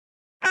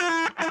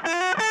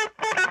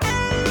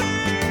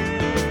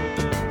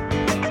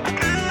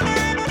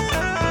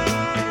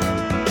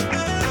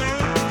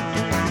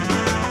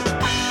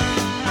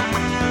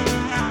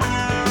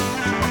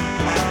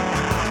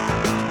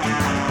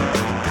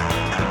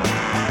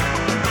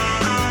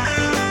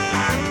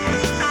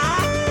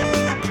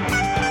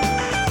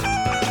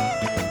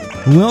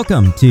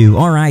Welcome to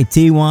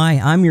RITY.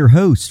 I'm your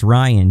host,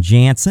 Ryan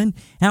Jansen.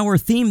 Our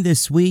theme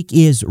this week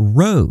is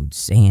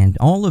roads, and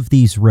all of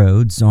these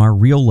roads are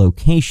real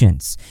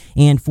locations.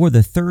 And for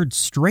the third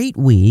straight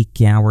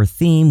week, our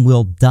theme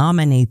will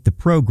dominate the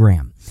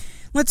program.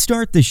 Let's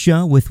start the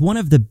show with one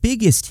of the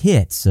biggest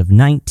hits of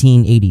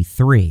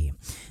 1983.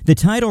 The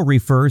title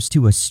refers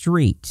to a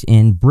street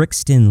in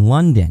Brixton,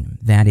 London,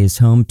 that is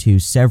home to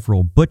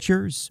several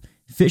butchers,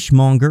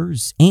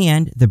 fishmongers,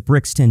 and the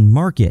Brixton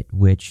Market,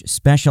 which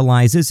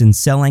specializes in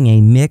selling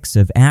a mix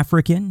of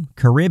African,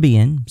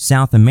 Caribbean,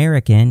 South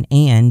American,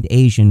 and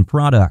Asian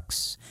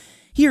products.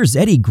 Here's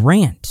Eddie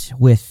Grant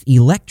with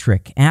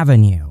Electric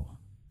Avenue.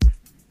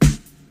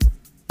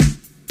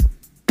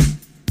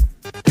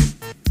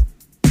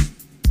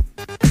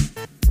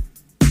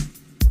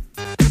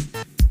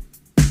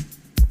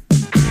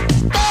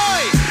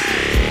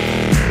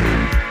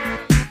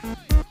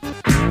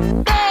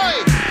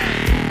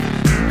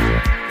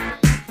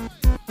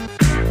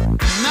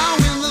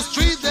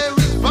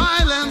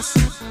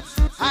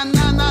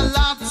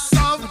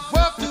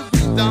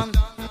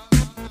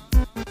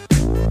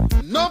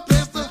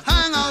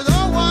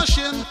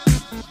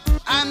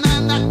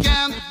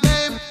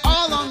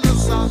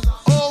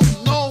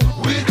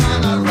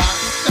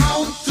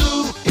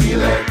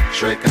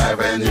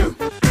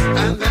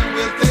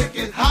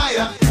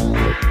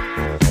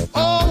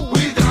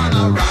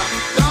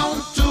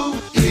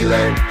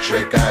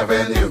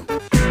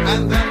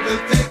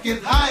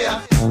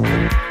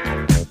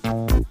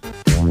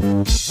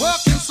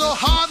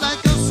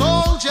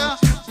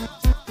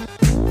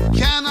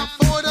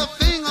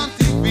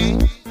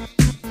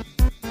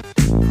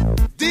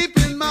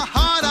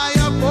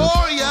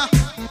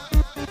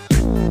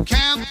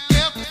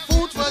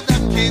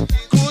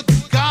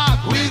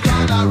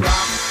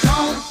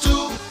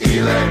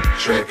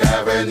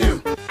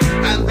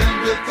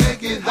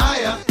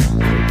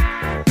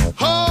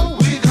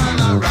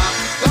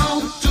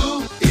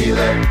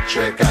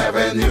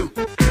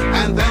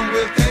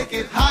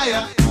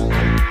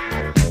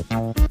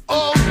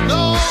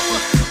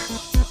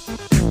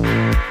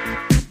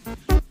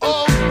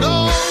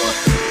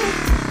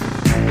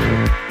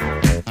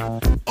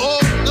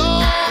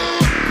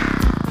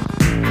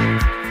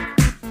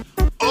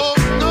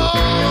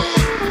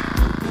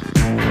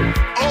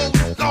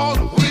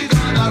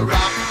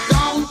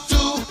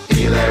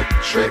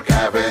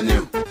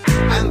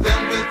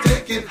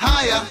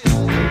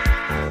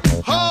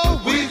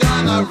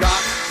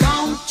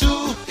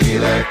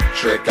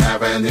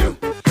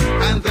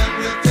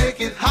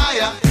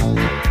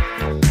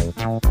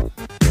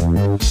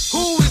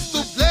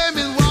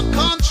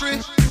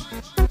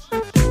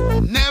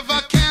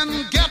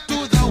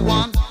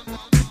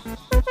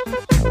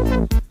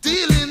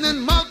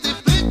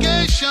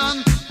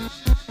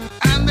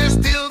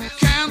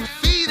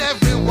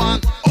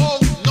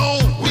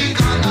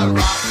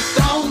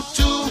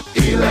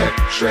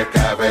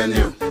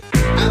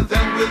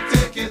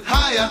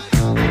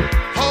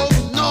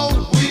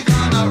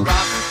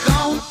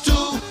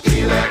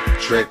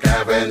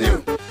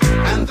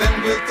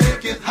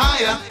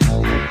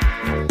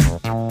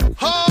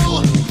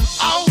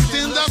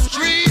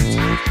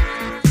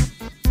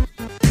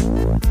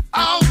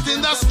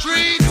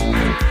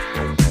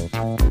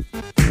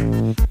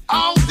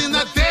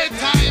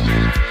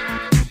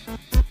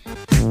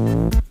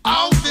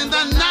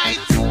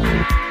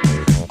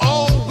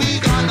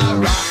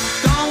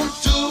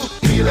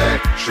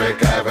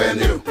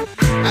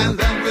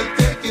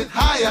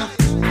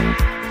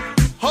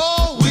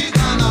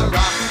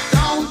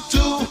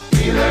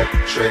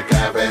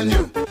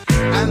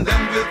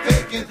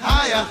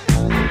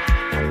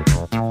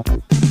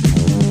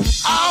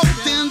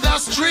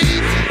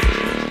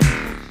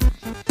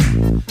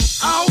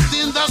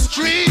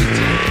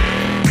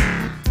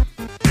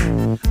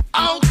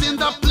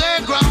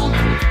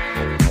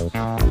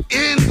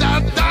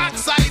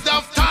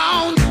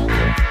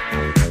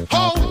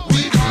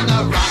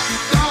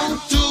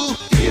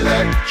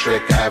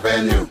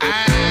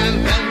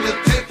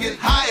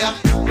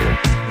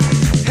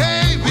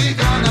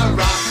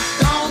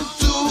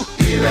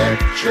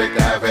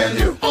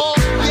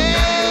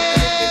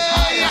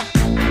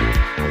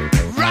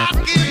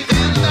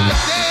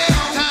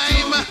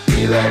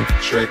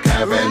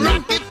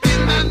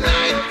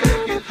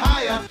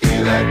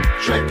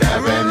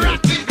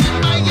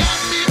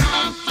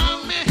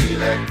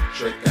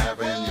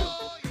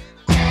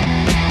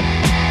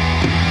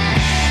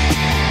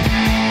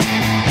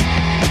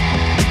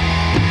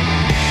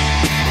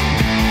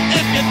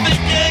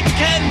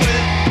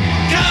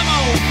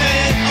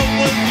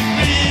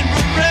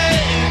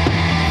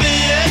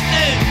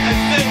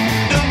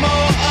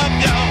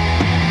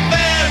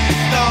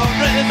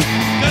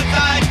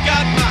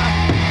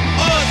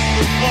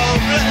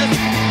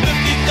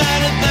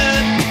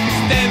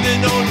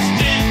 Standing on the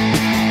street,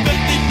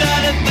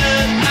 59 and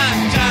 3rd, I'm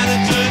trying to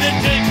turn a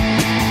trick.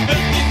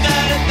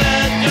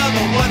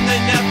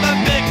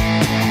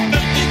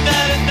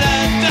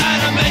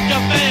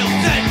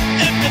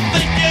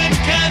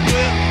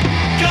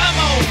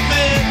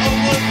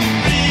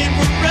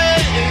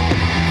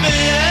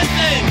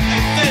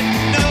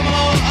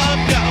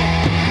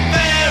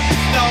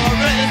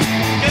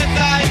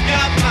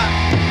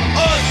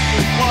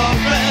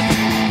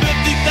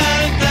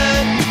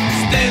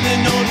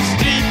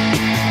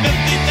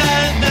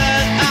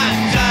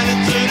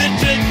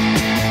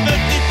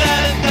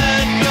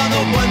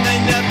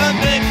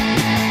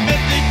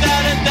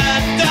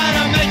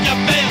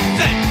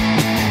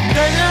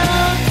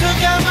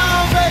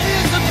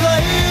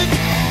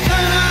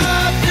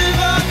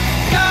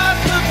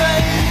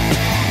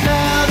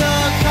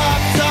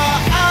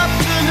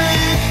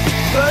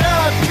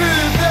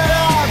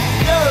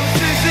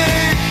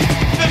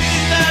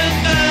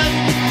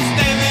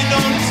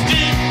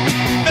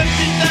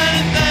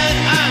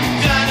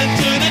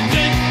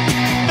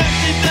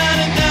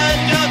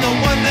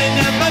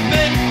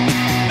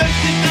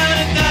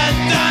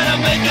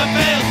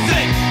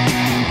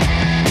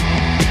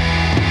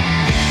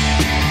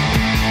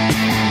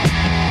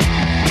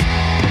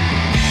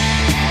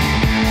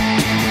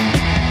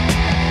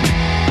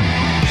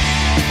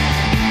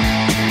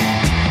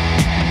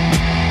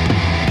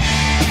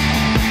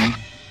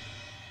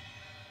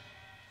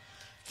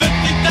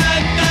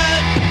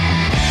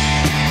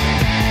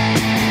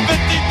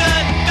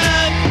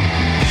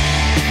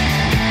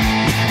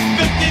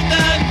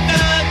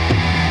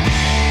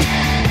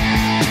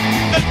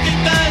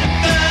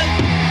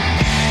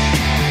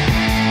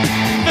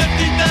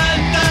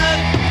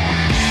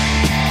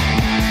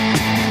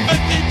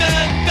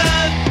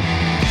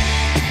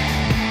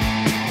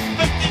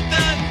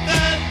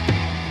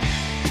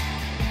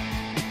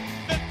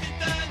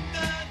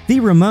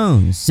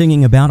 Ramones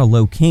singing about a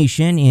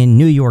location in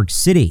New York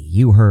City.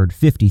 You heard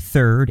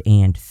 53rd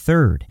and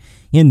 3rd.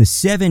 In the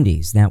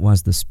 70s, that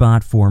was the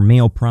spot for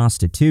male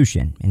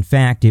prostitution. In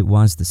fact, it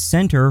was the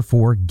center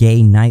for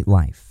gay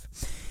nightlife.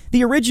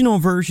 The original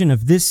version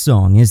of this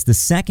song is the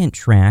second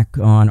track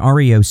on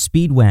REO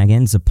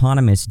Speedwagon's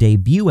eponymous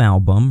debut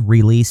album,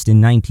 released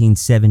in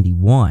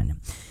 1971.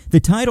 The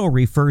title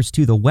refers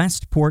to the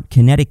Westport,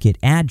 Connecticut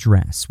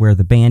address where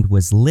the band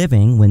was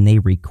living when they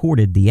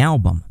recorded the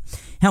album.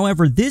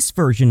 However, this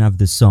version of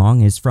the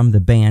song is from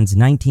the band's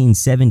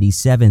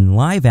 1977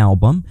 live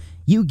album,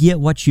 You Get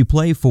What You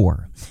Play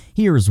For.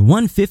 Here's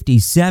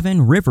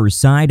 157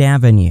 Riverside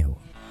Avenue.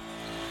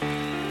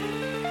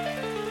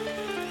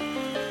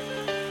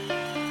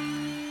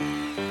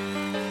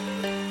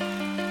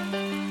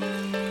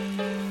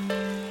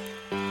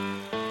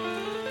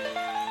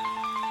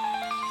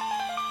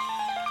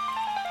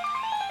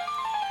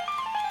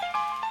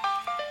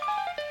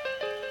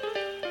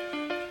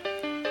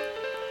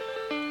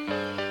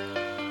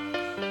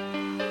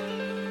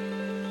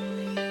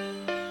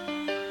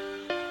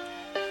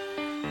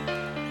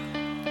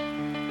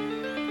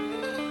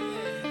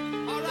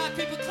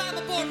 People climb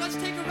aboard. Let's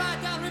take a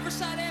ride down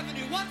Riverside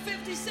Avenue,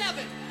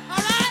 157. All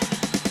right?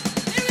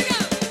 Here we go.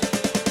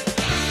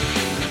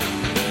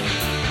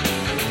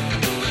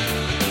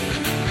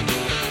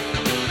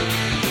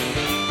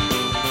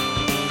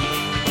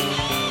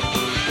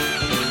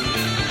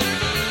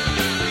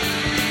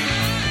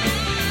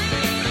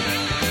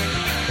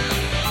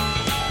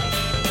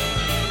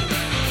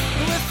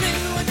 We're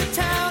thinking went to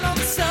town on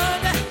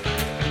Sunday.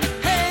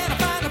 Hey, to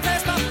find a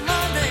place by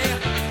Monday.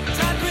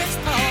 Tried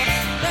Bridgeport,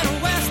 then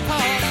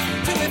Westport,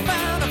 till we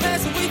found a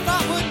place that we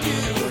thought would do.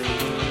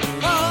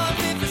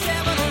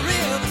 157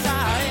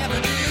 Riverside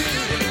Avenue.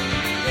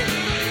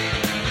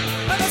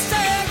 But they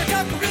said the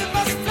Kentucky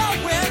River's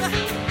flowing,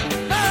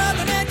 but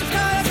the nature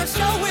stars are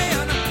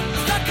showing.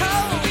 It's not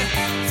cold,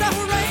 so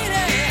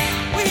rainy,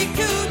 we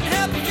couldn't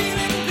help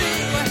feeling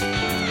blue.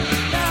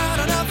 Not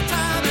enough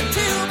time and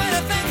too many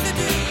things to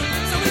do,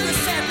 so we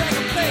just sat back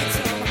and played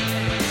some.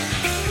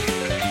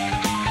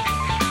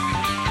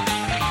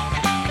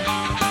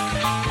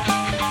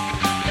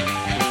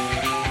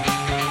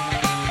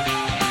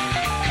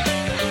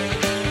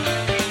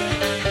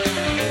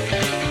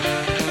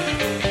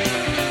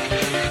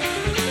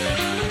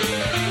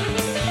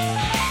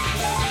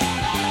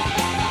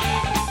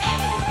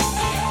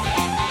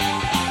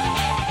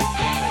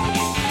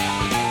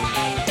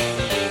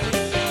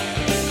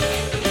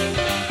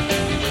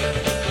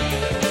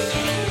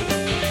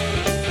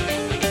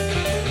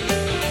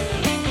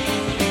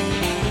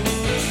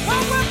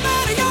 Well, we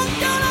met a young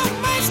girl on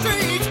Main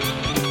Street,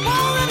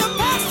 wanted to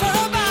pass her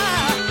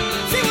by.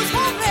 She was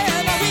homely,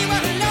 but we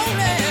were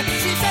lonely.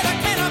 She said,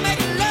 "Can I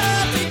make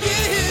love to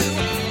you?"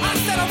 I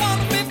said, "I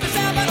want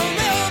 57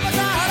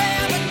 Riverside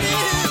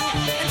Avenue."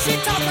 And she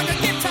talked like a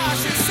guitar.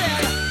 She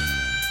said,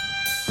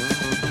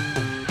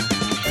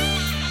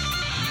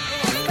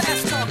 "Oh, a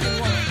fast-talking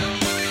woman."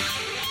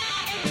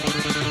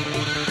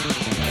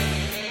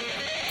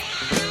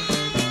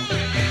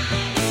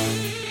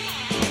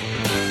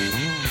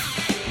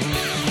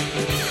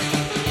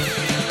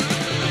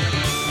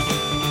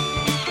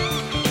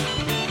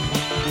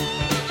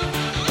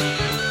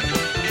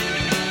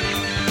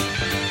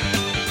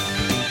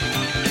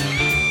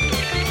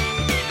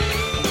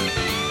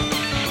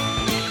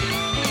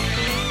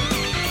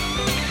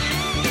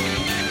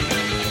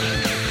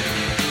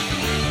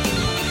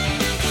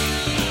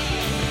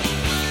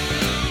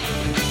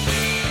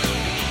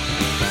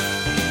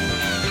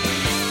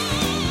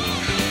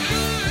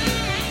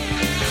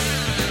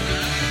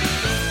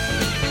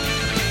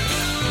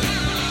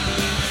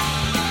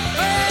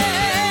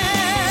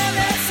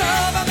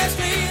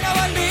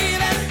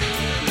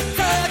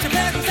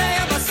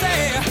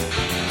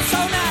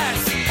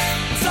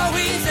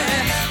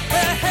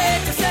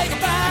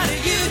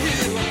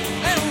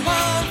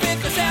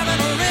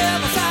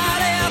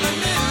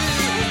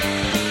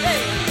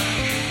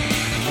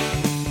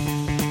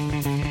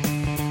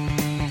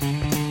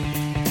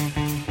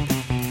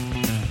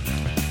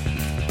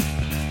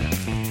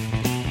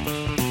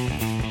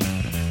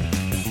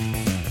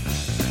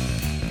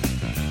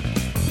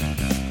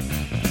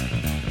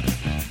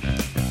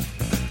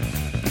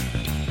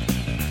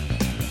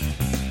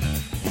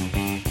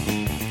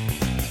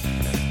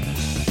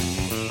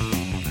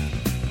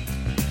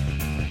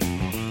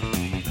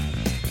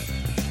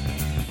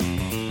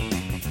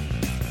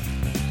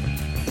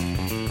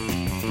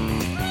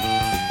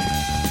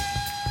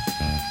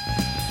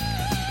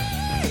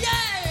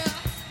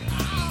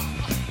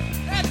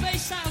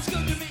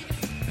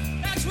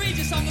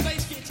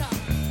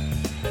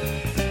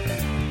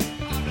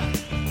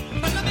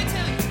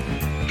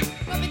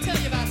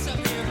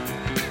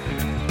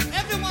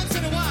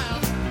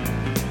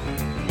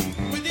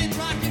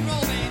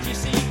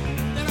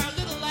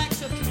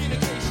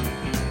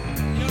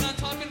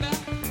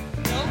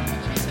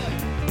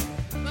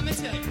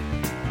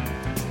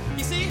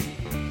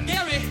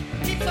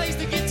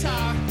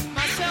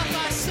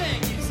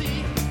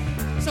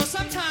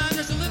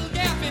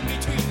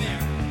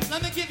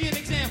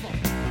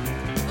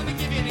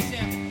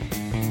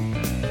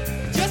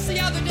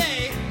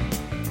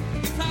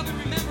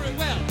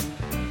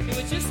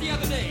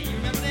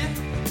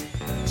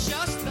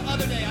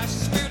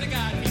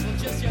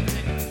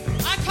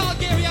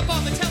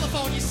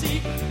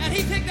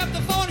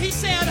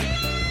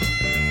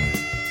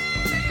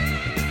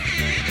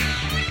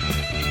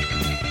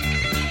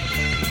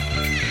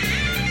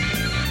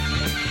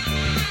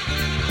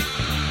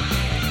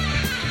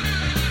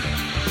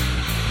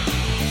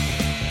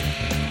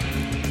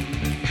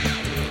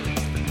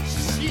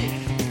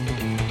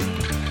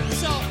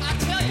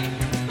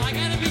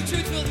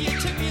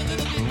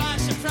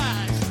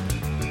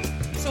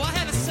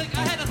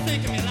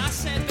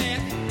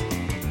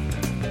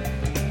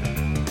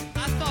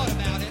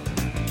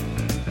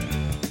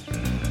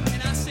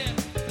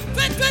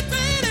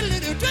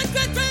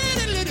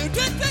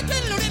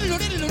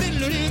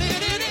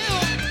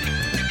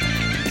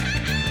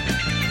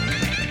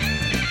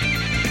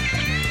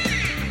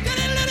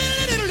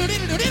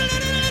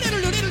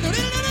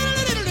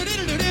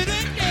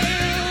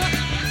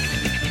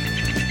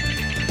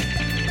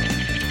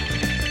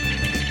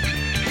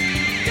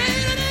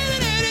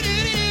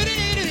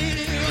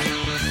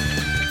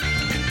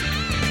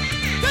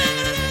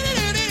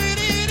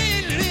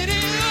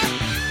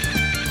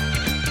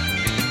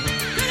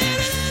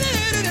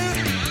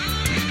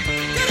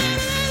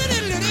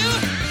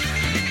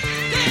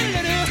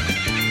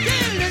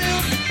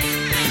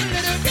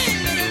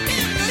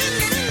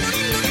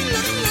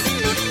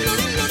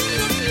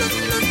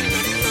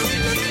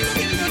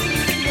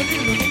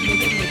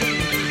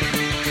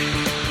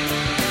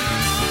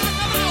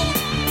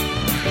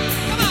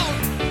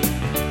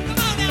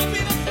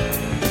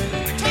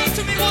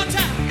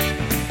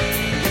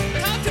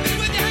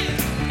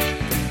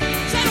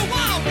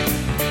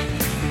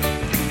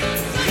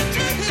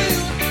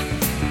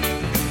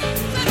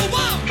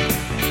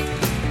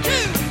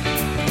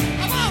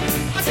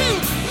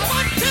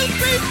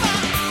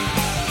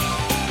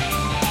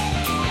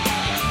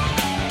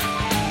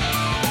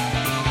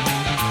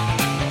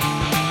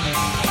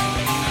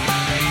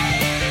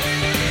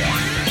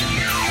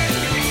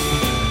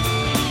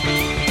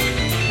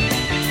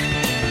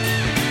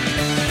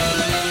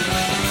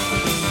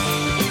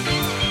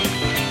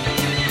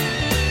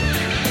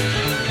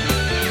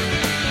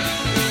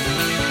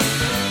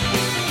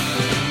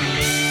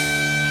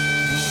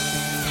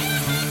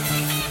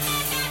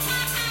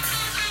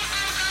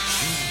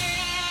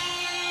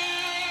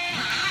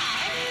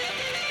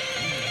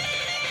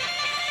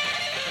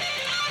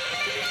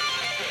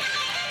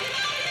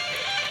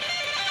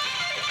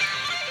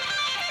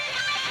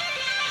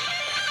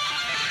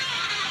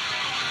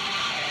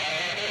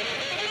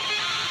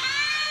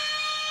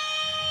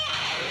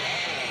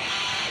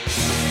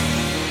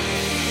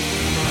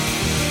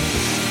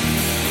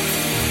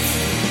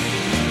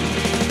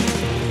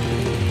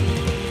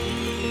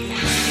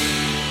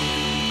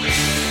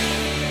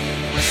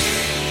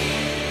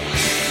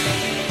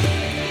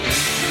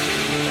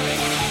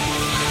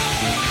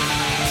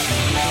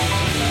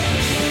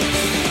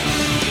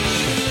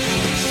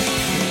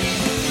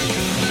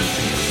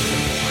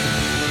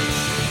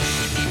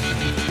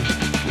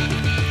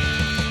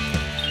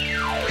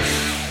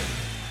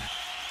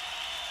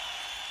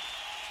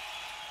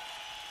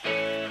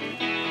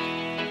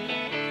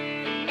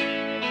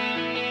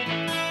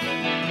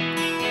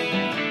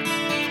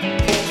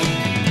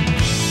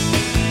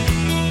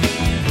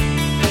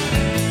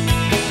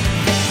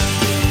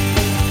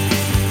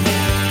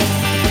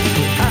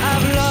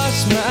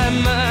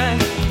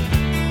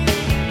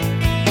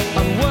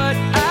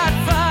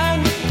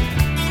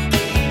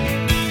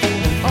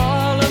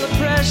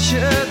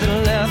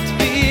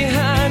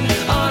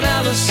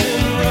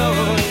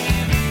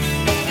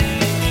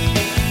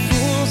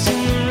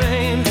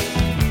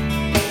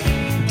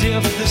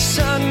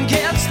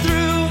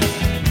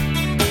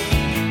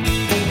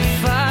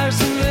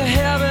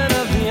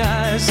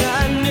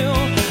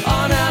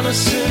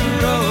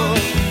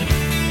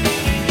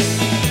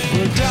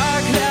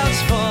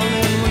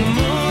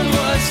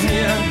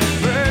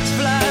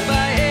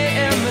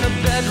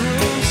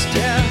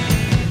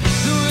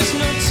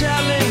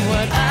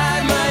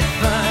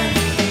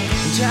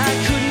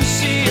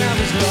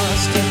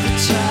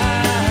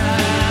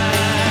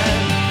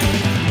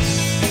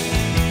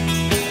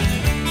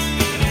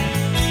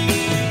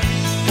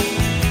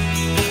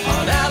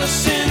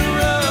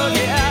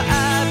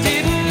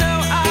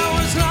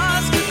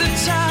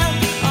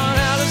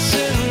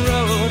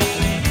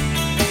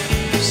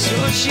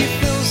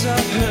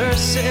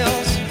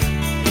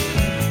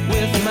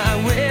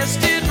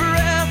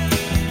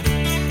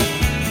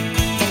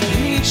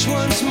 Which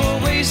one's more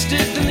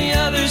wasted than the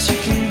others? You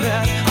can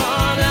bet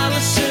on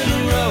Allison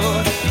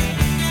Road.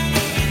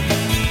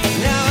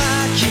 Now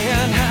I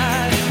can't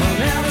hide on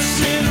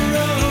Allison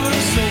Road,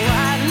 so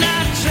why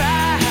not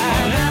try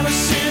on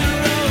Allison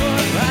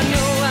Road? I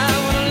know I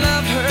wanna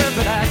love her,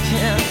 but I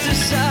can't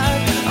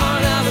decide on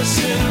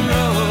Allison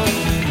Road.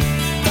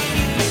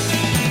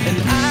 And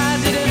I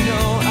didn't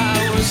know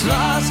I was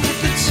lost at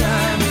the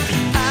time.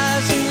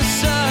 Eyes in the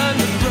sun,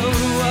 the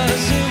road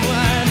wasn't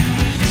wide,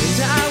 and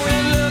I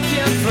went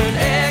looking for an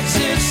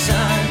exit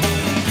sign.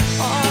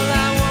 All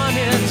I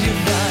wanted to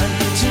find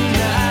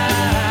tonight.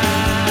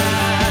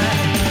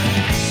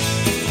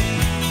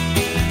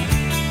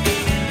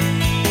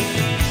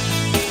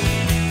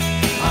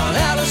 On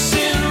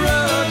Allison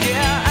Road,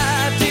 yeah, I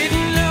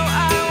didn't know I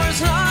was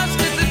lost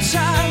at the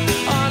time.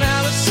 On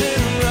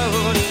Allison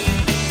Road.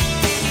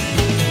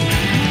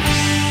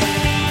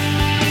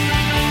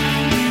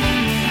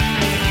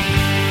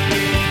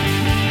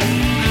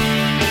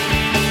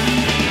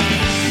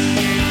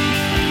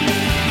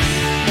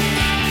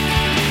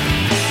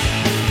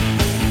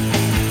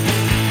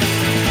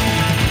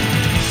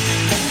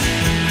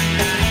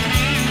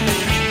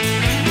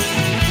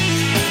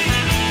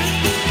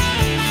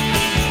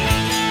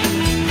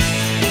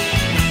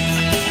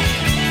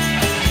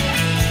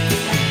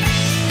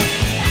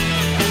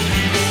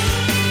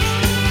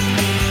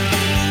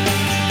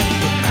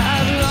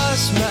 I've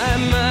lost my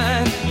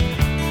mind.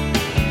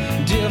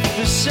 And if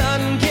the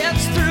sun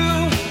gets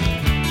through,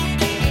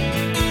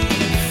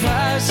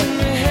 fires in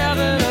the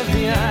heaven of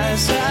the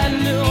eyes I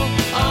knew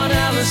on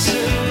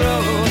Allison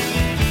Road.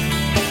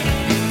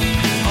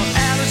 On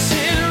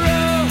Allison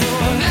Road,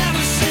 on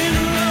Allison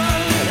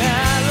Road,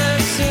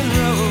 Allison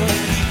Road.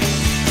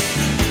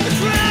 Let's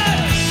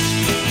ride!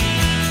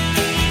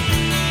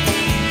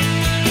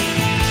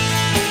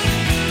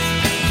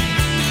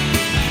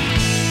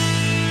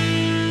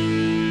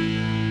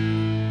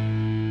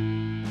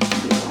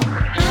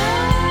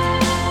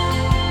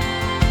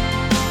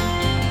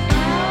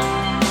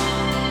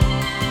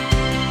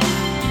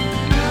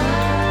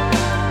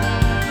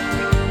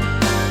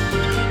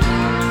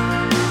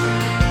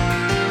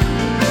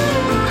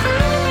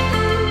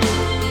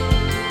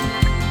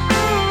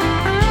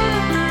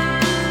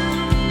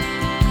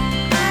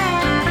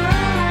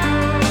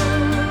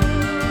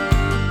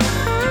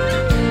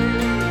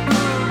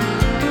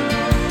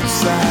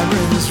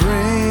 Sirens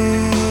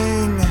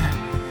ring,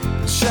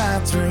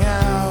 shots ring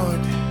out.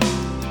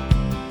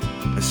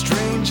 A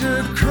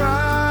stranger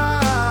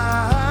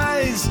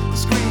cries,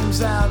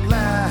 screams out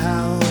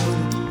loud.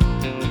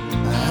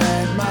 I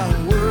had my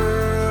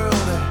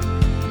world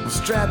was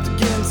strapped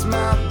against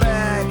my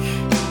back.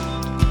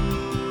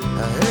 I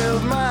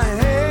held my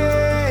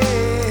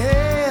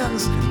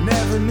hands,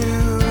 never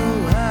knew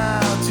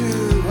how to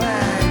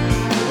act.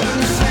 When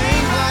the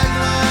same black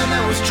line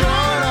that was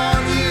drawn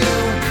on you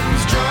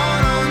was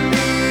drawn on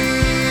me,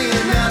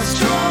 and now it's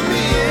drawn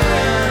me in.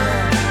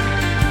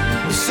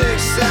 Well,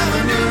 6th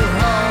Avenue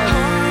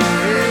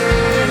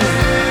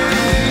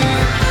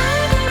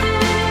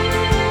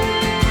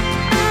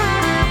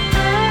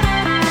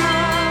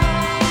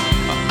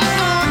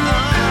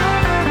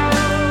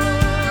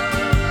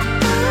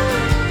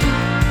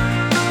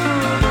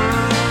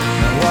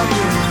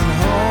walking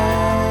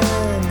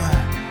home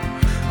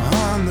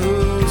on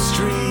those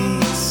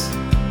streets,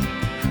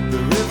 the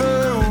river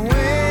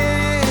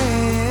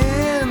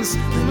winds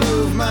they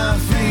move my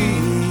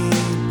feet.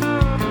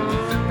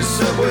 The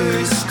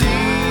subway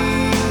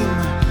steam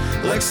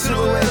like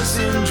silhouettes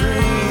in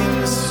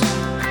dreams.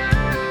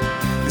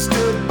 They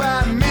stood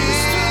by me,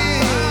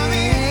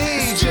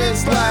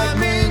 just like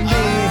memories.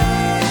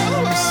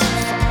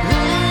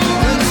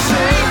 And the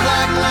same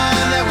black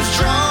line that was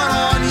drawn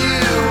on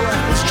you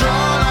was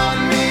drawn on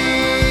me,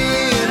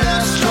 and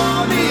that's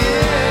drawn me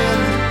in.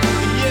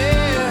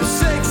 Yeah,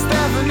 6th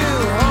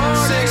Avenue,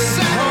 Sixth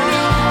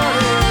Avenue.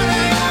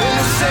 And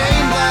the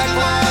same black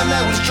line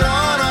that was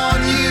drawn on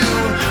you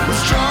was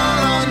drawn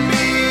on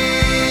me,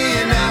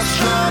 and that's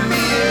drawn me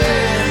in.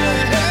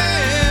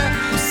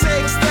 Yeah,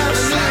 6th Avenue,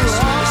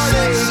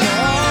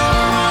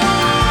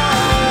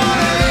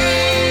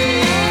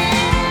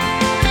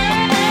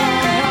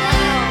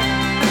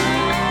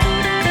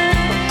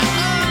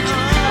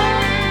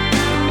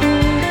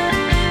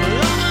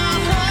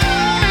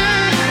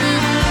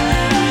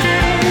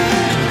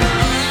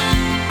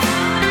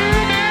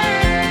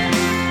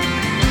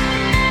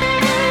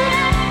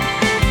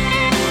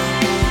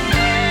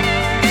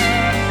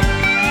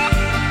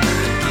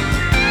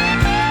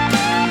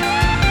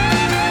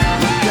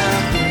 looked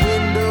out the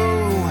window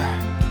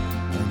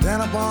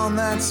down upon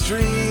that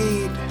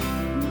street,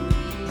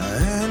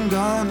 and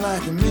gone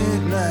like a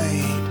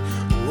midnight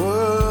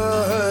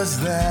was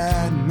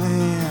that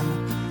man.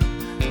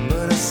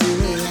 But I see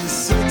his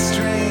soot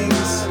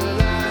strings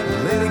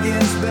laid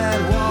against that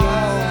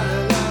wall,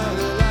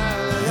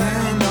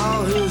 and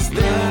all his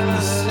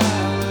things,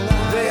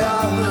 they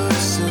all look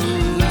so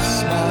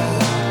small.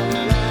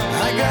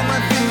 I got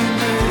my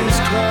fingers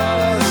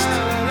crossed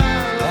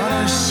on a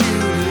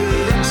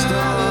shooting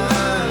star,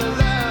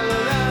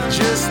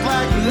 just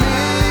like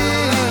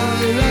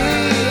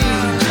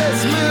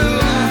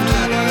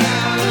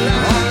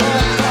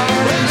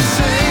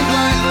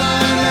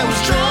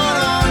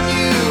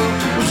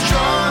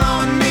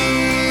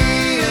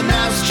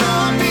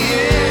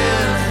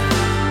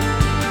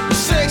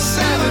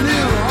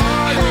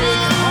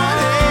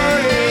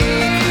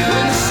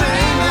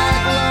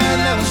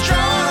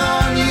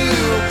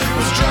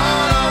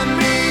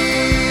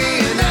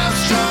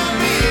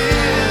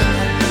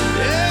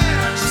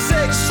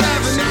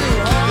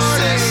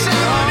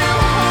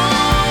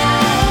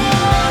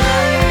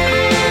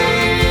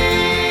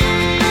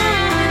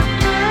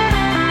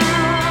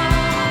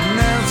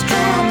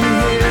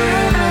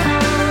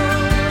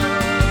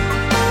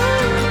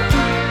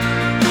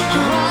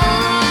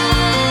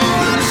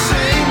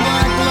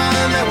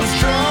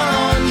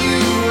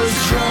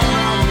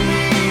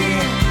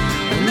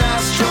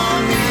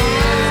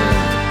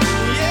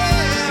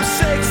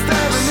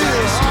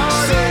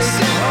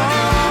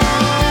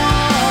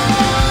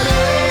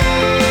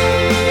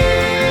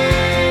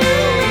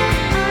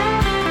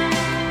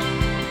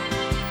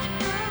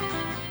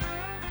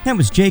That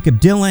was Jacob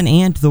Dylan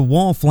and the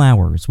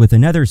Wallflowers with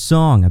another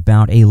song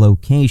about a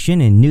location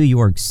in New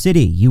York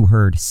City. You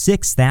heard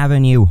 6th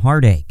Avenue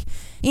Heartache.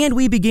 And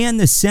we began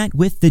the set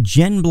with the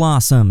Gin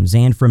Blossoms,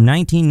 and from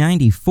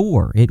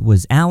 1994, it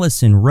was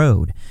Allison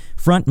Road.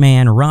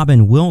 Frontman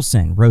Robin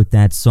Wilson wrote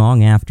that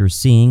song after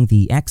seeing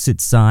the exit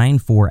sign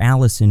for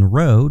Allison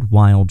Road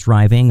while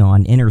driving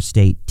on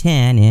Interstate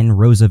 10 in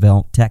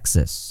Roosevelt,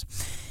 Texas.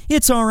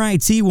 It's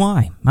alright,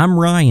 TY. I'm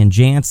Ryan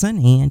Jansen,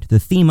 and the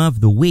theme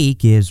of the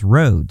week is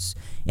roads.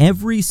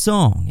 Every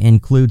song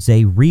includes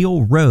a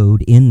real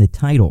road in the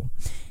title.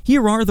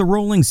 Here are the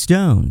Rolling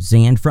Stones,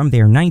 and from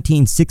their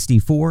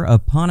 1964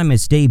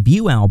 eponymous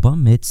debut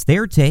album, it's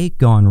their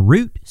take on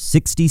Route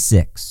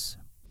 66.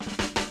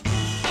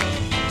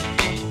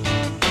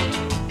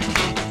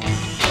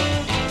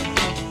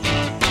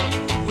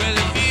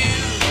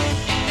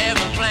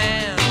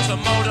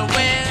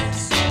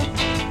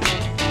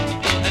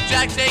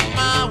 Jack, take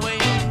my way,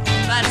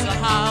 that's the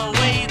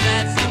highway,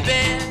 that's the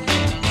best.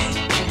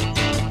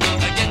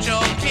 Get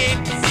your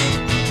kicks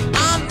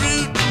on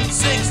Route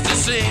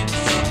 66.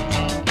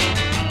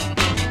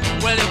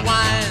 Well, it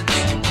winds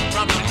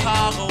from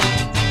Chicago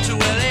to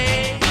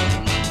LA,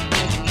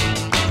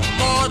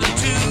 more than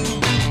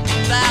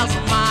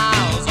 2,000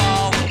 miles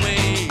all the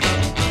way.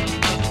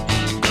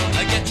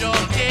 Get your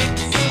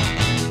kicks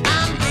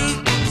on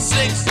Route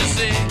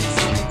 66.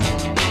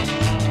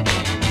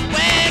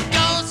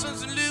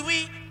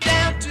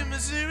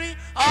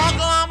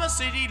 Oklahoma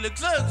City looks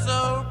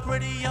so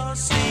pretty, you'll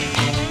see.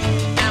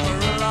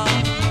 Amarillo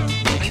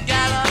and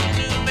Gallup,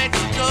 New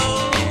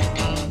Mexico,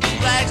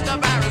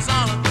 Flagstaff,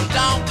 Arizona,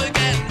 don't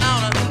forget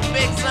Nona,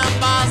 Big Sun,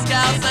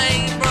 Moscow,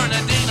 St.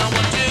 Bernardino.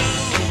 Want to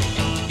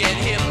get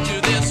hip to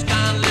this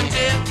kindly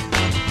tip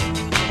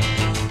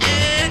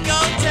and go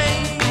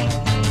take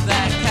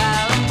that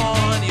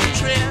California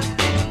trip.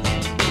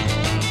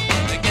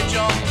 Get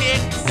your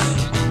kicks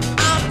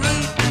on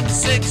Route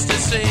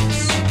 66.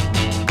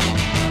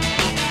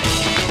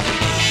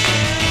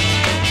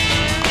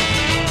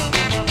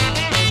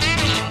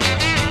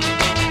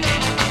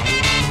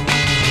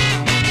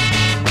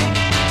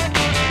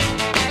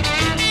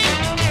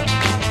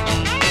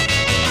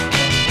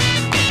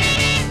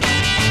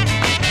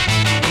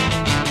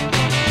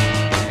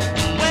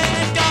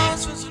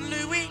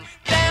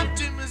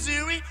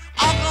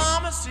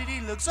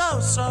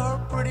 Looks so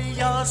pretty,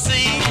 you'll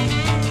see.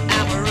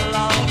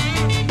 Amarillo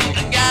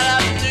and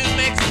Gallup, New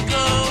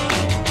Mexico,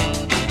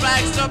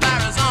 Flagstaff,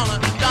 Arizona,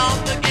 don't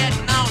forget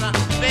Nona,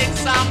 Big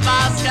Sun,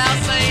 Moscow,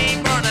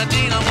 St.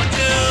 Bernardino. Want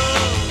to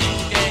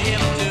get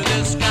hip to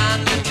this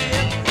kind of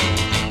tip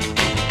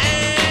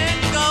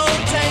and go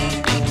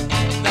take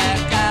that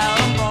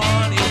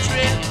California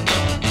trip.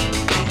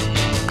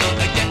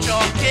 Get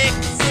your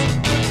kicks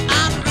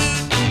on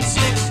Route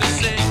 66.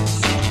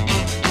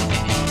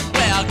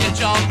 Well, get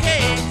your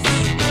kicks.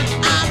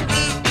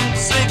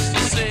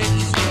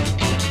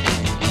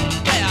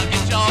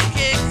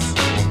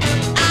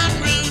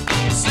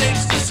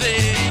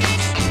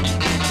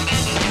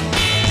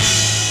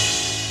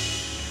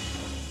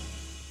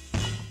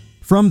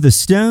 From the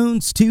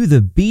Stones to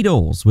the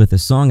Beatles with a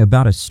song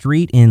about a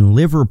street in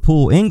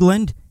Liverpool,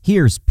 England,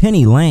 here's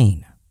Penny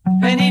Lane.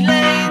 Penny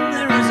Lane,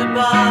 there is a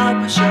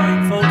barber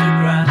showing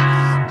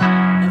photographs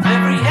of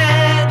every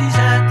head he's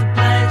had the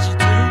pleasure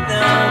to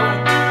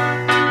know,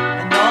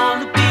 and all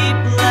the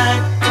people that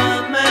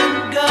come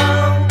and go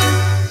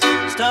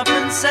stop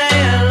and say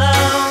hello.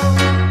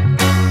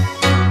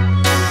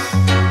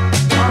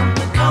 On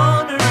the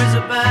corner is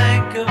a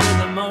banker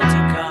with a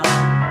motor car,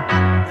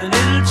 the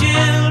little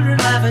children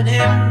laughing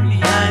him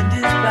behind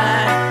his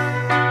back,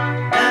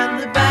 and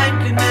the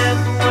banker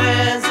never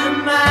wears a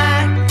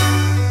Mac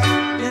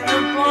in the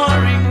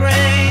pouring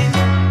rain.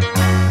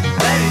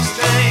 Very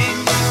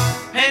strange.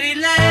 Penny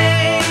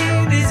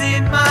Lane is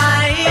in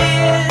my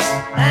ears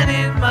and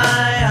in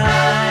my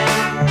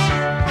eyes.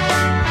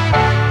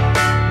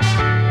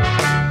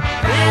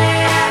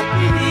 There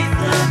beneath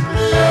the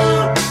blue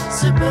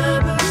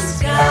suburban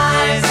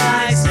skies,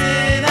 I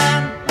sit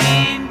and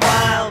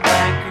meanwhile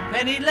back in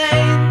Penny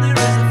Lane there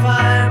is a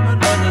fireman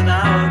on an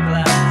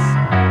hourglass,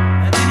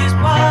 and in his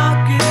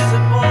pocket is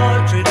a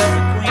portrait of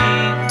a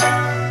queen.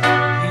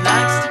 He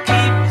likes to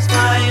keep his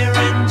fire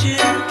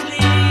engine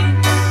clean.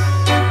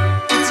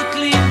 It's a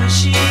clean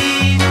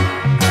machine.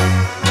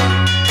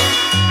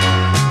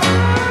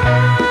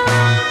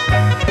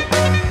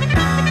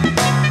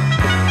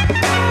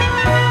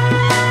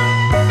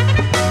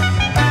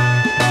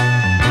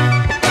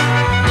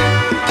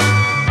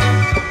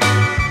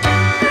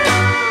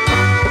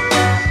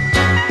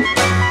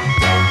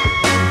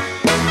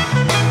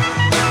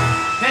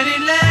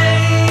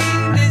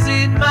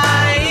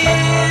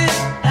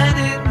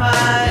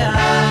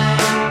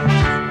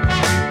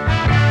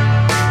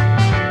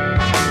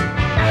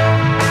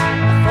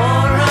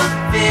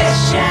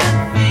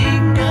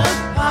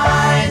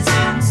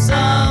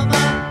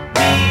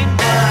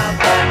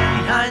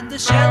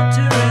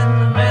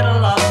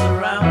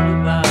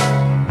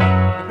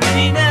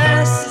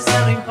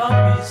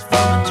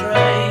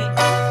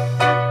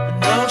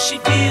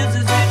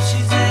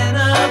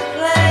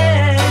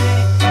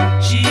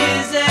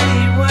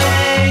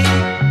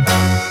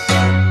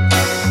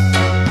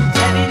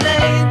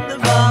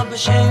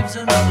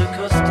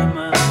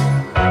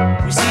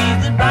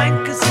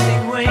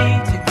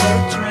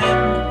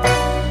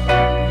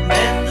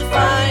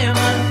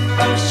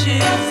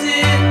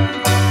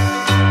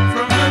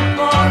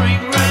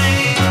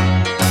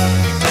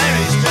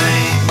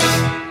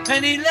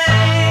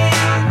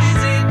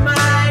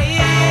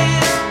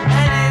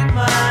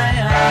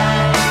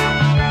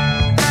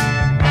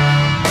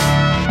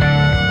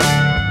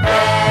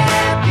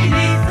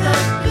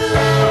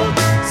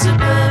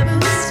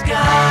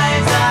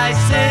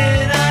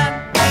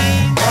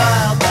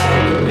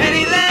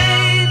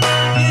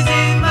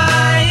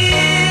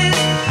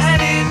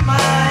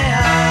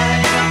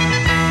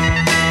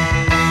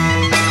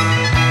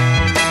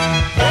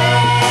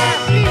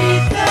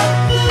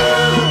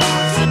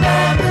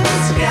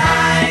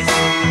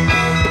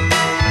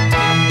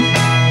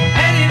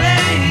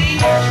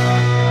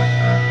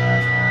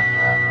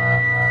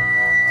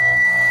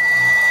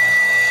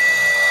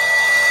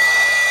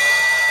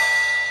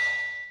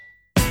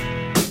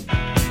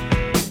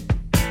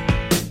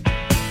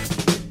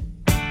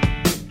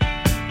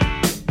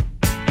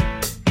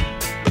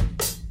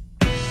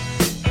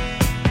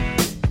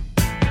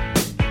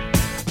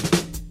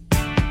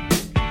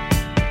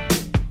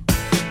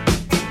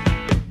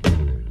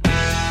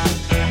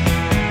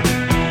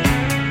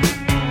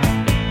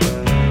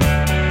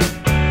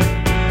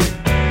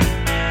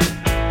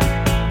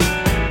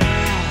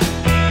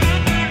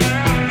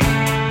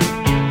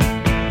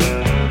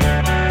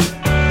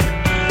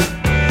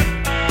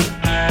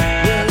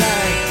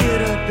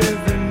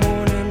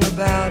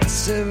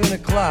 7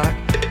 o'clock.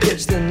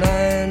 Catch the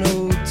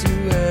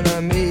 902 and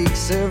I make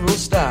several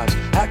stops.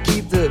 I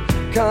keep the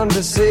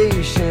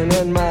conversation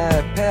and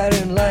my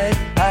pattern light.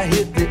 I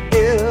hit the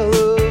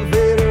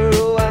elevator,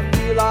 oh, I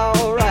feel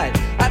alright.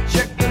 I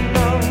check the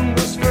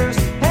numbers first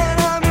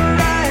and I'm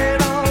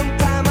right on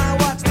time. I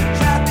watch the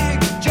traffic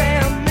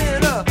jam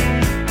in a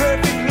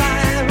perfect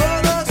line.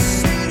 Oh, the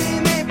city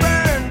may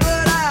burn,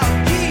 but I'll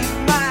keep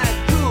my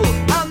cool.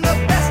 I'm the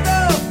best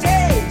of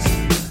days.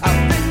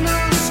 I've been to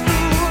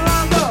school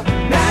on the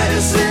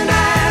Madison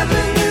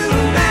Avenue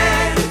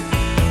man.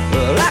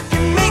 Well, I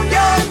can make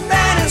your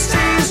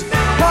fantasies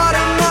part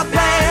of my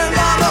plan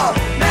on the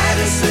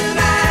Madison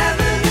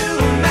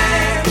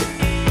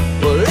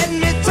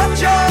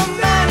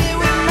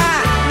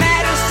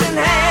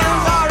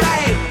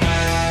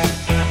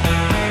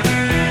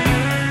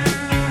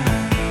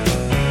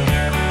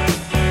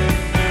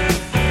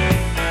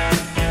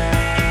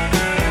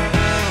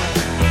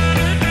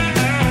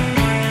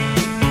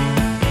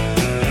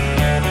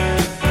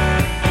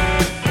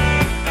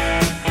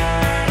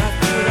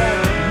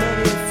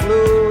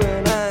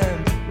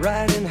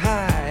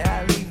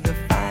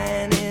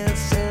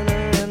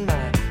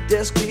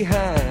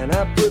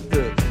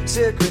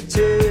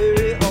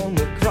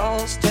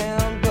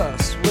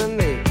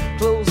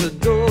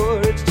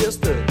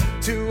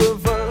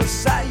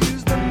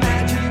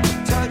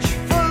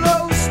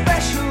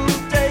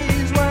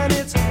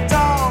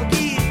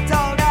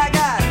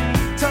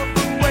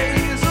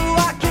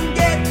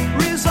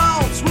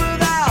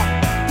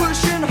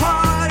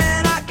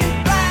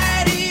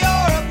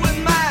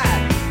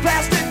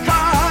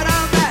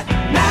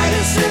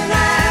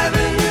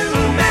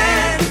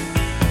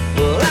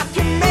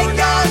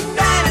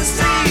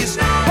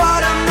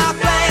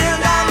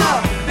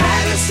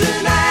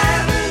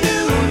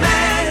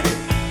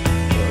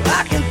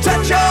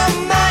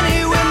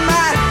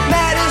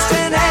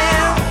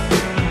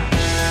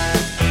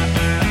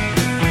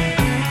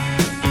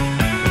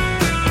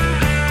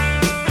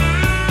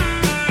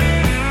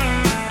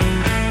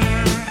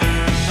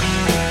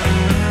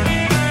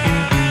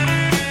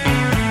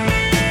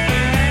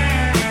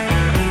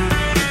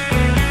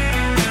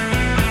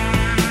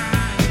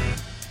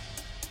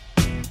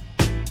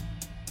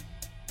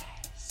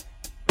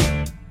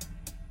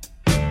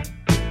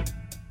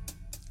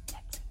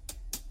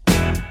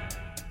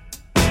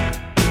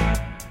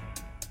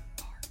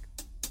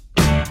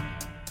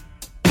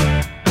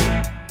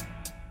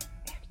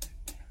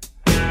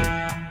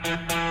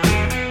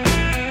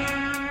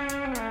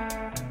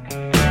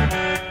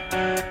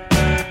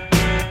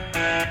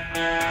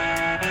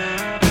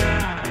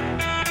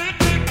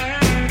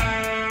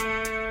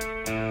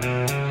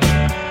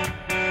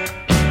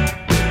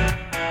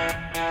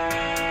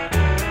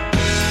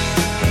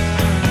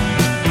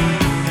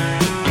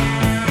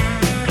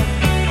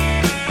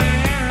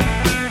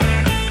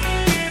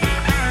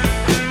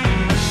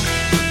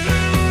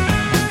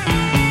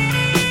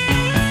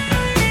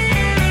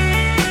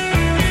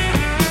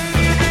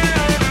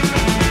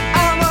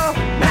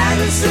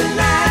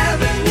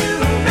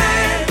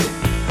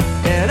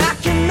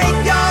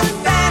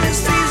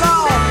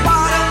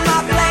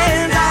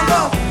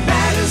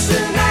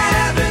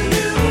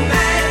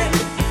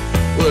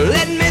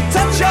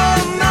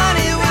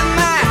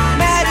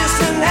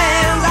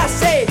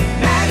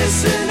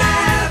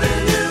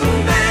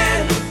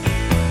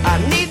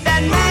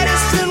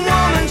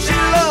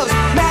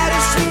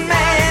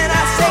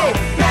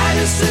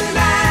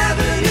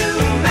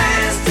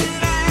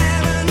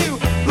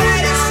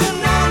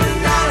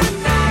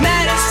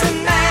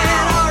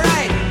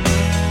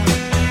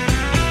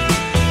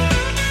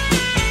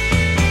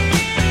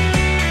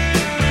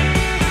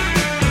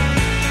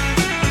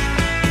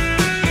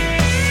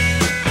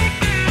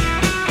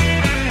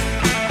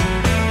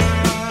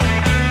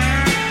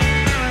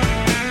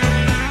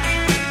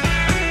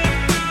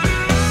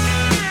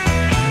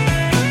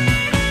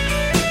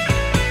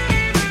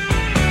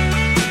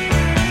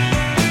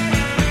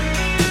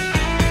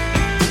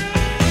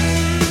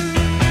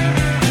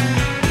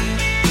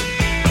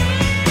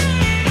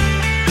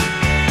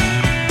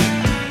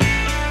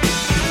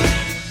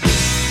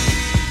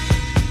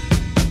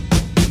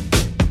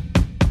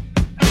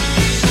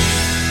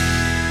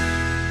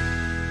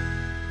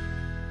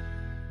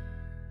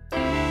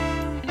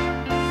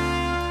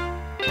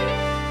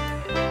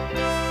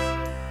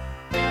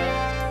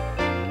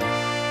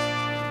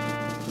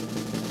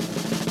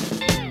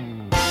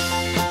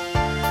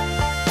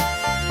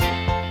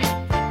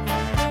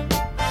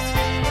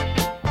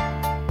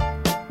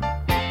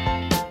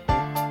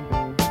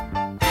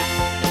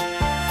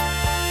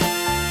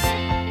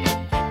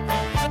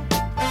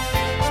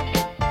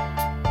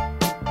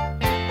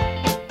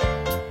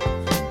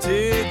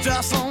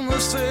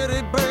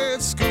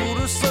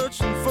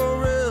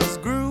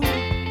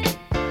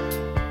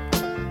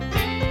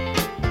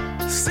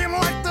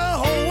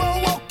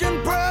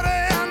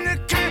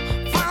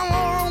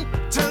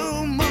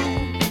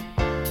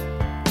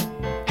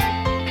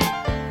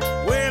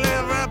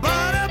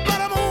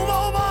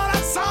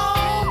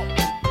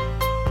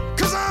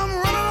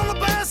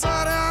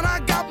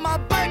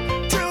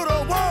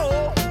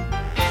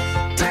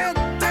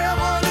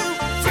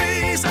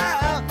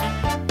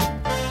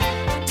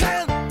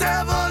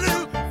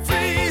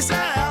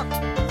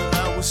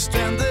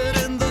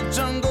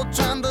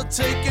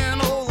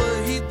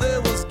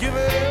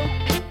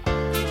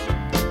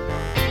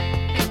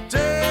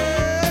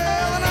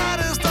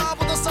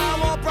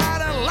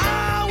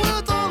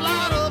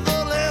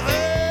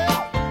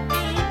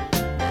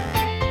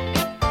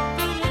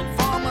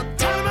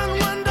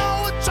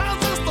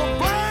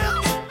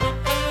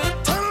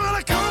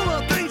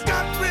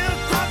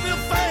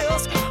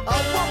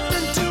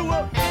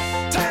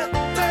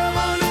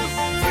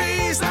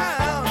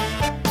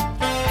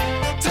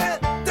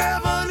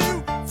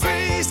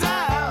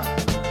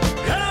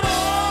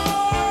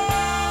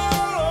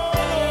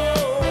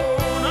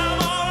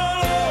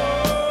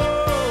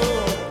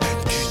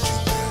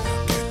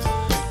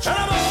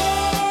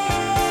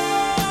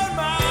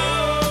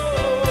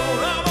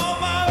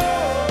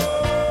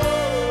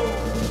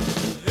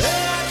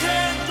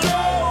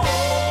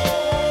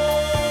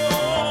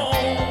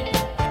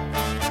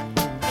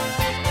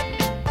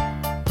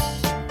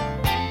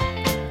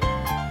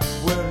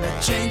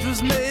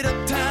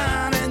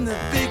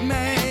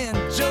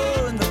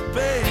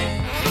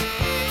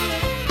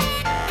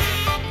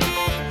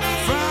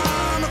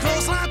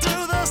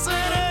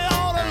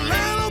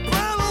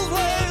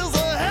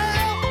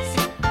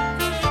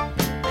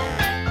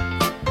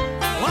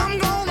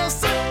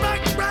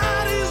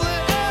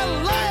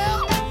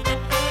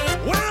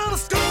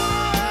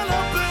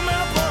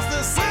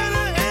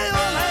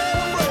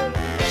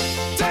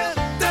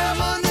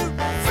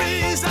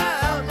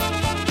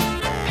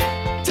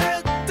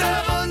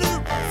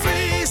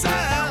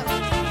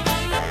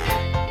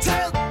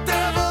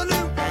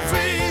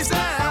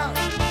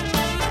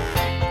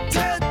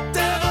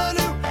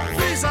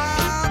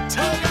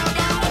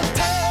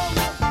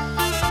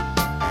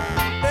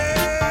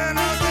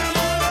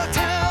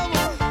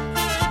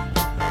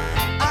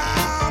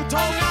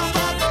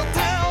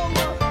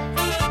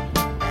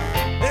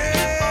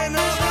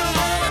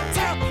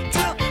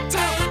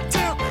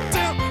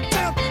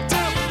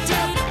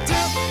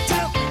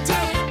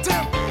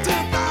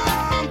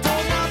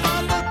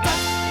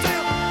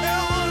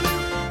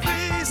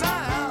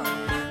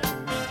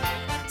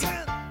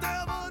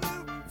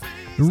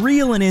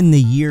Filling in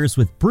the years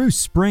with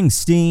Bruce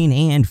Springsteen,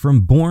 and from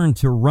Born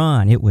to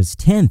Run, it was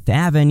 10th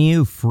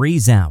Avenue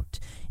Freeze Out.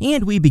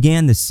 And we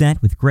began the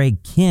set with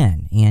Greg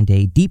Kihn and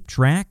a deep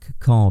track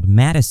called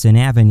Madison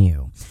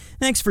Avenue.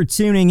 Thanks for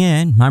tuning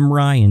in. I'm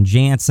Ryan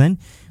Jansen.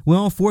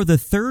 Well, for the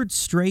third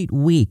straight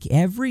week,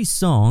 every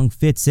song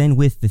fits in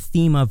with the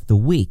theme of the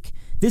week.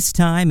 This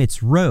time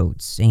it's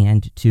roads,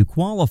 and to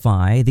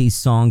qualify, these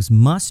songs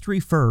must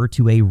refer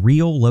to a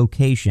real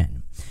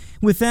location.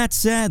 With that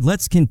said,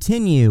 let's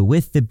continue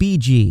with the Bee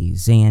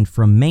Gees, and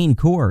from Main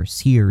Course,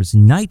 here's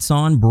Nights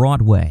on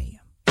Broadway.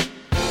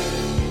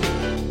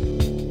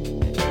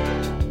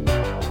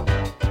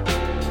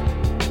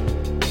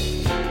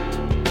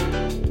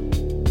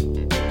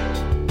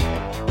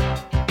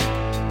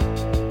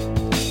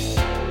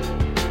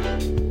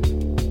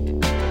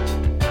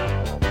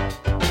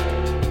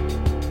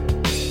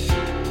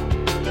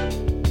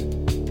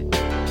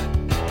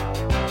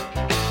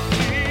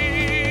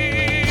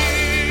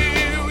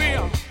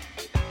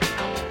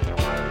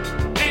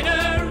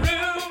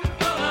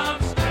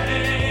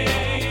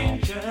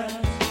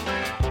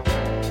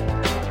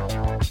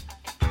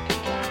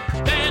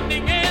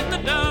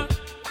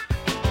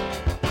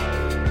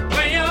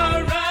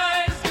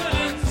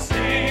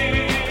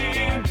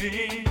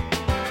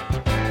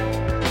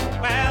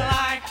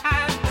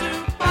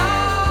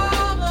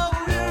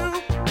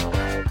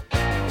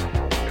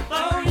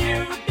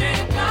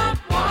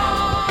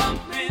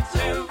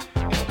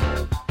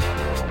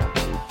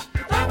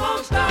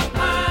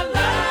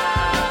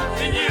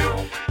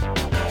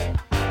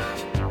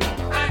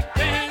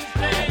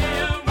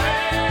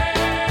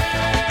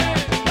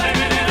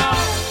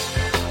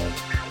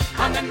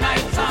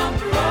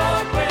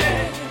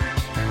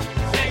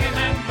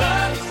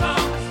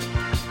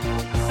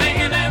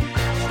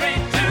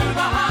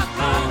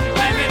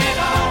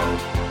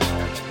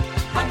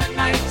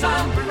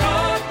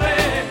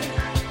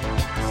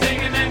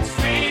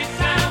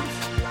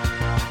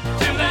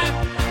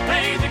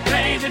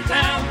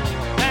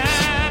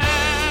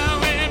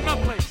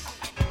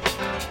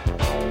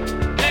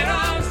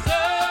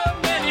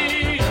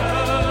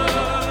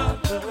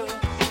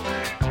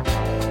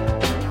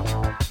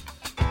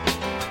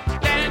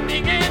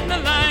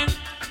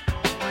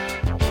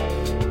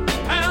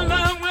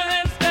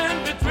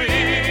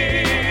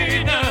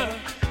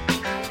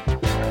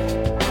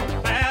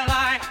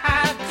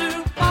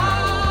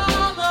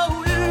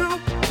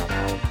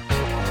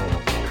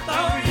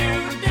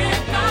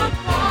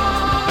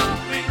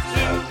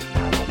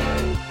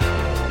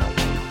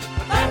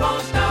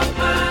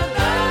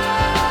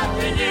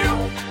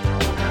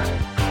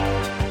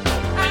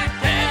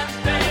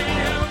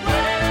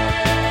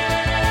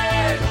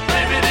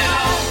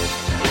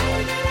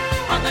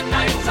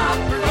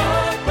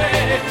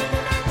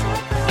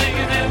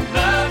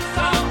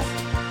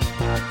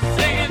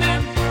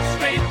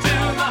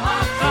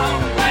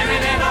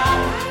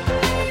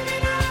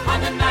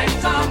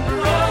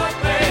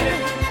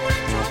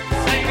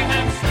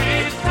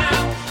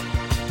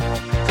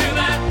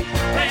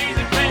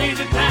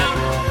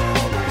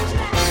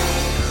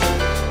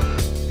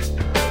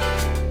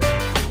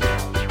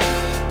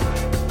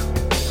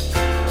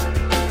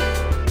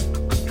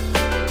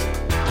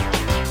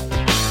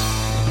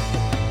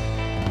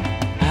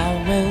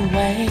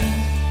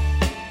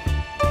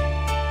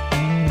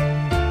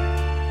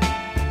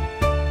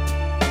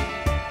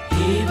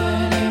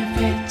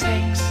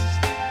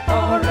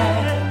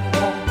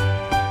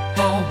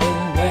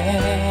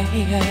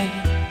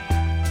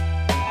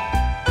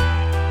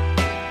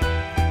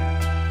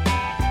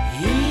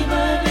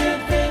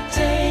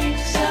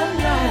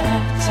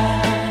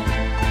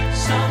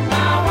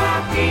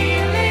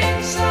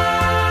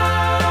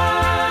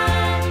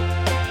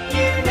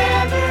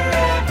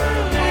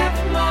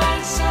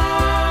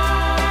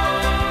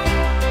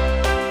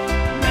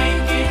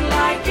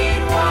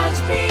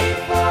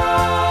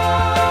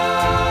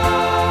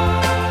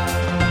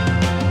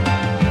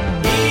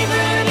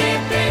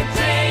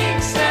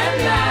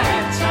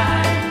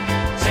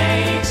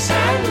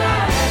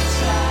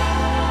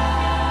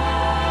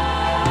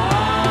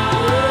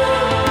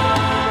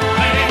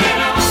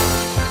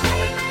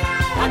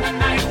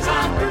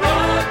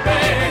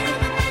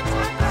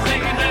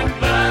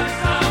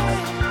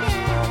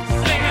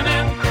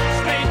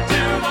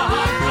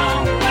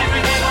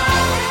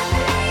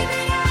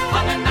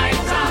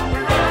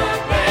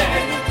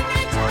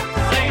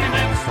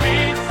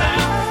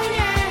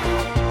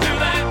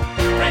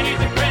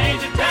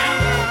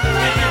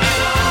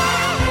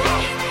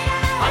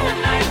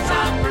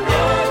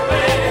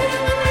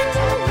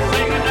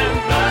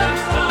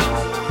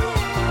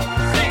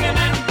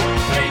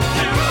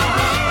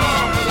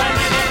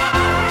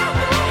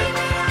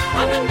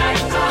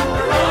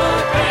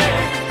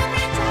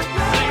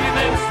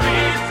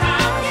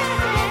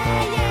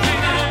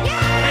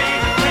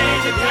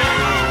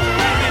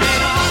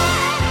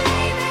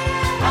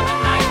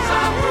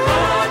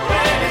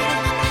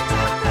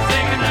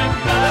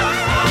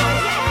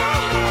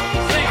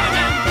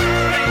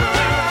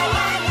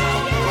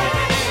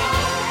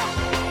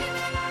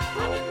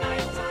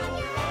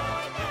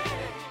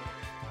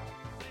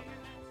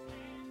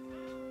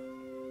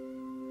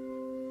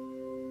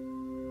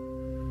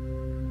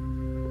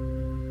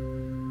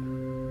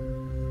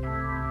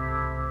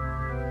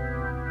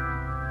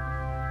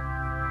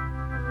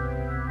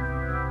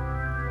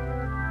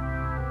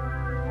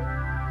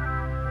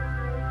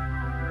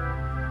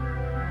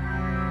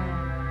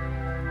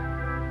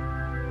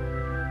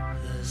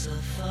 There's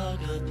a fog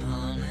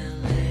upon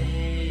LA,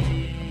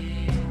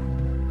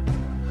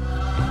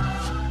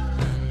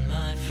 and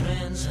my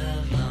friends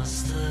have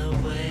lost their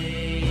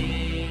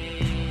way.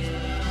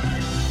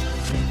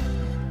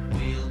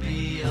 We'll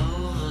be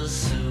over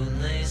soon,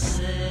 they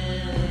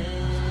said.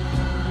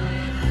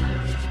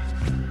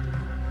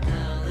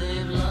 Now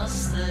they've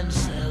lost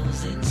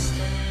themselves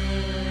instead.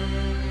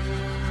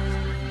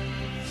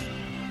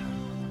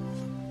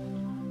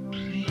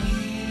 Please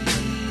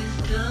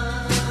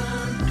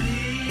don't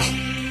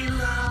be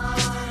long.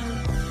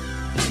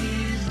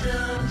 Please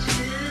don't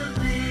you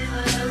be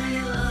very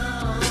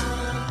long.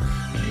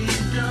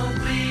 Please don't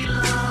be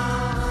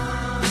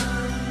long,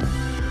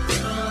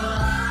 or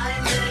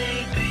I may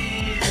be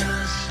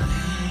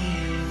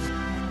asleep.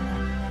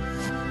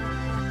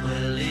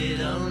 Well, it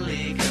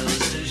only goes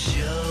to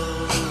show.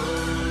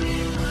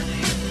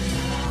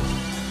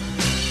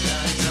 I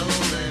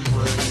told them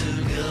where to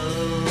go.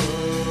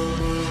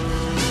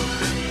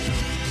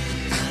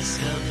 Ask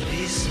a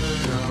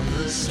policeman on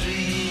the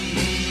street.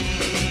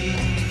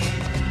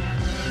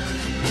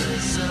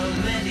 There's so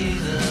many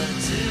there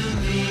to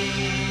meet.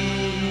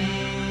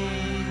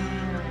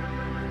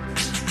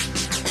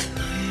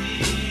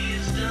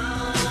 Please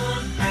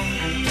don't be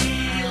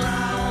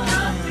long.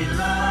 Don't be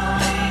long.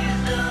 Please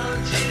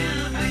don't you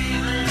be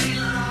very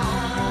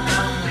long.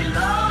 Don't be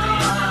long.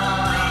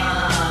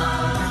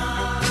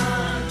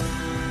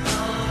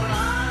 Or I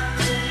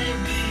may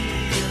be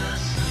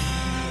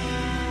asleep.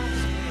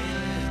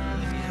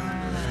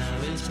 Now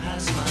it's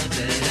past my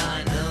bed,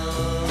 I know.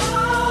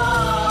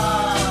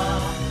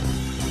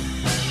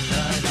 And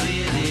I'd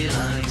really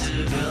like to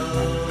go.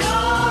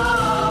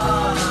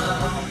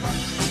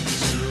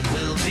 Soon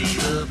will be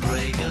the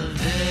break of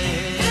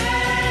day.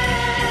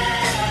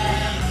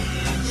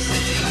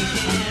 Sitting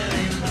here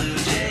in Blue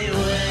Jay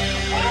Way.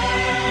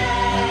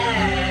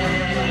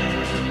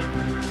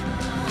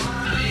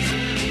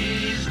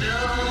 Please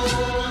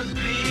don't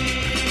be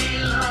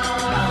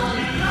long.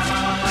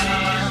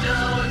 Please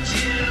don't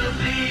you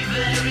be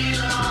very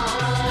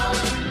long.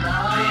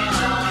 Please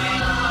don't be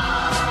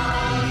long.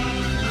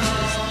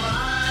 Oh,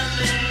 I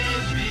may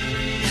be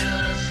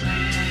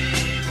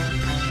asleep.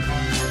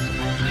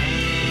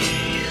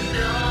 Please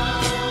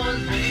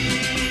don't be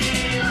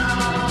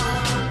long.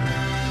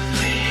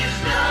 Please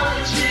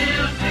don't you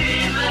be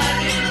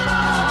very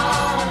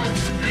long.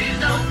 Please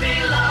don't be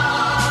long.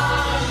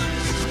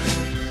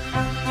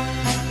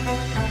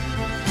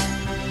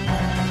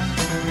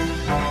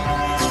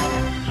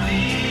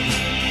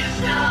 Please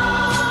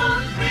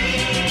don't be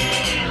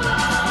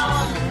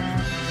long.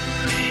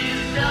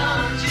 Please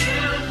don't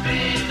you be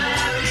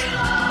very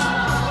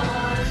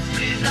long.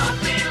 Please don't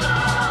be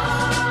long.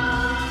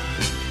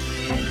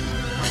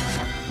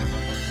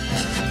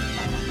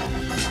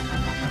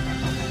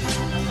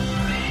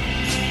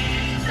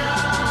 Please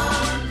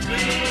don't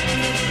be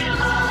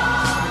long.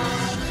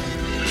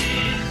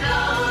 Please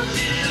don't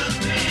you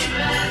be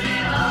very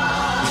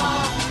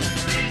long.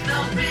 Please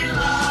don't be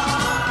long.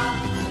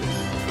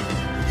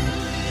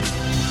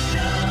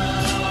 Don't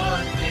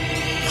be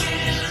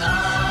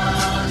lost.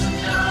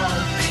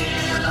 Don't be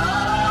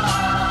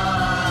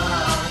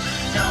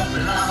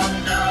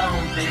long.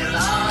 Don't be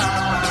long. Don't be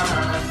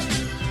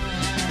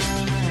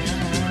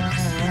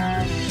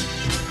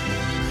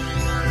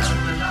long.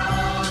 Don't be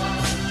long.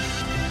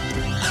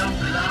 Don't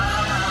be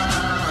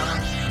long.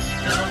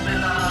 Don't be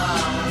long.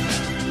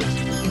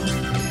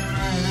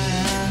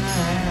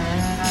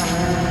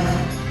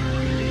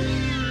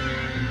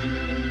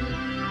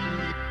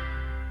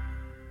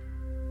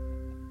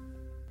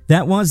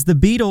 That was the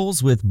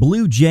Beatles with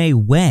Blue Jay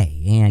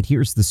Way, and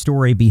here's the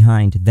story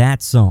behind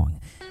that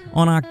song.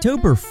 On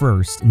October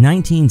 1st,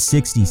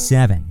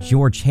 1967,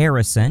 George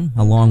Harrison,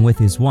 along with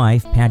his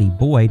wife, Pattie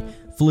Boyd,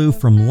 flew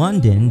from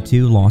London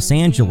to Los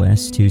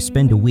Angeles to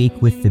spend a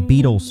week with the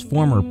Beatles'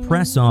 former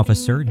press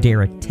officer,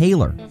 Derek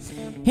Taylor.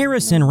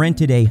 Harrison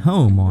rented a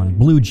home on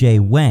Blue Jay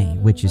Way,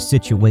 which is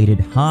situated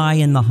high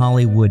in the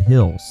Hollywood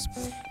Hills.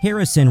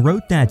 Harrison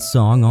wrote that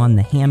song on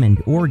the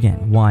Hammond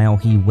organ while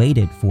he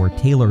waited for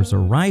Taylor's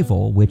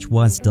arrival, which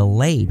was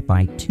delayed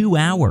by 2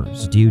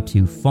 hours due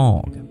to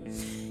fog.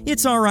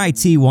 It's alright,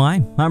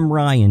 TY. I'm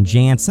Ryan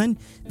Jansen.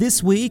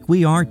 This week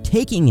we are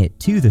taking it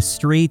to the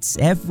streets.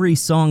 Every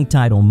song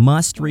title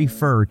must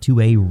refer to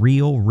a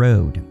real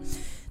road.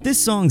 This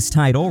song's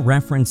title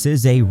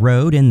references a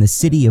road in the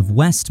city of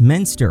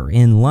Westminster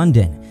in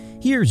London.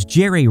 Here's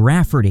Jerry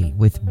Rafferty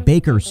with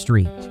Baker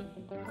Street.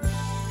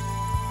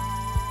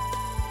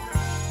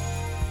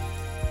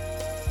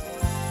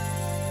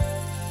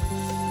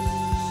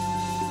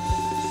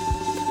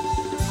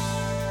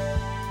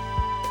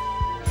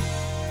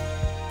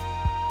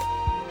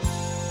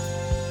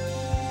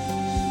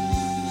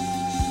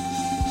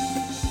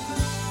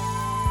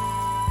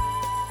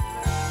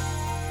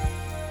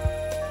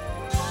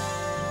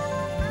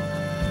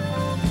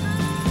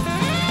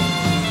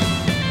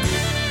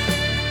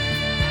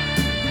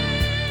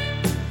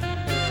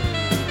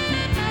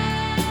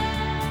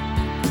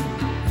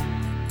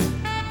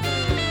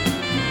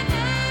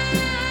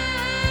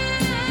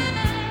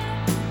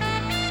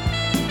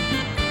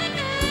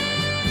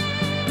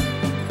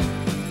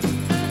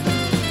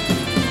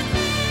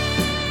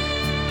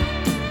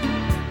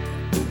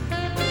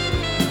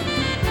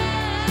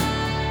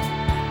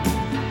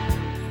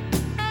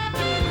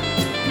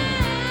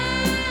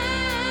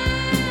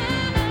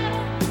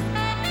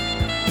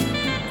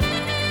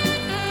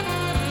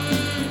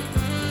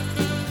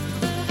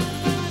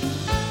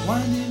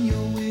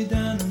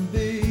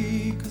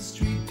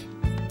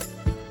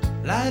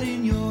 light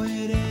in your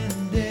head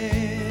and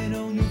dead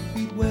on your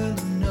feet. Well,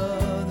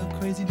 another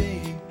crazy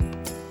day.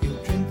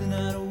 You'll drink the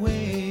night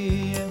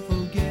away and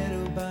forget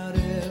about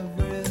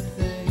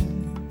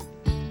everything.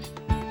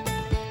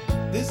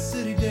 This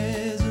city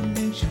desert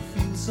makes you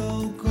feel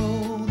so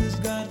cold. It's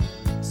got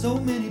so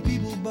many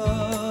people,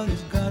 but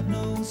it's got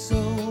no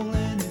soul,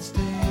 and it's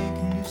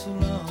taken you so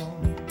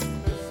long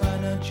to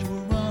find out you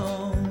were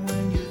wrong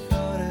when you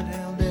thought it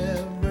held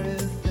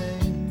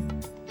everything.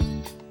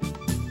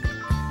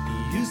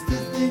 You used to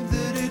think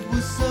that it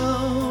was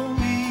so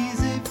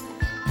easy.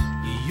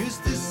 You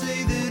used to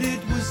say that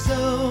it was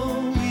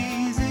so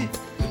easy,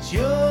 but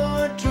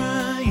you're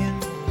trying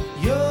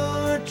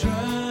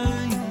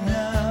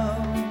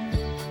now.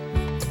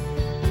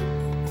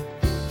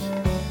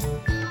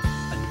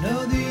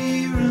 Another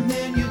year and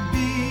then you'd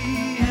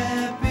be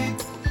happy.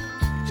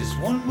 Just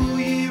one more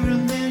year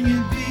and then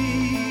you'd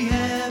be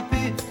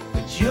happy.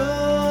 But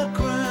you're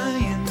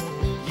crying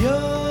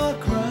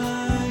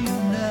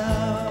now.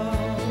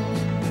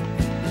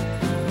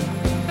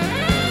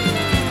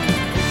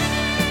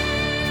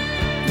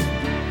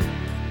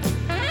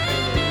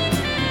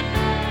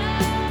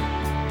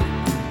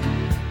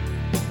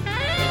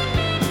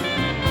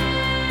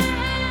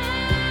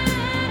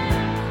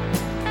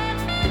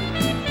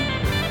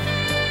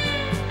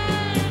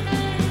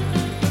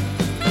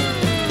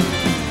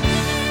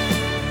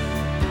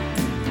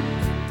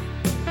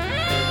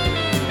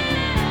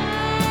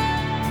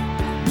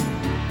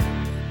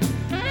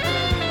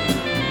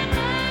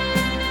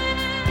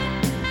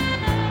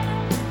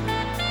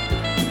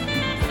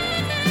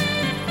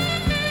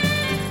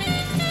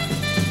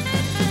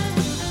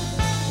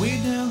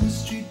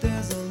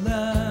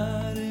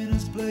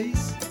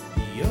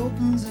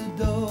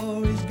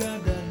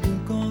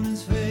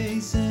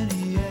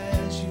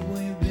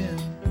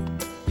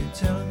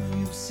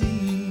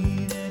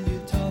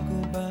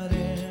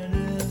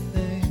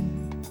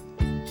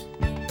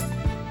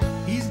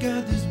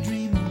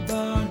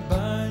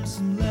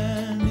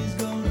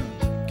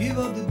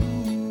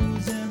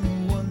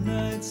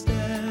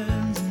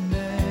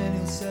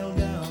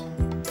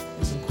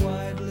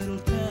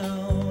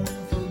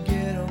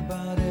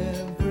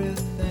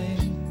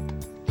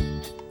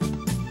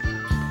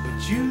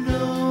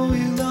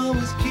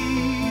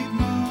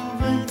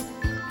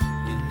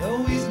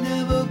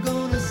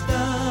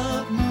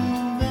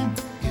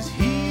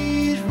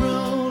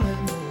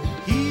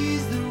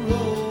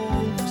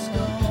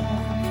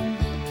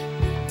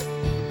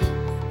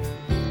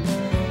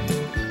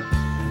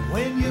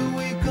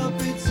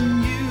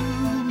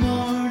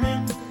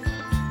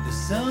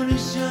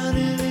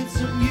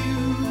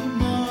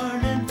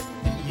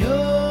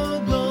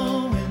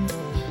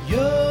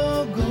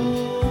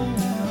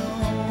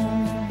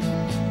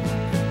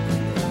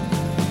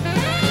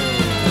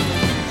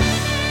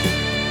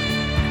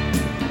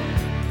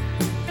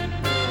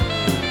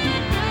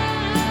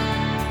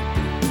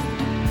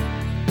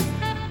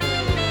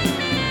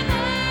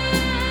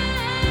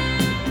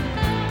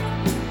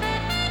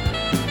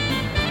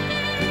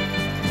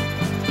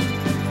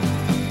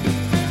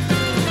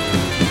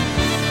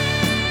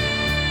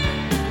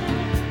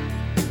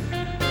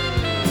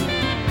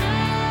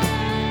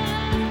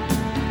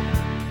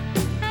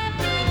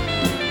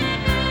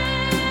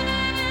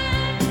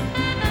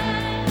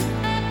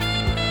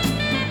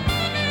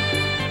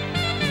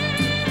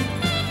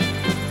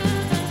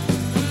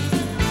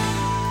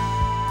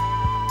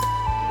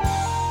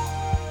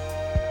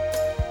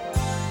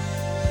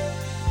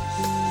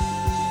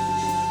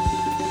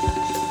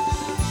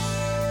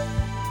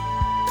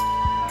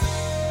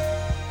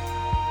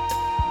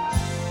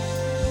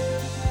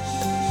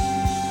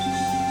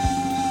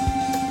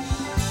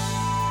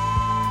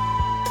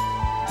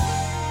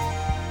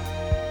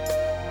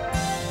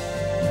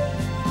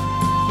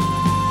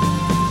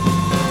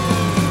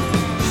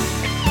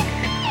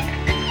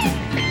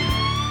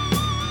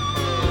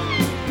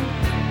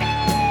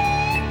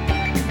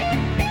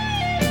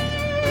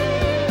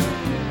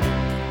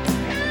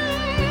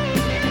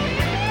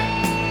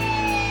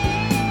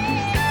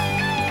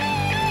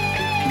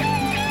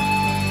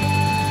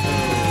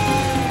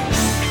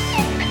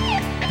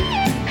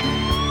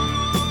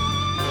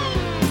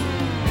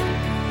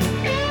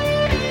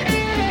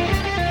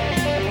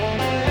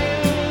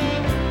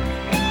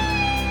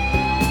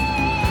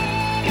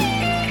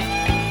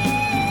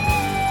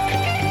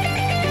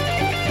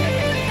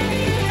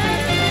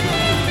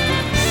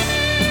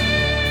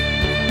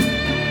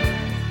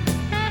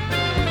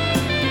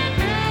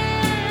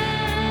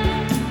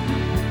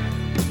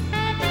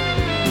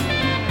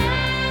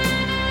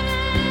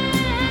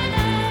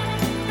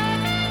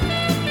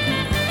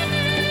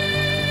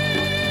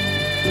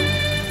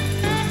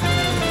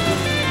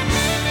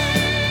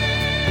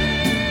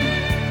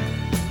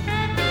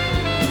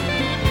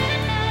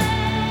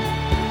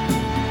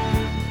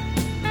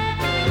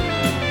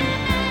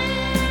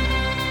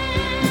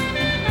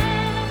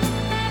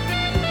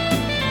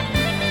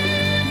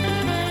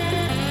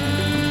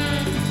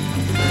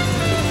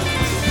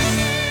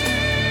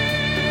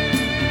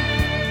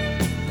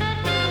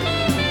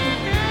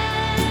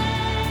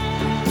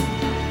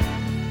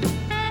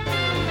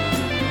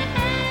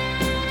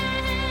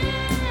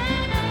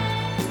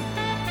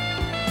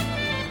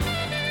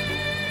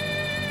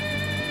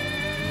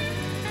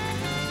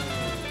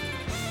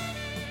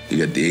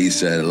 you got the A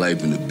side of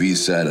life and the B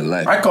side of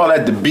life. I call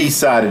that the B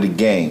side of the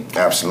game.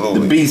 Absolutely.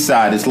 The B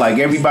side. It's like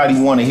everybody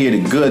want to hear the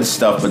good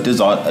stuff, but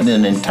there's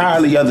an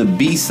entirely other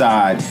B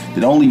side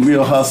that only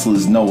real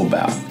hustlers know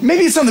about.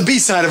 Maybe it's on the B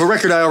side of a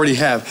record I already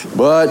have.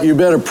 But you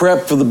better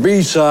prep for the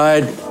B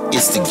side.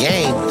 It's the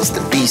game. It's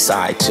the B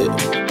side too.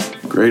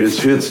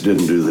 Greatest hits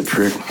didn't do the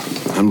trick.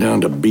 I'm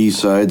down to B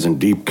sides and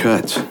deep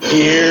cuts.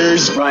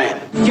 Here's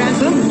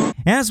Ryan.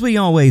 As we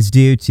always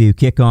do to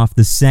kick off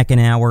the second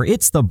hour,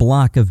 it's the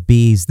Block of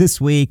B's. This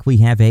week we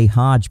have a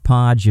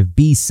hodgepodge of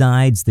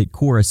B-sides that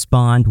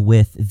correspond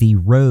with the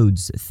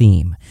Rhodes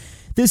theme.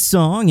 This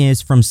song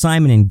is from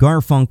Simon &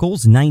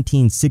 Garfunkel's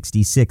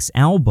 1966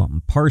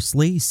 album,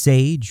 Parsley,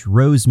 Sage,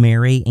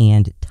 Rosemary,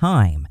 and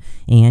Thyme,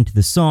 and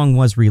the song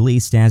was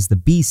released as the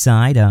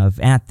B-side of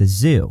At the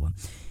Zoo.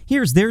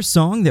 Here's their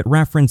song that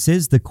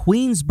references the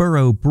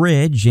Queensboro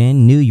Bridge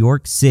in New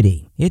York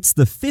City. It's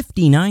the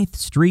 59th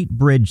Street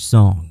Bridge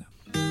song.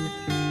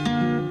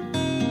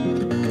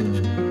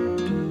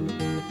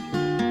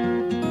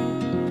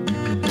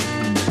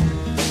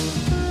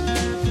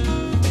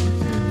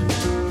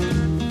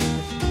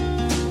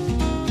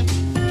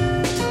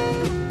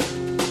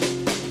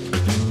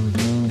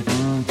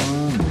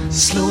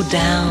 Slow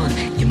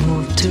down, you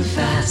move too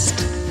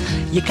fast.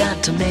 You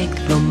got to make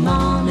the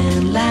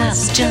morning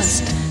last.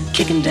 Just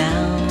kicking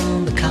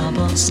down the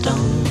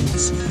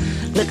cobblestones,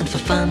 looking for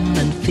fun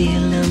and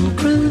feeling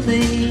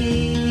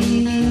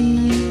groovy.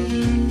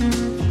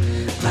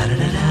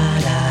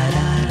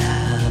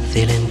 Ba-da-da-da-da-da-da,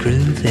 feeling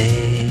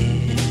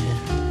groovy.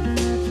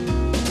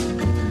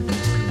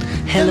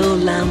 Hello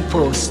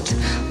lamppost,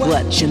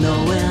 what you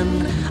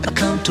knowin'? I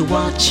come to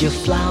watch your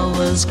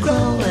flowers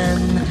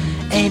growing.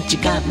 Ain't you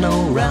got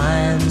no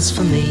rhymes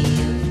for me?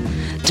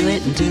 Do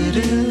it and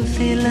do-do,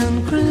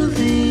 feeling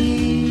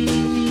groovy.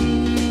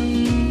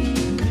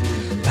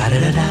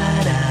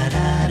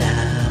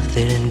 Ba-da-da-da-da-da,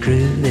 feeling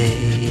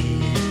groovy.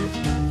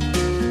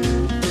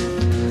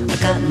 I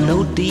got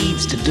no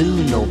deeds to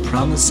do, no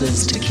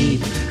promises to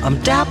keep. I'm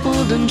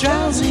dappled and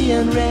drowsy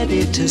and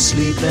ready to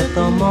sleep. Let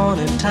the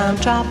morning time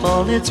drop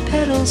all its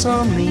petals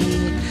on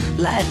me.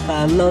 Life,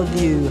 I love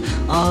you,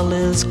 all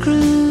is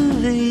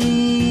groovy.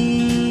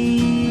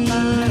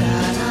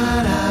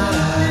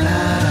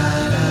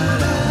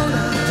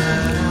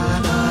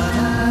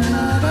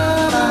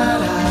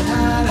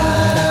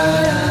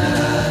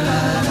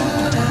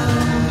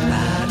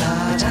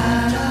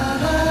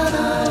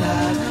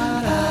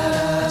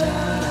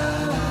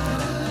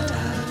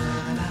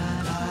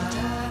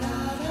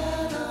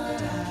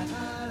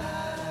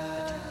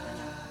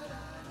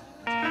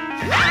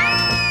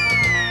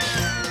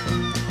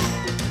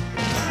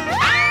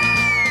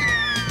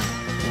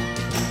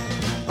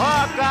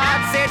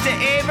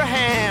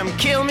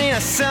 Kill me a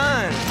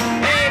son.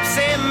 Abe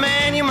said,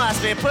 man, you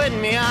must be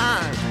putting me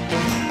on.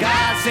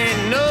 God said,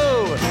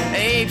 no.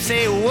 Abe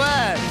said,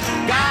 what?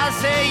 God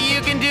said,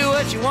 you can do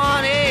what you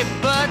want, Abe,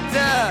 but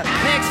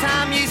next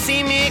time you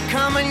see me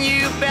coming,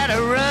 you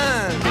better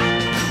run.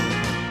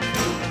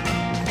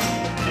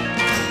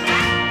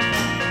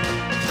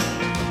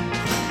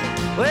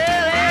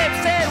 Well, Abe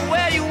said,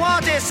 where you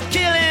want this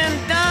killing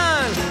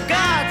done?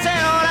 God said,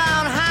 on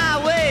down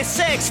Highway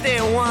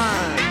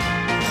 61.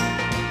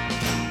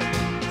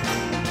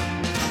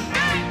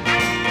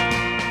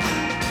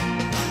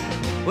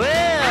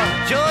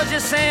 Well, Georgia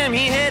Sam,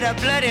 he had a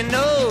bloody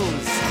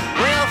nose.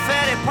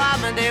 Welfare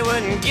department, they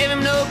wouldn't give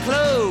him no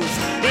clothes.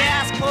 They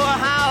asked poor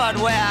Howard,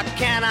 where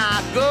can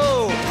I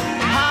go?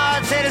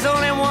 Howard said, there's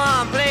only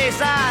one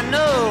place I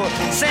know.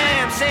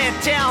 Sam said,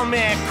 tell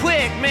me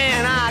quick,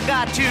 man, I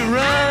got to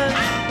run.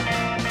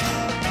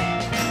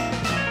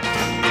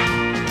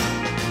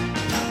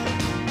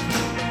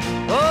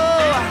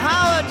 Oh,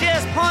 Howard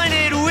just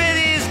pointed with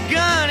his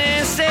gun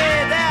and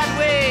said, that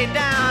way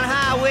down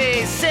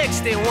Highway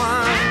 61.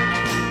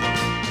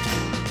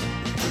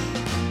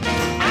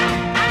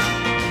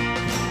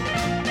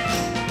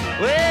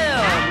 Well,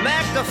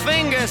 Mac the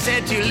Finger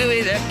said to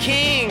Louis the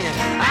King,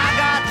 I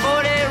got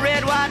 40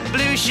 red, white,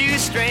 blue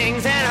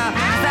shoestrings and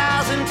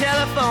 1,000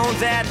 telephones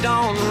that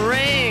don't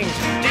ring.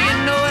 Do you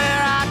know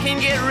where I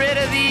can get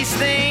rid of these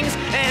things?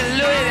 And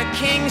Louis the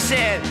King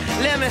said,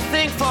 let me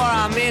think for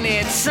a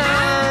minute, son.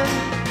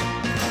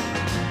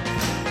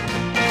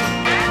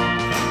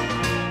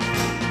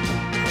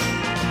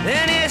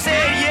 Then he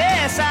said,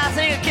 yes, I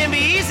think it can be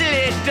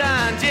easily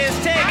done. Just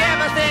take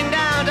everything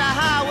down to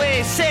Highway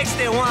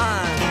 61.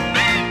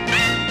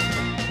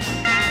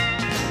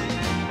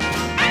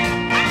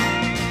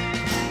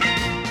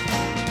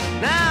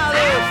 Now the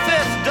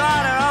fifth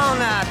daughter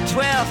on the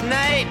 12th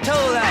night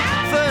told her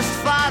first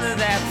father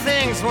that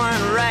things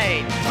weren't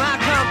right. My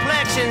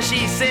complexion,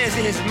 she says,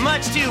 is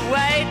much too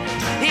white.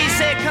 He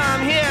said,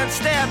 come here and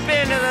step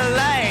into the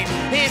light.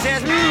 He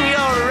says,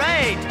 you're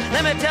right.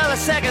 Let me tell the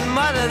second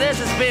mother this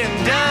has been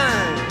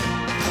done.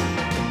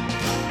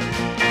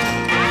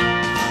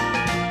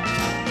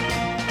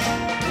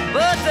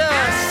 But the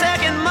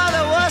second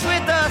mother was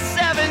with the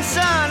seventh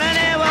son, and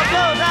they were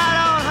both out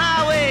on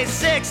Highway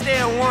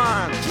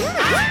 61.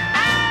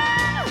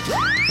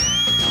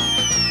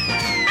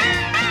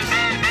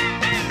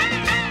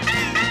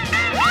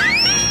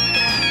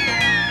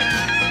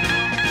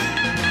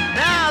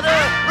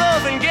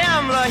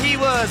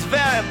 was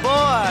very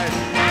bored,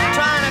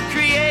 trying to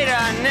create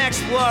a next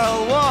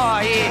world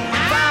war. He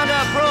found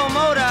a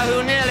promoter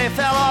who nearly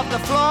fell off the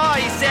floor.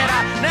 He said,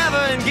 I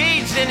never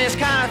engaged in this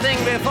kind of thing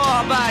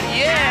before, but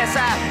yes,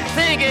 I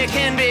think it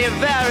can be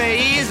very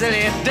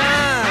easily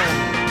done.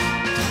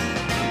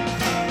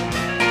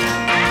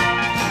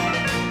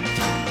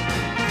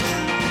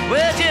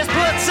 We'll just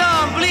put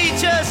some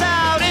bleachers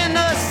out in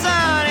the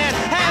sun and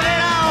have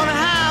it on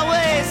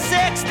Highway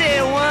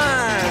 61.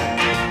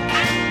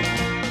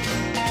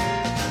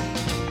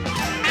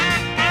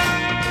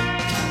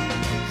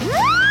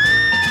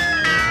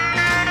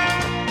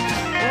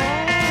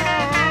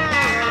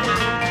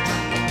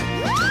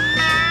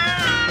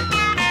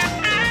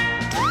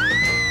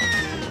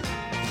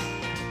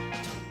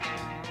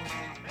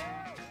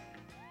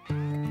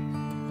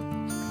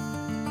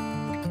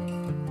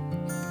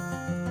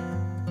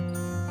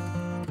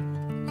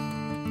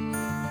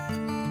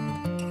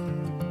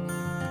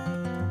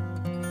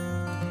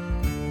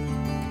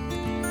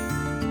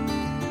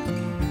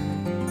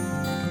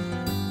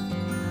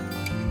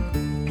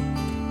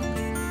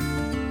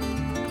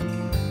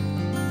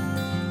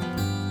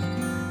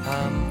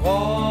 I'm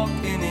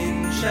walking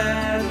in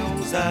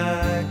shadows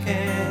I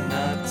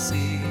cannot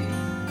see.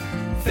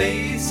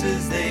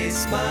 Faces they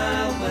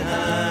smile when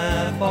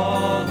I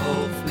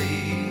follow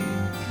flee.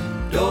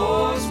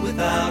 Doors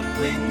without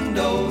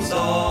windows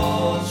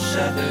all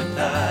shattered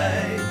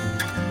tight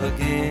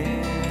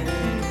again.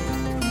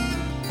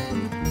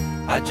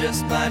 I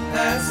just might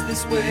pass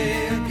this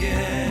way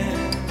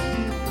again.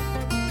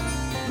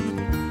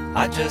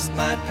 I just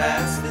might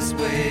pass this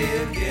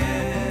way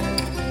again.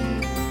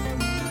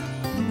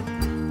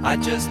 I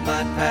just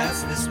might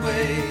pass this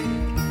way.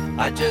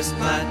 I just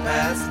might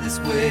pass this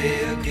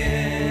way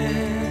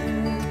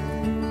again.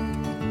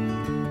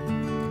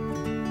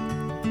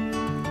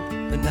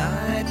 The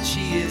night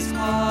she is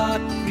hot,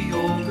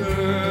 Creole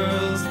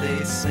girls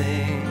they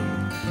sing.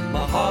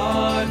 My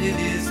heart it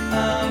is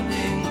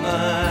pounding,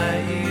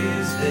 my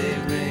ears they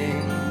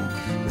ring.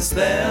 The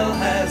spell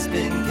has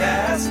been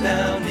cast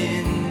down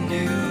in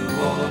New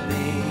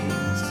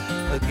Orleans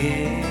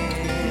again.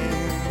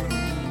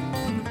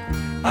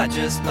 I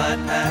just might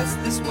pass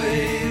this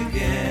way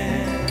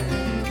again.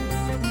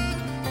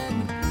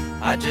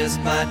 I just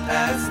might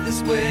pass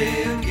this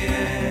way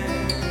again.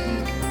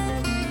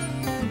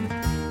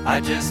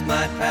 I just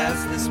might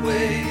pass this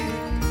way.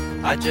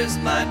 I just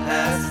might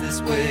pass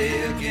this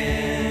way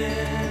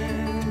again.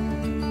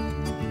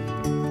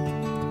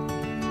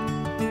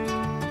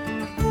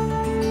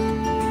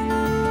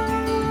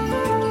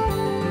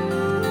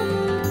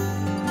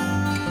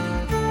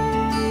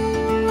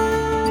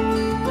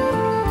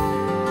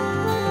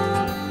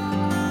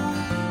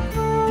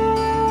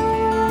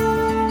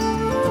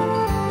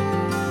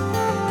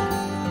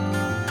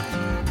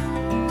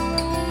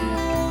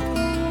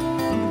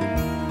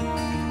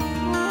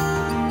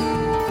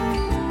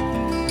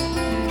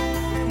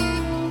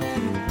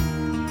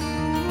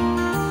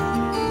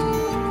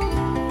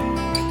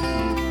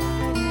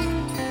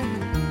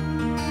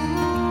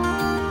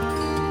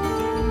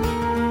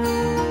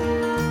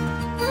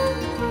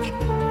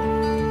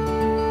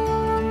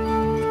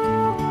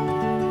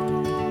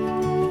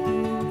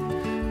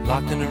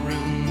 Locked in a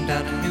room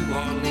down in New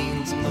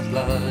Orleans, my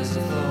blood is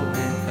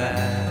flowing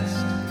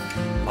fast.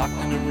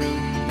 Locked in a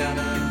room down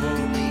in New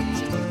Orleans,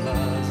 my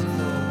blood is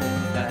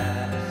flowing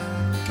fast.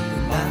 The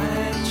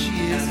night she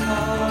is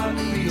hot,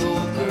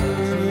 Creole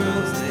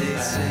girls they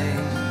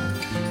sing.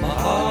 My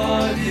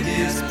heart it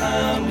is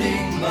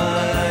pounding,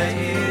 my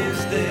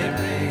ears they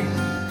ring.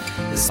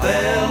 The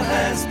spell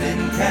has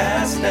been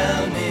cast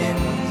down in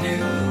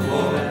New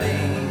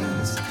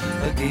Orleans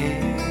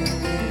again.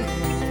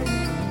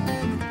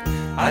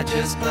 I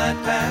just might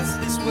pass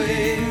this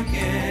way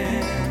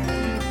again.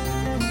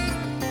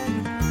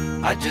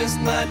 I just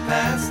might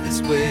pass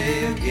this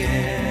way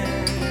again.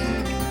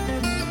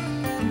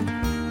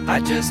 I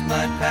just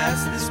might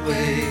pass this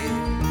way.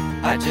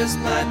 I just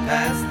might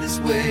pass this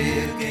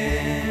way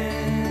again.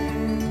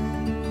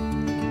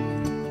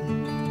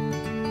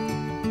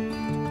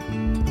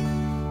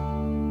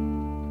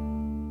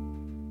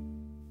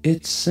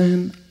 It's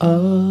an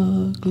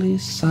ugly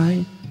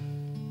sight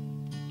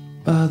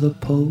by the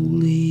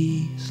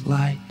police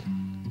light,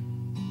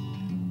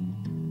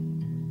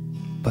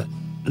 but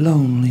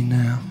lonely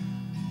now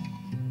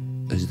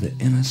as the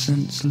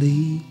innocents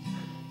leave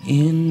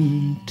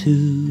in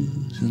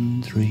twos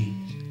and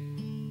threes.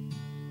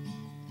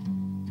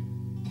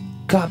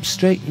 Cop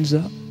straightens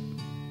up,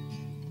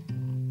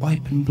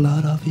 wiping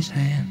blood off his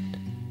hand,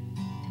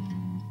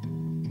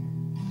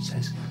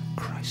 says,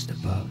 Christ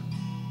above,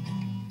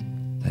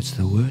 that's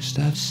the worst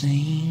I've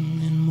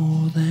seen in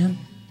more than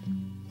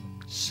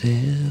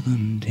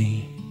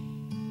 17.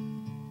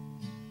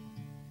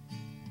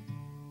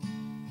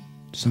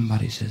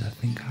 Somebody says, I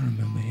think I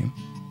remember him.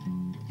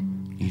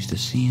 Used to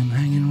see him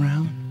hanging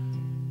around,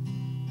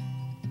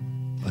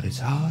 but it's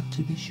hard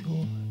to be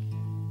sure.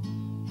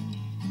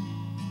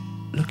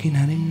 Looking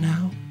at him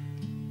now,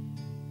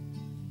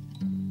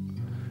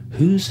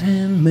 whose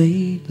hand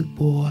made the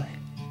boy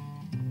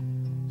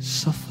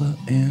suffer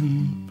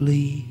and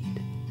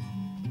bleed.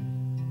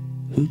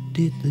 Who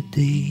did the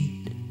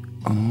deed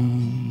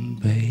on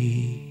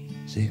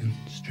Basin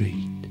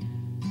Street?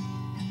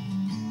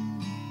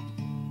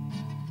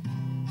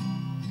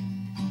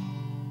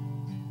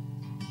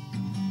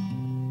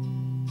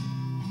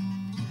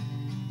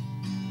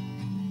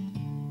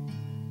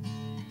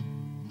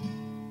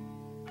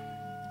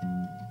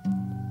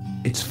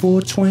 It's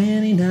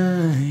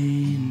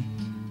 4:29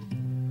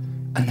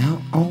 and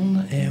out on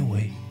the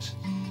airwaves,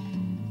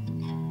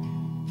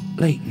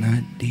 late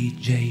night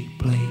DJ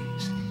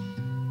plays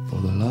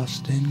for the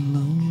lost and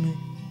lonely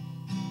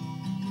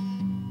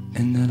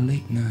in their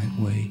late night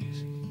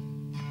ways,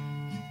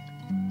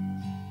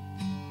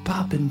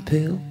 popping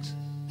pills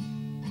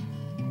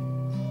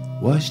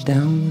washed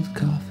down with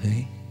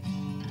coffee,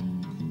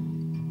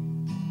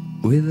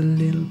 with a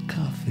little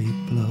coffee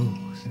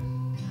blows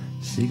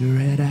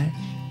cigarette ash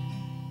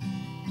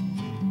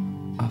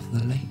off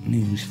the late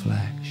news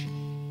flash.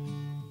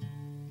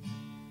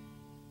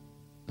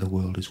 The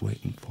world is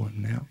waiting for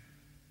him now.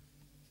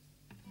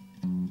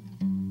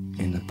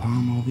 In the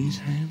palm of his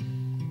hand,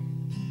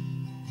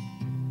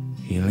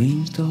 he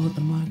leans toward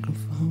the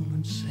microphone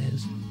and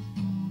says,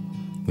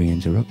 "We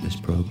interrupt this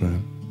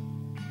program,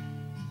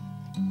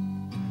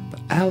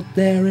 but out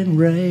there in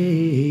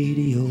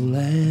radio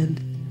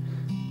land,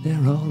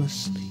 they're all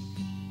asleep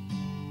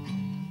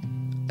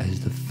as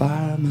the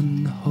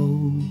firemen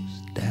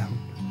hose down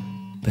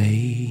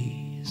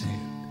Basin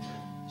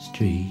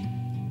Street."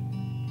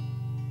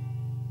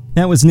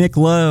 That was Nick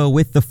Lowe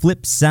with the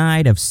flip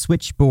side of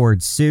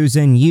Switchboard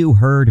Susan. You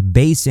heard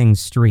Basing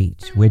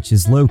Street, which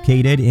is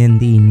located in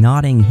the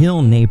Notting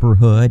Hill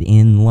neighborhood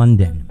in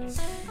London.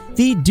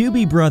 The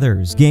Doobie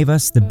Brothers gave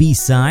us the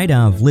B-side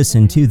of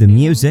Listen to the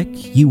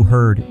Music. You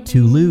heard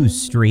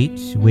Toulouse Street,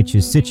 which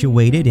is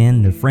situated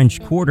in the French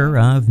Quarter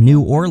of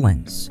New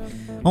Orleans.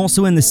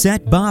 Also in the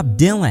set, Bob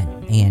Dylan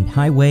and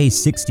Highway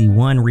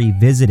 61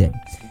 Revisited.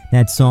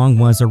 That song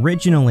was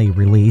originally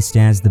released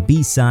as the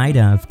B-side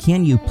of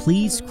Can You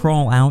Please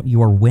Crawl Out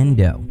Your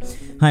Window?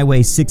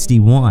 Highway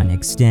 61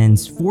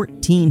 extends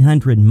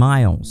 1,400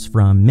 miles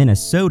from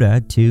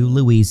Minnesota to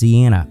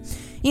Louisiana.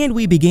 And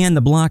we began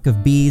the block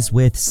of B's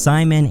with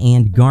Simon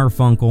and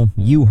Garfunkel.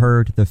 You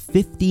heard the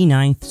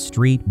 59th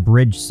Street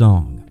Bridge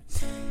song.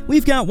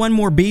 We've got one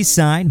more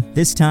B-side,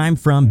 this time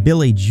from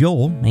Billy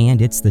Joel,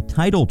 and it's the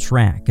title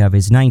track of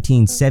his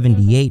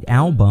 1978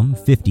 album,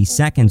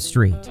 52nd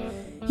Street.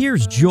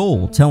 Here's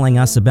Joel telling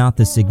us about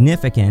the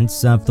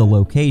significance of the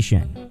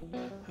location.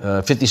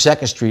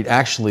 52nd Street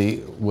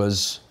actually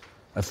was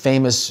a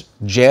famous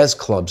jazz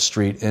club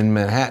street in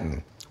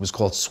Manhattan. It was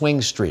called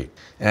Swing Street.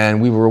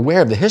 And we were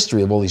aware of the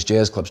history of all these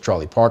jazz clubs.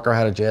 Charlie Parker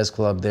had a jazz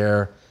club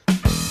there.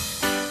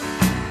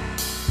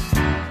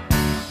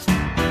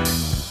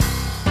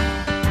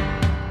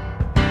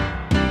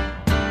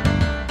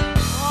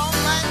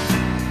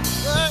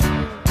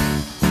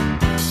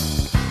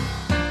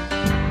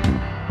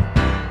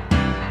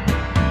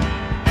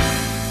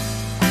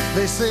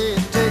 They say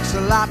it takes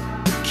a lot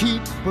to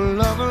keep a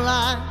love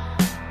alive.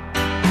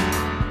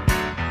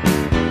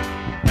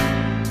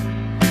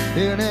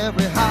 In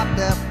every heart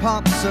that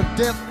pumps a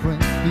different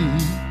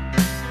beat.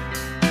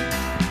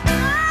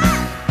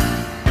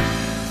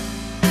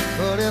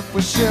 But if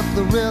we shift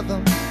the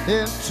rhythm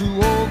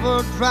into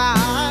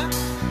overdrive,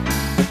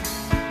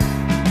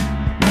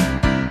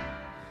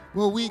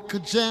 well, we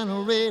could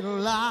generate a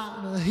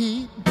lot of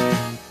heat.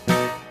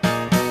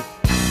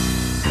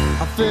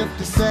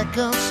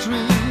 52nd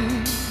Street.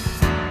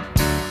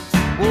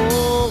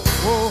 Whoa,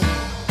 whoa.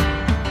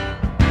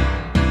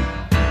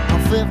 On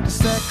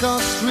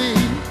 52nd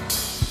Street.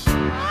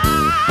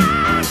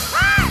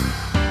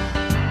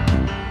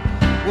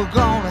 We're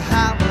gonna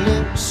have a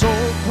little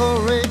soul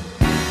parade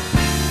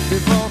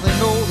before they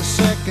know the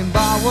second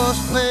bar was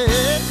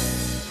played.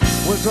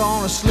 We're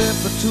gonna slip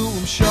it to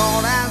them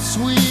short and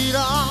sweet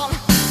on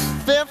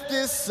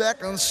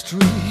 52nd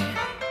Street.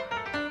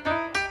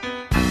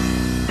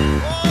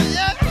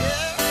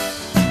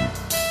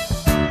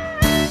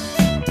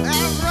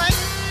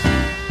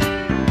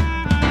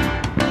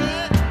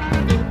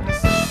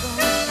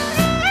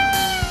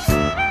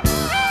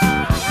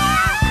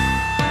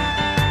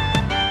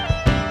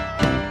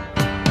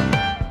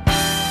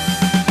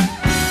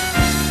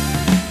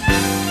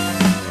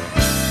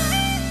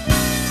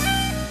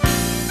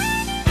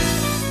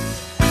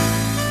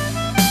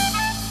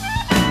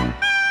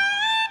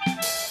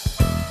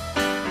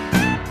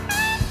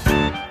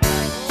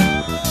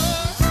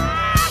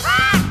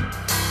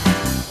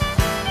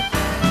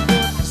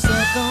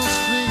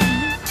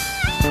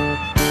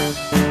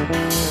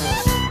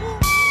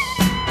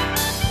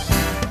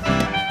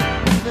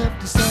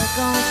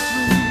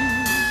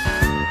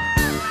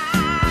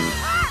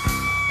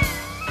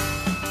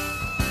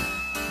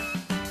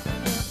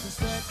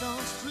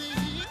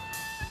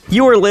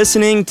 You are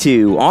listening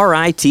to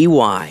RITY. You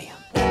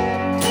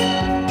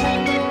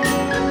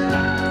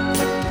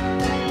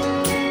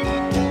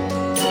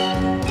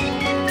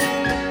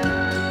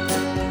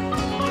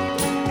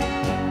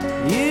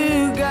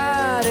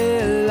got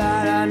a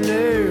lot of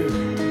nerve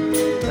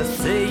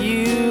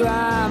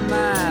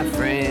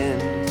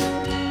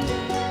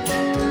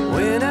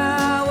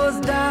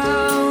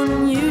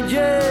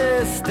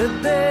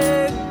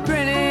quit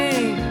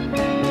grinning.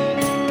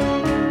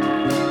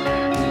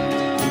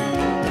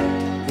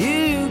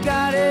 You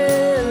got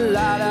a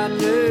lot of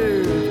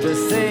nerve to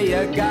say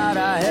you got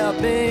a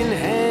helping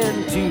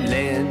hand to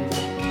lend.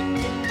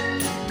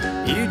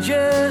 You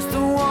just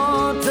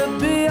want to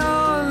be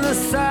on the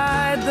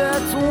side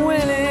that's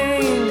winning.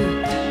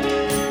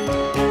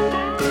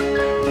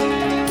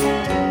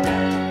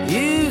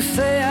 You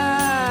say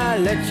I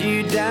let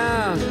you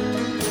down.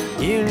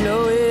 You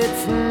know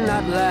it's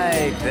not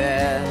like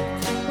that.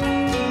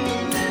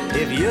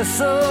 If you're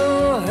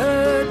so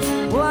hurt,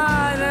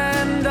 why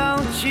then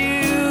don't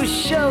you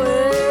show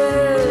it?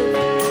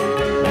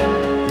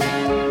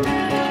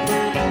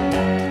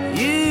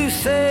 You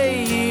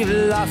say you've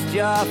lost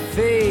your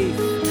faith,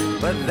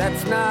 but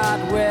that's not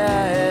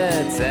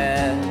where it's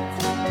at.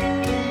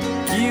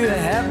 You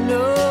have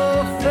no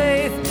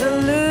faith to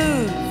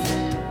lose,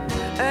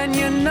 and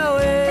you know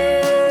it.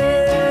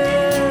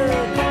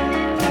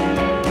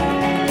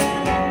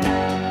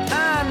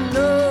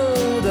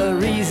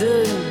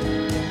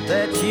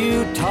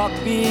 You talk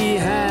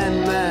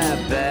behind my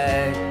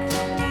back.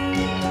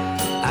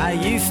 I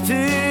used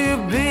to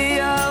be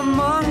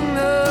among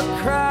the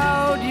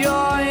crowd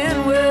you're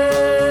in with.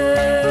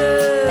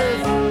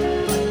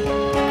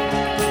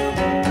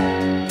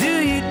 Do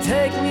you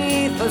take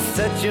me for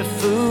such a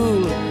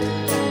fool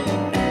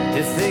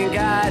to think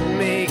I'd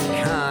make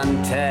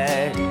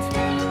contact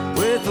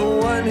with the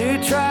one who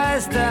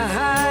tries to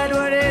hide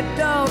what it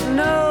don't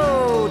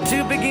know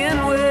to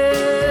begin with?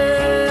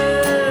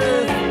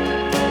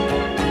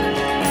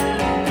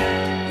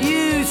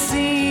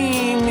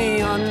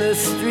 The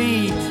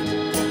street,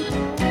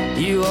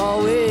 you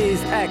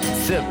always act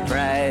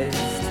surprised.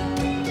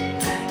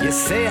 You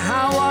say,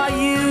 how are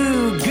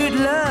you? Good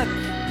luck,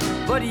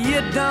 but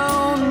you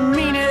don't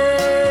mean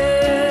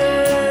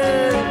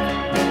it.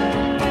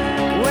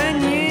 When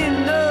you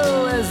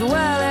know as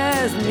well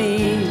as me,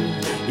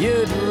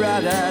 you'd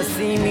rather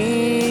see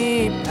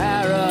me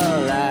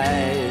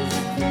paralyzed.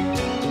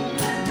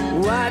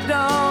 Why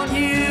don't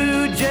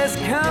you just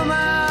come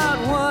out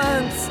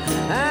once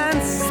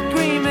and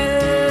scream it?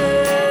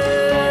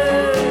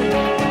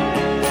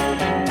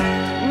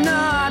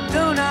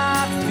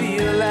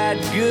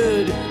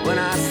 Good when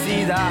I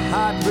see the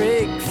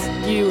heartbreaks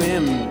you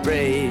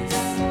embrace.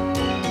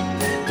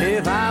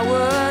 If I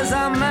was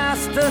a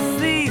master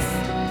thief,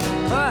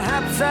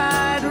 perhaps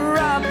I'd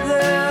rob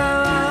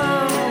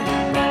them.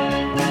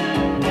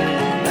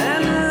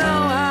 And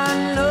though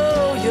I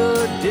know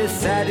you're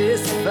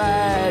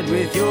dissatisfied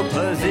with your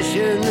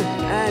position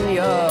and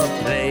your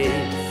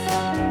place,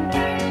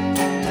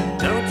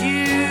 don't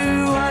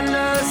you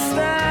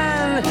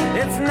understand?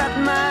 It's not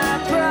my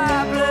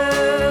problem.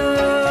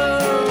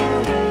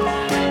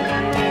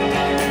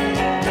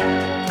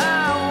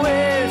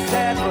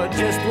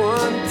 Just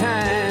one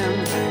time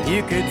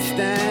you could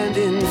stand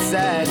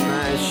inside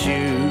my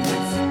shoes,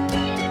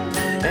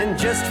 and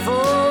just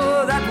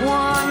for that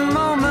one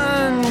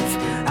moment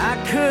I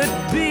could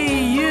be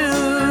you.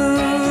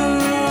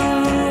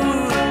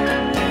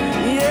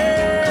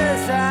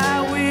 Yes,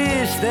 I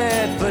wish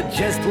that for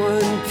just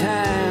one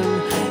time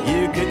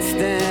you could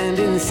stand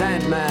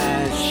inside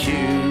my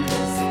shoes.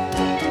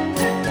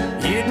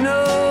 You'd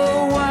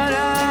know what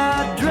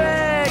a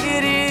drag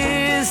it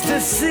is to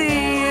see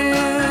you.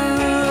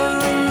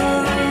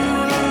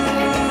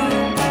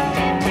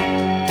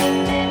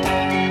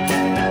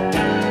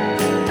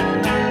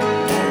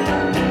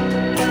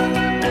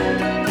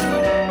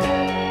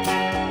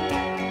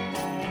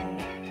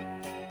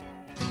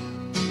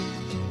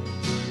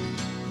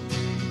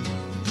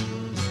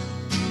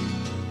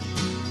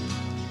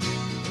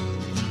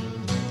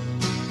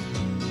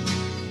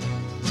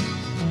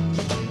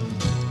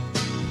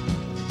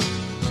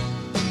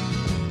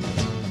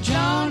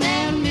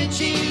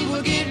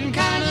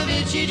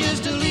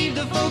 Just to leave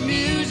the folk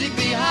music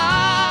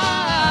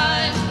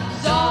behind.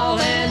 Saul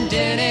and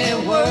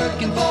Denny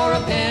working for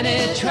a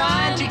penny,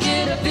 trying to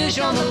get a fish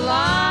on the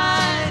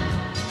line.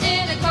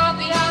 In a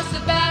coffee house,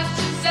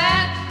 Sebastian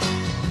sat,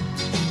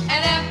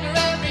 and after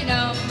every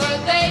number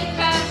they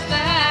passed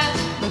the hat.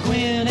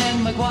 McQueen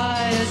and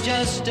McGuire's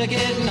just a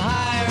getting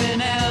higher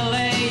in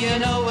L.A., you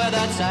know where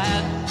that's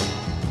at.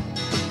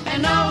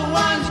 And no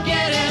one's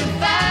getting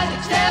fat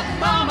except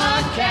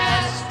Mama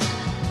Cass.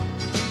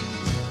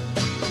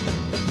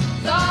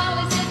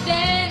 Saul is a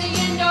Danny,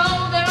 you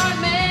know there aren't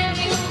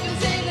many who can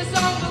sing a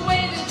song the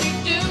way that you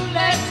do.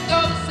 Let's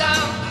go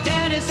south.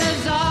 Danny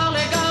says,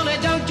 Ollie golly,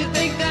 don't you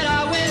think that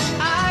I wish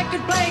I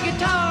could play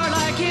guitar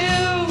like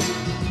you?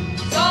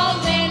 Saul,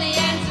 Danny,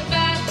 and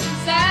Sebastian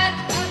sat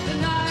at the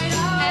night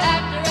out, and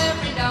after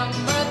every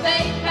number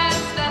they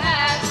passed the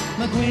hat.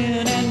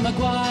 McQueen and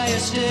McGuire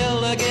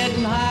still are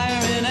getting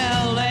higher in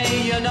L.A.,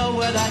 you know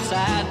where that's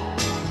at.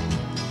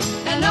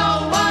 And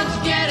no one's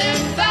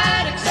getting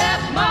fat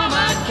except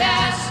Mama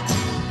Cass.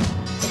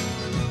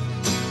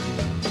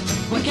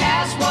 When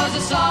Cass was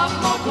a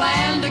sophomore,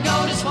 planned to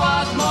go to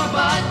Swarthmore,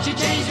 but she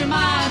changed her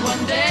mind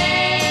one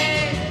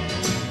day.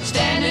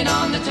 Standing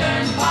on the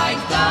turnpike,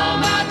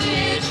 thumb out the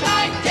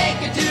hitchhike, take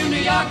her to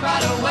New York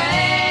right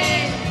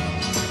away.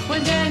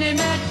 they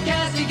met,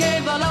 Cassie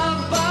gave a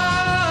love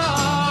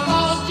bomb.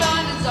 Paul,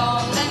 John, and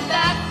Saul, and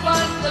that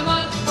was the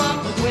month from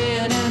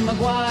McGuinn and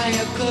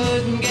McGuire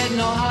couldn't get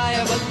no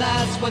higher, but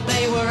that's what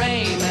they were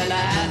aiming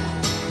at.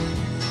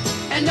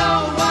 And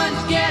no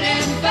one's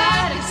getting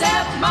fat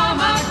except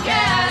Mama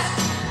Cass.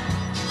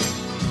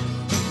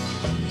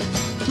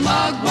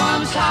 Mug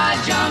bumps, high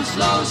jumps,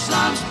 low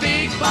slumps,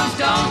 big bumps,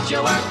 don't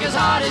you work as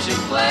hard as you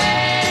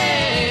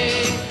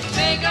play.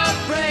 Make up,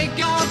 break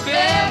up,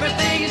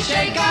 everything is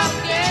shake up.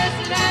 Yes,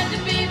 it had to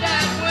be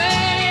that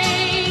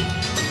way.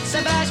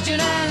 Sebastian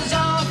and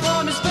Zon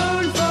form a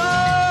spoonful.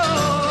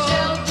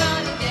 Michelle,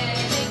 John,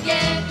 and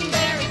getting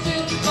very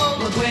tuneful.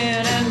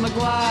 McGuinn and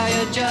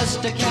McGuire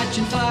just a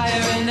catching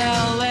fire in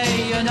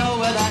L.A., you know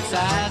where that's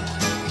at.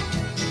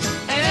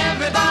 And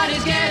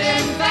everybody's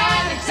getting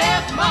fat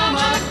except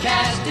Mama Cass.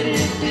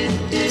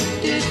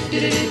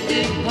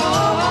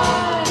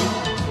 Oh.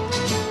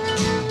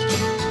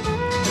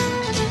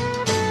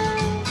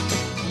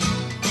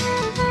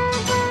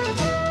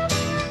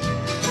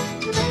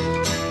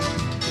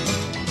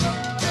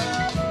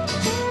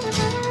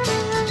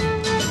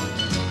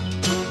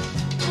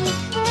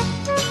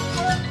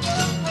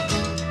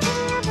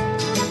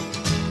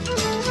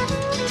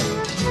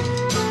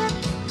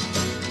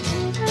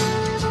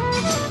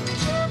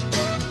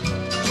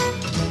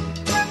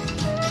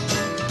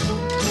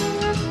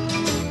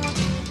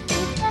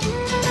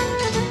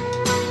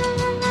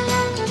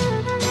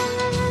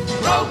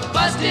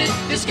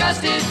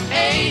 Disgusted,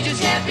 agents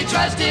can't be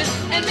trusted,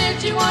 and then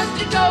she wants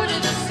to go to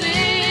the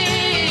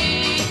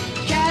sea.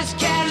 Cass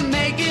can't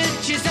make it,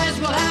 she says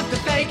we'll have to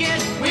fake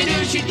it. We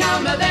knew she'd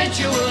come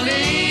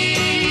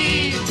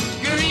eventually.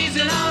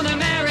 Greasing on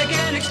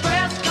American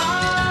Express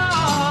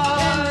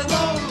cars,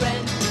 low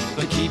rent,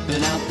 but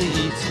keeping out the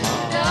heat's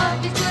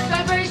hard. These good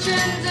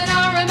vibrations and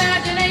our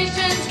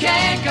imaginations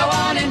can't go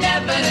on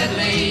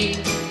indefinitely.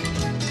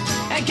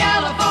 And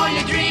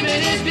California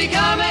dreaming is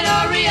becoming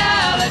a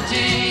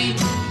reality.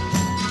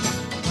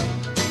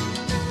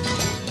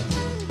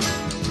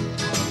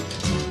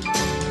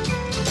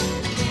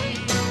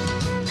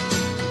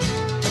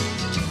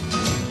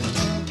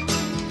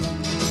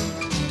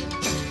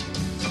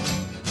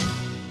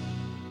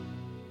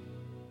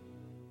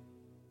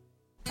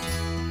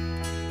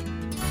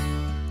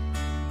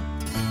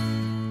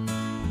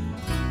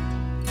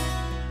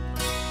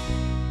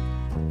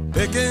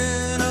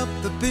 Picking up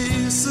the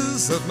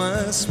pieces of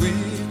my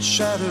sweet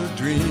shattered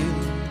dream,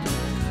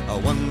 I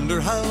wonder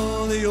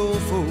how the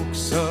old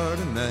folks are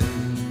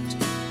tonight.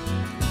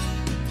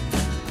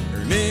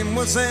 Her name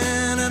was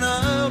Anne, and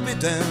I'll be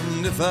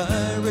damned if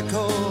I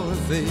recall her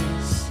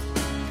face.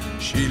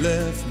 She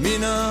left me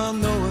not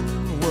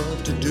knowing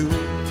what to do.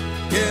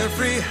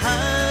 Carefree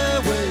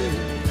highway,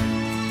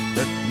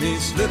 let me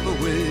slip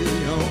away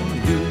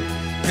on you.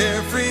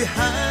 Carefree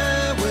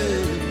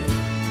highway,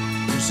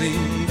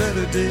 seen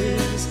better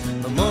days,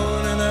 the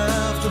morning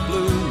after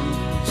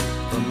blues,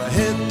 from my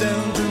head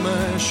down to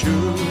my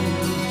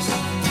shoes.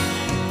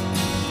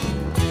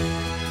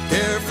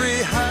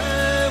 Carefree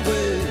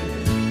highway,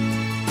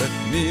 let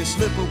me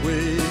slip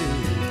away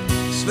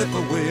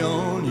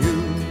on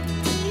you.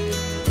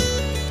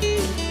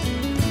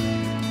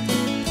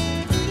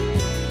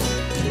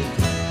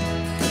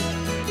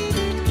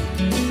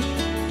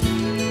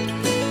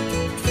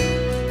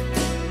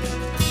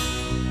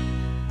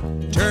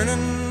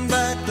 Turning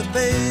the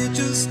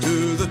pages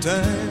to the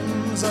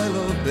times I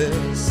love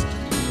best,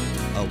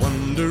 I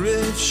wonder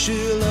if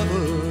she'll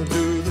ever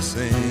do the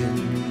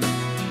same.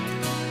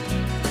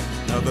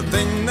 Now the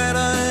thing that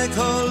I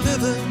call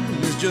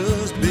living is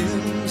just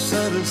being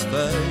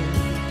satisfied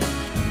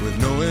with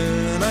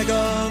knowing I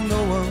got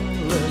no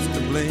one left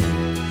to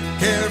blame.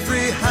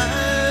 Carefree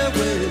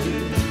highway,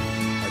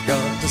 I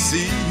got to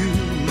see you,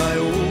 my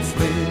old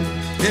flame.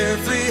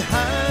 Carefree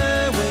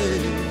highway,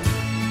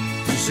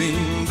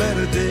 seen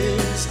better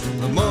days,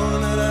 the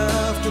morning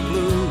after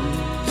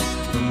blues,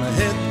 from my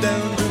head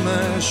down to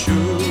my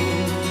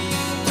shoes.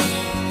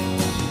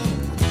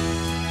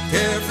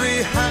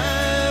 Carefree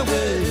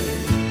highway,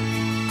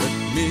 let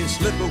me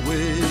slip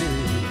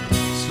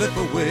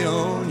away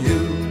on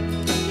you.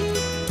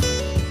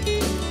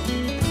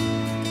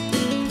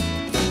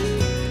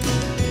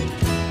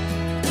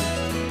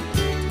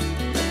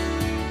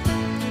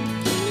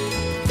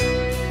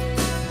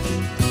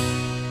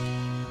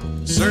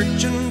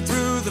 Searching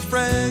through the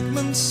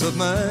fragments of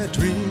my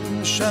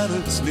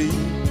dream-shattered sleep,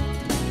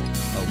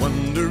 I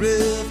wonder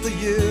if the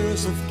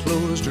years have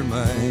closed her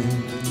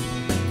mind.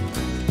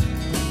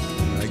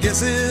 I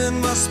guess it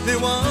must be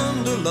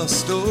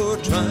wanderlust or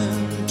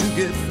trying to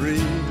get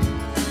free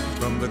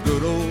from the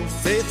good old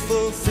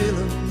faithful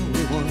feeling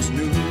we once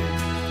knew.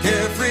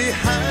 Carefree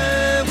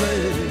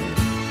highway,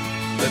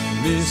 let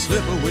me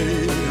slip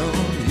away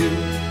on you.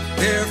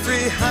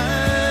 Carefree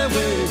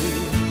highway,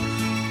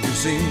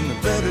 seen the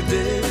better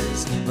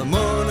days, the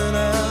morning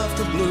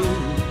after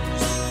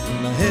blues, from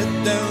my head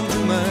down to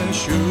my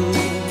shoes.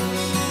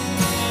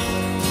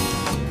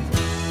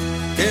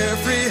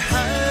 Carefree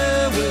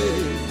highway,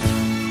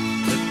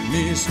 let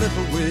me slip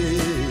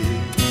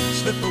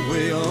slip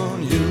away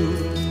on you.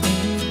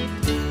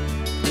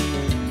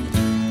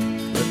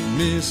 Let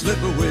me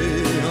slip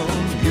away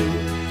on you.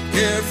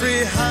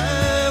 Carefree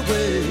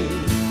highway,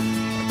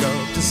 I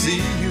got to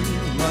see you,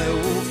 my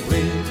old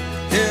friend.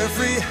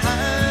 Carefree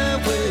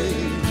highway,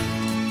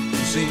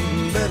 you've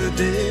seen better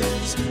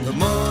days, the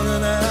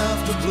morning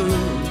after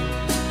blue,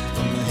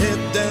 from my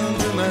head down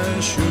to my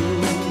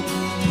shoe.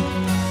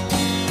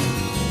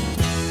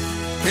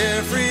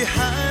 Carefree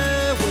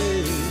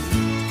highway,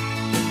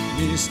 let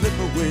me slip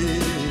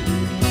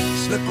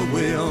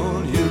away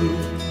on you.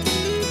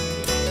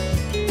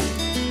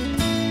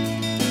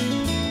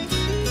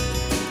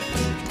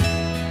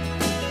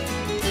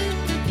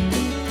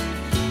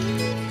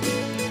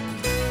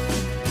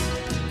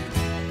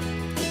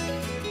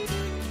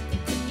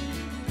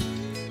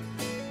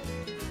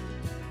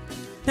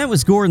 That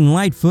was Gordon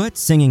Lightfoot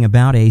singing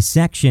about a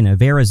section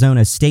of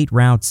Arizona State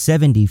Route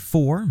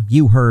 74.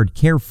 You heard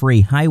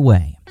Carefree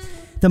Highway.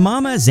 The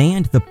Mamas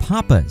and the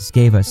Papas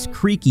gave us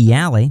Creaky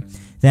Alley.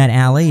 That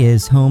alley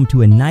is home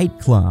to a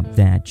nightclub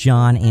that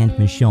John and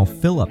Michelle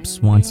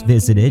Phillips once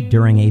visited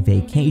during a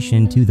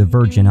vacation to the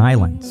Virgin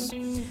Islands.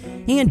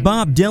 And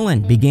Bob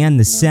Dylan began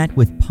the set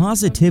with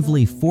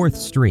Positively 4th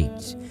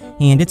Street.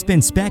 And it's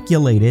been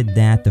speculated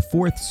that the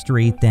 4th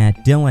Street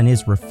that Dylan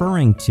is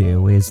referring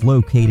to is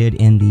located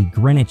in the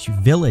Greenwich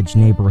Village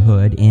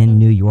neighborhood in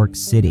New York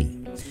City.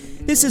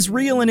 This is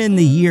Reelin' in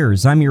the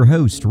Years. I'm your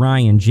host,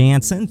 Ryan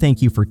Jansen.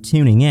 Thank you for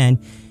tuning in.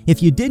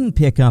 If you didn't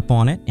pick up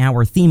on it,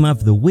 our theme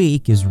of the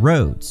week is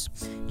roads.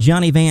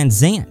 Johnny Van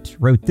Zant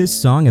wrote this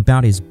song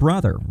about his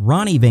brother,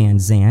 Ronnie Van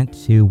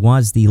Zant, who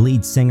was the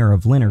lead singer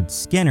of Lynyrd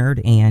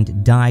Skynyrd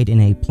and died in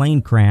a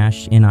plane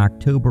crash in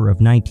October of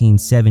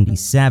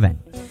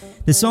 1977.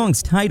 The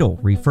song's title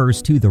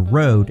refers to the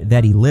road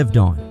that he lived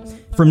on.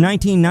 From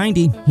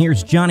 1990,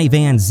 here's Johnny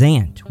Van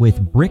Zant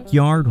with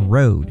Brickyard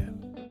Road.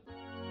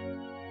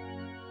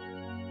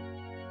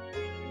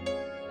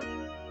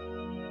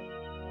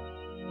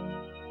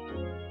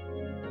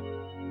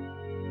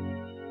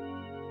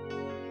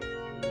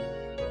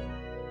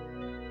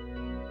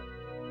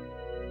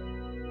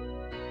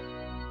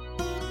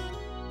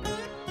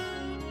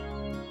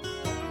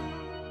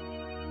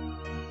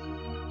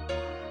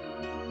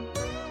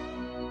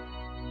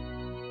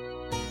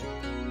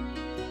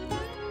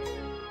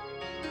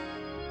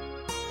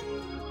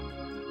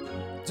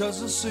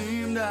 Doesn't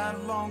seem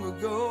that long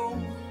ago,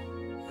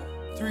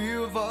 three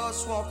of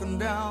us walking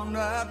down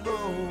that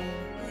road.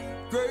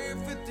 Gray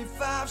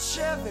 55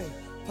 Chevy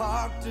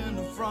parked in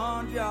the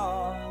front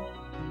yard.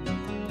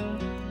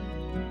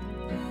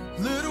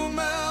 Little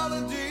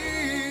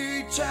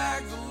Melody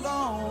tagged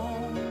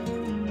along.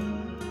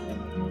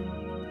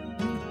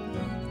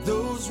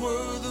 Those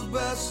were the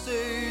best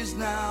days,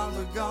 now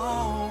they're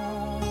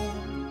gone.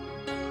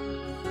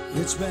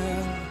 It's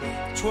been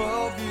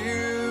 12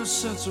 years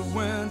since it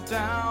went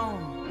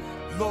down.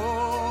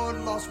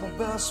 Lord, lost my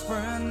best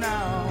friend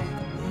now.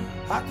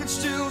 I can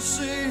still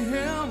see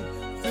him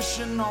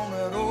fishing on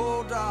that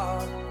old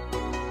dock.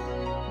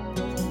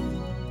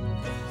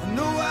 I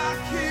know I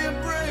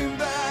can't bring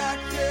back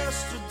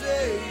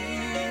yesterday,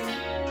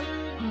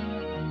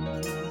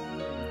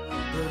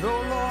 but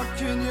oh Lord,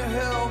 can you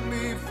help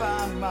me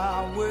find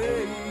my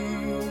way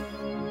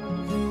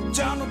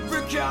down the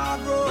Brickyard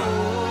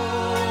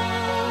Road?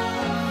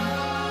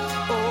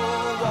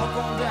 Walk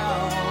on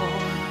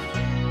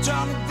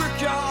down the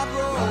Brickyard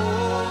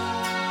Road.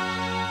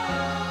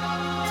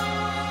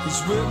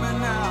 He's with me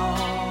now.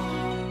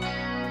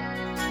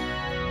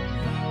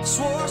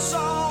 Swore I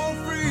saw a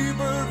free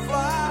bird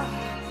fly,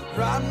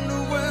 riding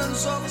the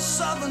winds of a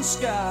southern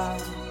sky.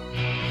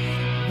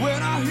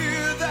 When I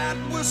hear that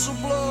whistle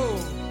blow,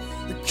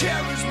 it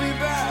carries me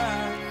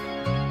back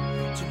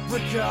to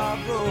Brickyard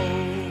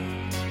Road.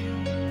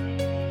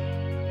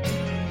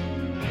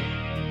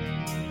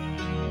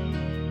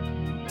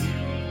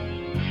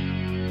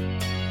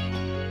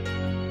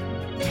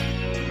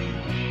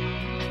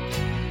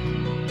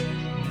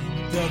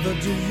 Brother,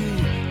 do you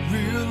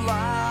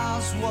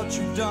realize what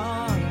you've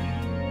done?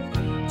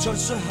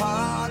 Touch the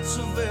hearts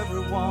of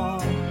everyone.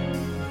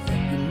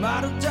 You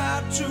might have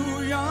died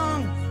too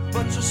young,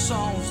 but your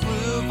songs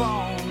live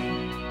on.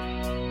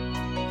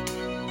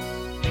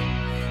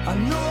 I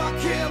know I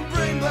can't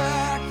bring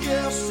back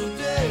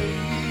yesterday,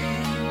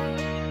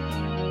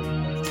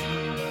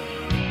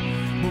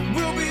 but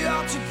we'll be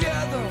out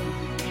together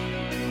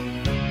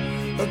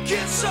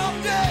again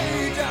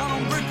someday down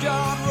on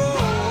Brickyard Road.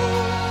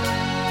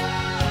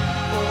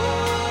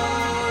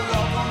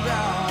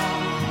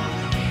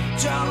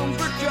 Down on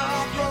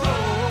Brickyard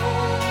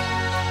Road,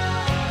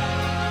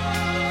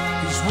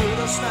 he's with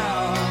us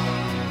now.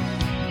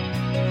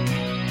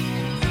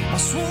 I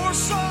swore I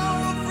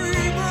saw a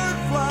free bird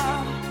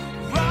fly,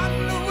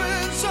 riding the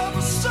winds of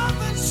a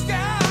southern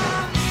sky.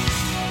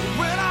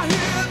 When I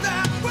hear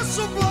that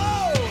whistle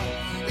blow,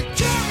 it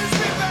carries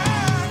me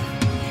back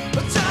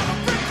down on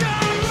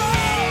Brickyard Road.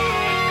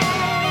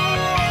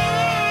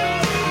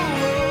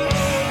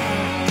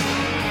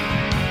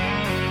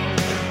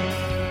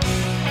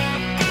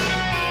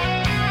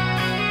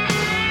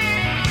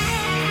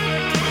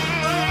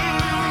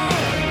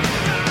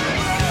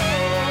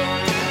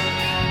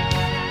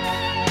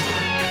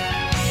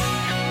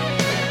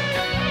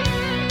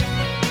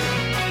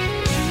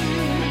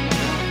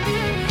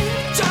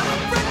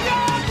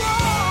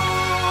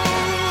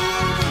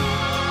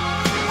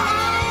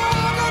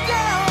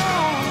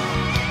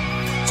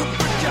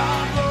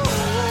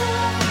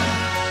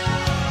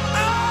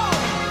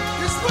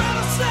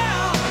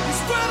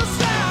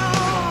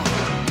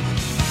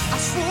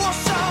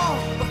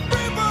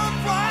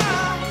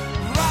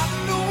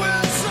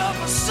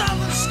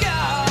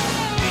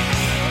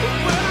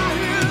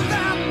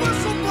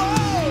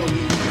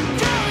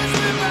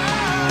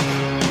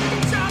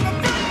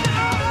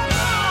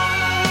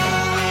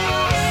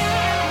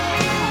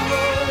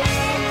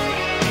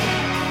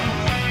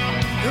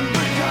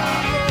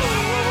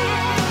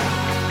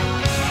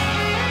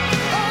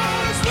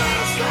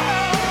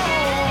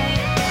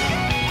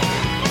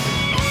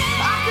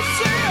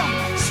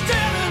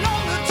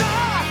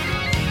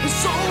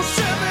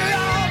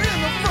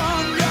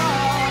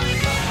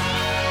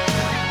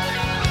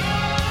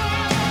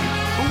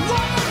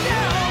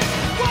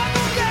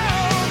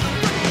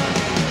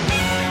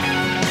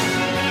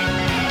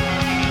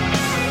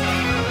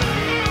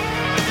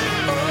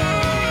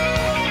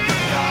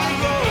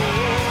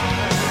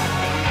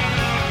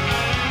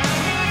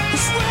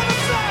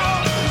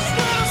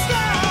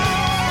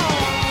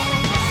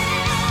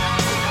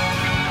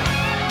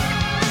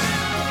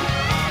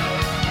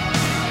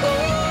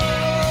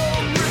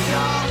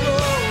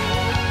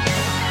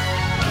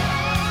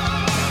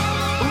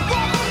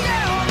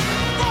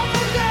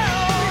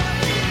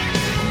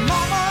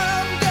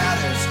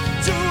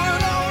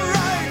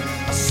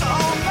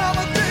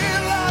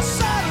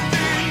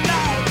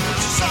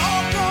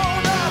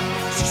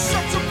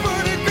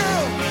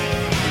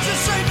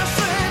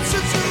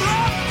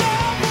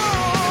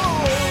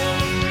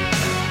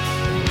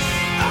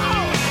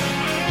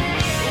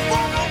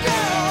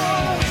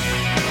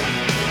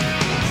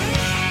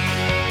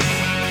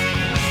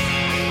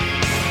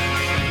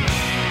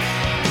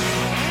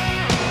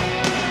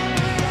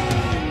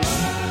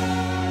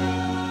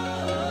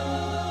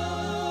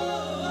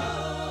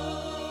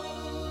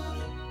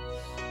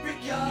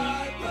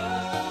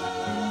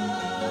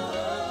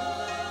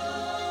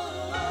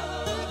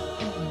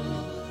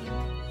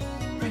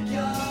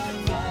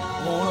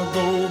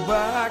 go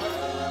back.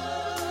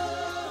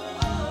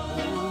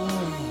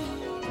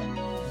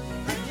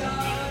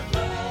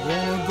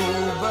 Wanna go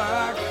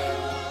back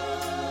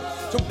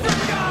to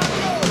Brickyard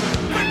Road,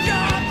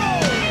 Brickyard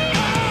Road.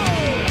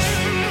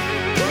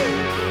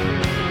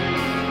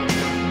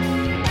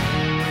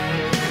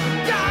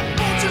 God,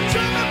 won't you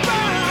turn me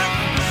back?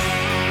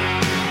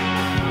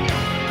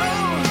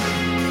 Oh,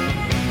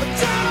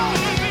 down,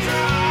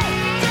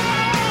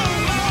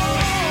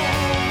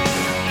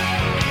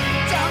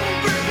 down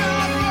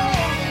Brickyard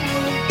Road.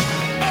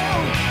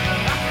 Oh,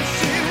 I can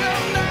see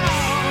him now.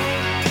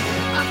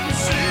 I can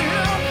see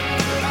him.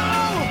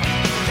 Oh,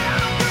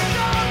 down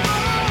Brickyard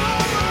Road.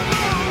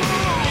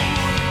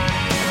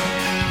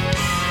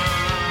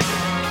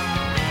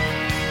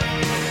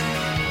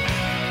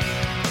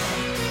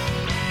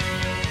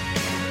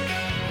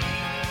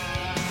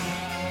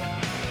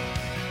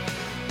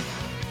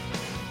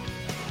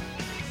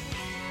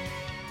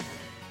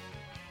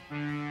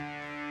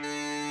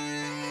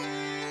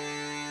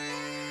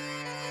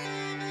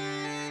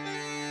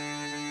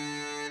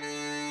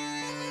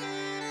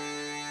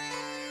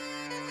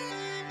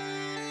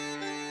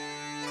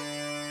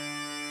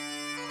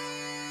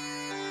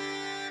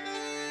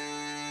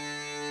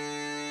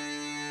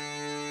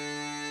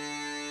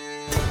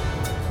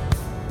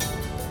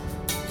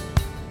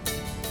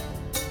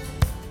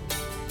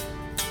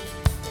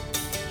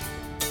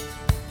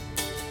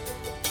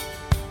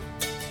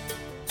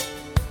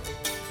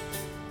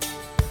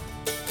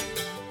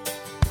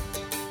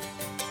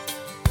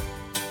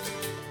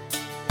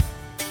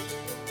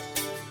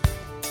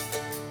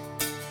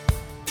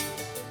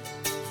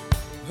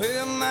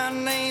 Well, my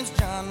name's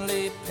John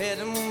Lee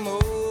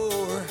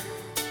Pettimore,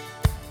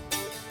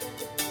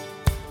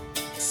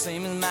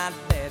 same as my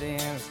daddy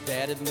and his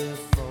daddy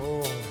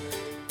before.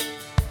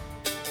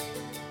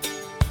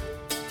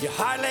 You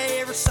hardly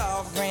ever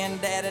saw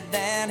Granddaddy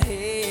down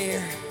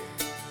here.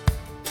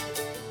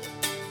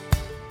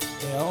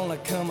 They only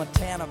come to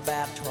town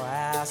about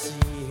twice a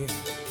year.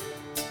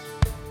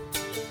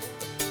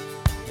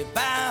 They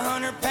buy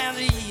 100 pounds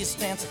of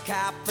yeast and some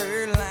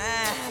copper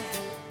line.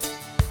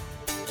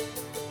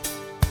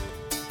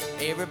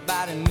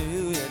 Everybody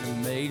knew that it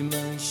made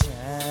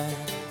moonshine.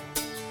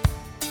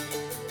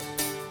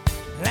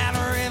 Now the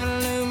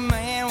revenue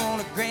man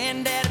wanted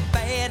Granddaddy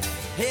bad.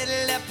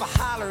 Headed up a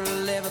holler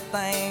of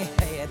everything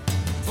he had.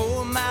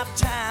 For my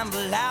time,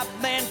 but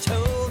I've been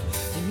told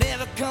you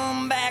never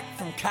come back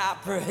from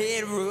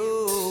Copperhead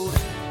Road.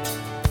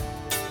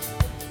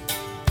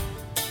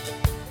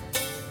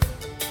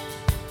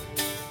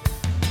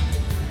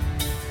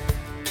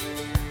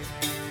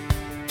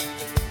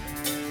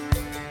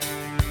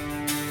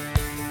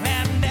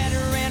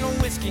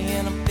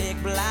 In a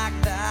big black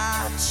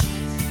Dodge,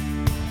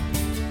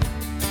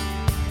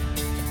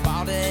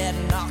 bought it at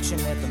an auction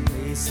at the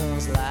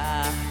Mason's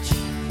Lodge.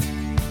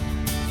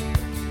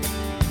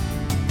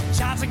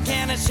 Johnson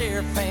County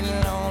Sheriff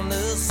painted on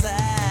the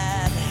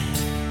side.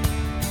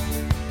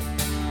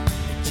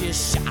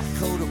 Just shot a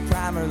coat of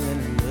primer,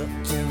 then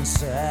looked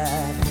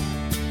inside.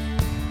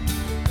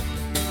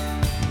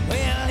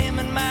 Well, him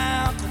and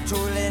my uncle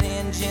tore that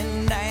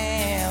engine down.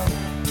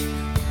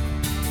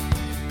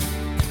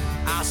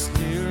 I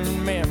still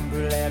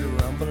remember that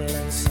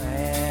rumbling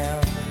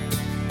sound.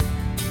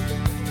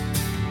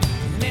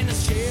 And then the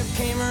sheriff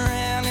came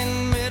around in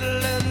the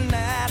middle of the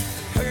night.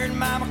 Heard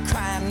Mama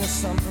crying that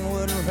something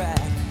wasn't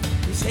right.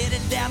 He's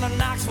headed down to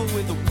Knoxville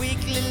with a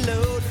weekly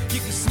load. You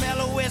can smell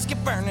a whiskey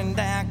burning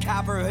down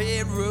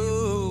Copperhead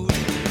Road.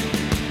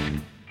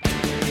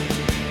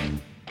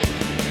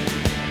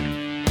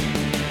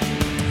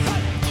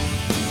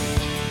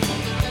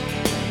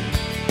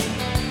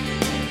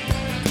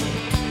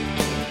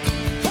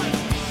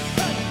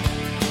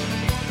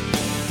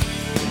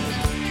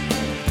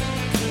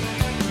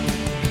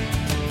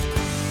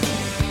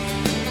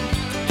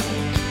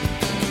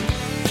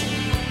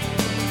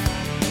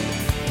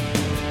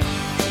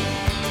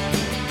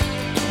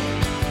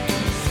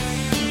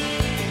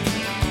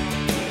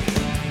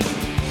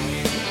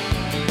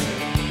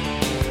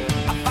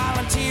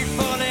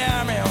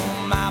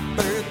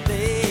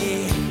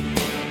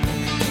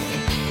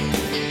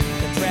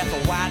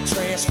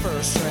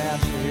 First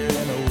round here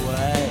and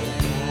away.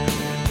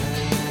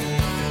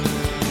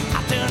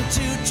 I've done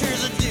 2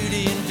 tours of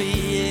duty in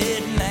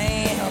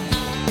Vietnam.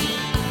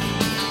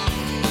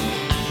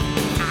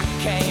 I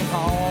came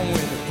home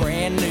with a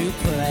brand new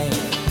plane.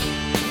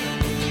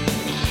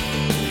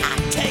 I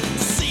take the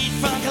seat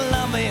from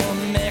Colombia,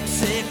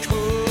 Mexico.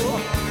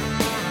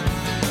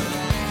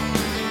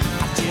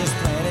 I just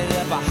planted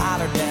up a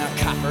holler down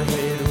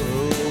Copperhead Road.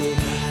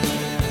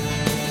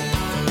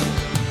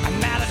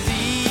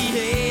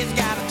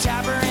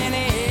 Chopper in the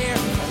air,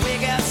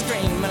 wake up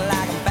screaming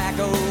like I'm back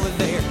over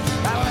there.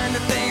 I learned a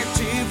thing or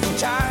two from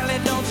Charlie,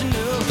 don't you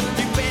know?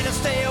 You better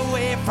stay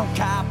away from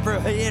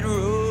Copperhead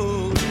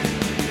Road.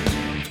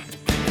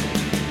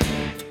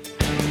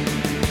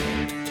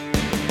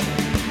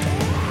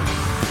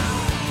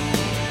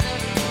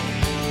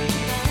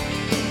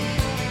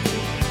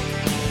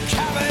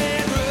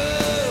 Copperhead Road.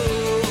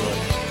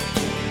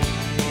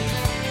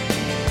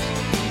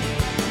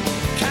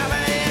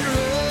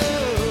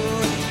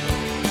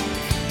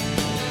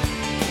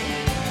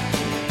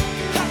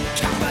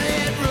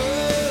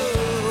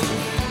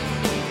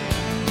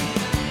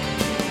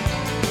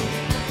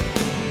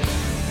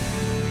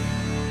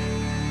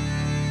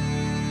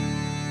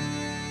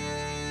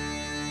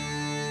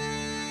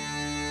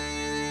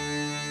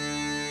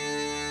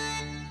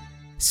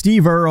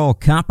 Steve Earle,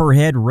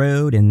 Copperhead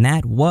Road, and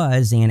that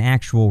was an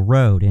actual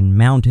road in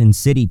Mountain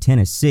City,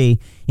 Tennessee.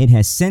 It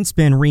has since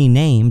been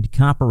renamed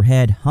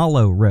Copperhead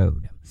Hollow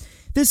Road.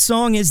 This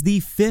song is the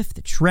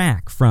fifth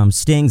track from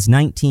Sting's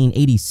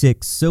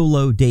 1986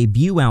 solo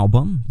debut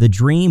album, The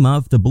Dream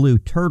of the Blue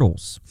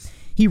Turtles.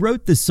 He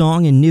wrote the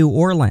song in New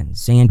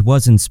Orleans and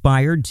was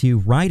inspired to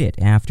write it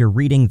after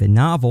reading the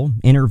novel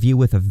Interview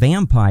with a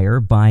Vampire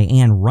by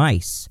Anne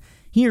Rice.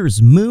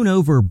 Here's Moon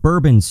Over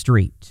Bourbon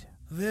Street.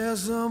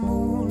 There's a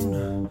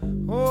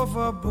moon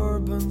over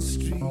Bourbon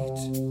Street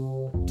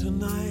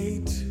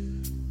tonight.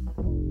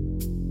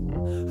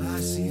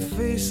 I see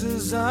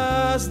faces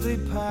as they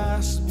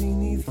pass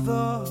beneath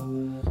the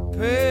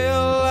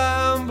pale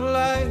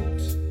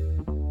lamplight.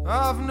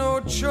 I've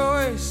no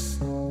choice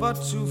but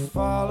to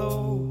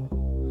follow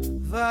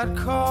that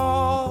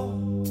call.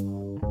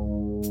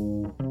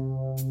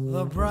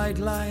 The bright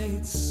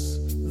lights,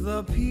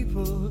 the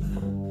people,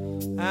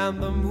 and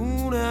the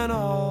moon and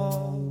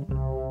all.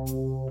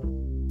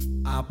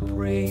 I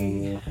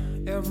pray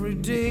every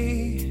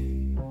day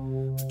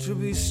to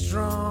be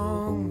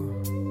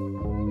strong,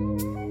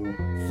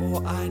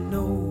 for I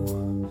know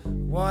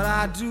what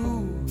I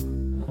do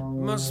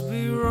must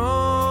be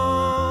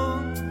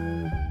wrong.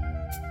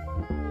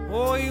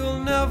 Or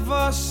you'll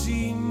never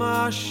see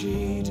my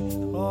shade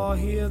or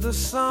hear the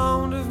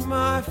sound of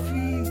my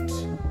feet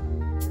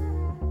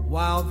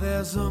while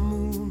there's a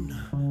moon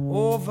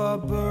over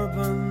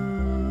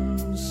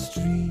Bourbon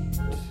Street.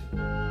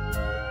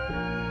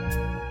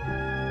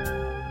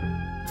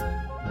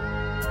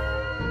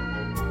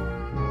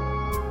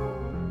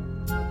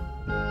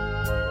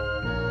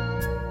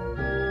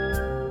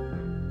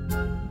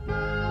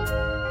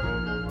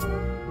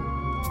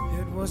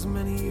 Was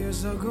many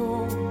years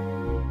ago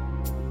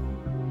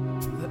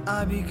that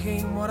I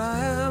became what I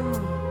am.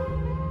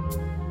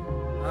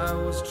 I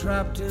was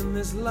trapped in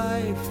this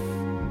life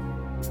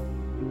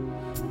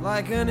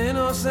like an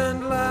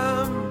innocent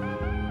lamb.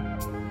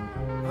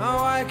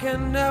 Now I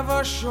can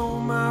never show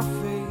my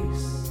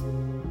face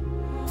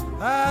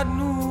at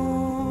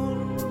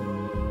noon,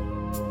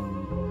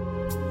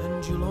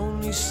 and you'll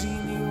only see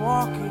me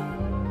walking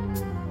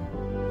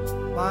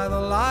by the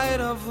light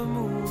of the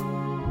moon.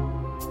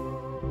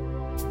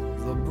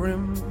 The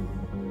brim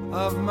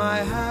of my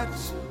hat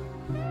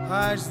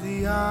hides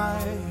the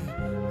eye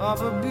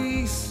of a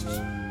beast,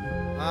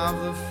 of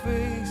the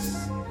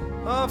face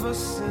of a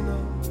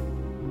sinner,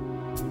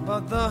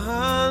 but the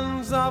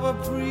hands of a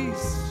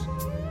priest.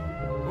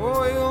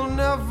 Oh, you'll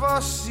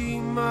never see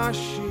my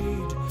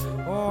shade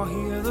or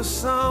hear the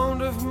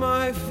sound of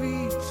my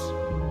feet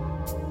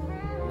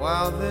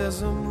while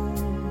there's a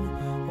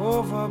moon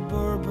over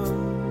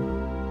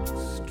Bourbon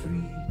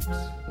Street.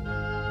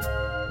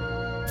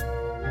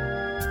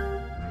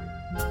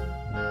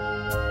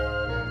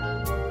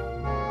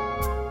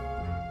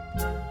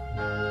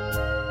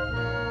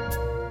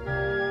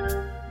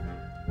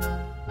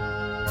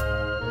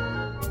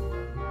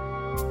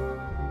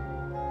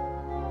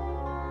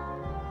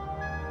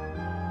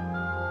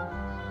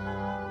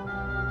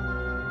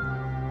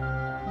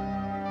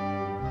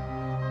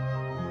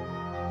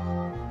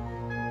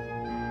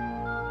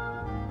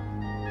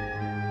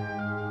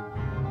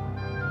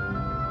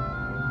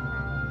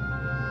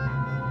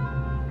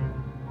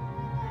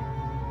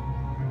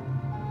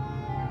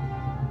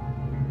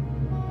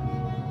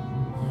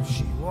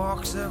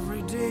 Walks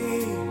every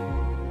day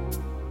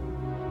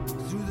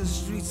through the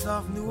streets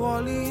of New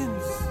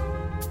Orleans.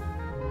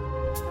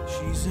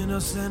 She's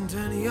innocent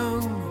and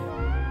young,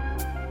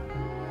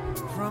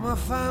 from a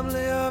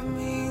family of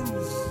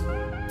means.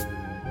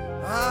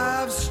 I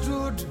have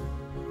stood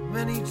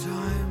many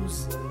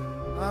times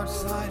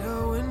outside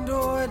her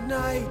window at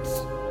night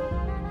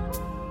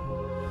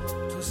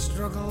to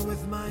struggle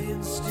with my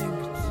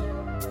instinct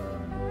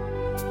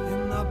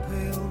in the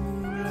pale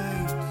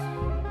moonlight.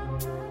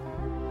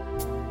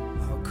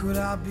 Could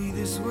I be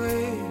this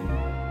way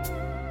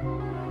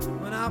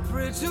when I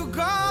pray to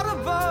God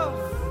above?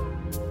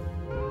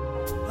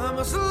 I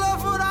must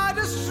love what I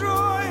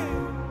destroy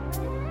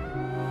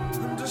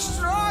and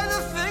destroy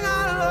the thing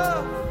I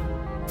love.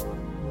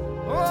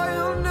 Oh,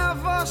 you'll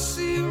never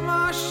see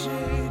my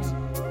shade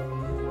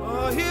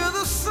or hear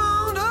the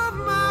sound of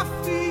my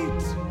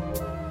feet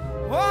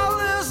while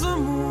there's a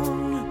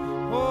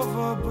moon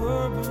over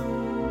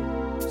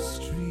Bourbon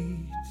Street.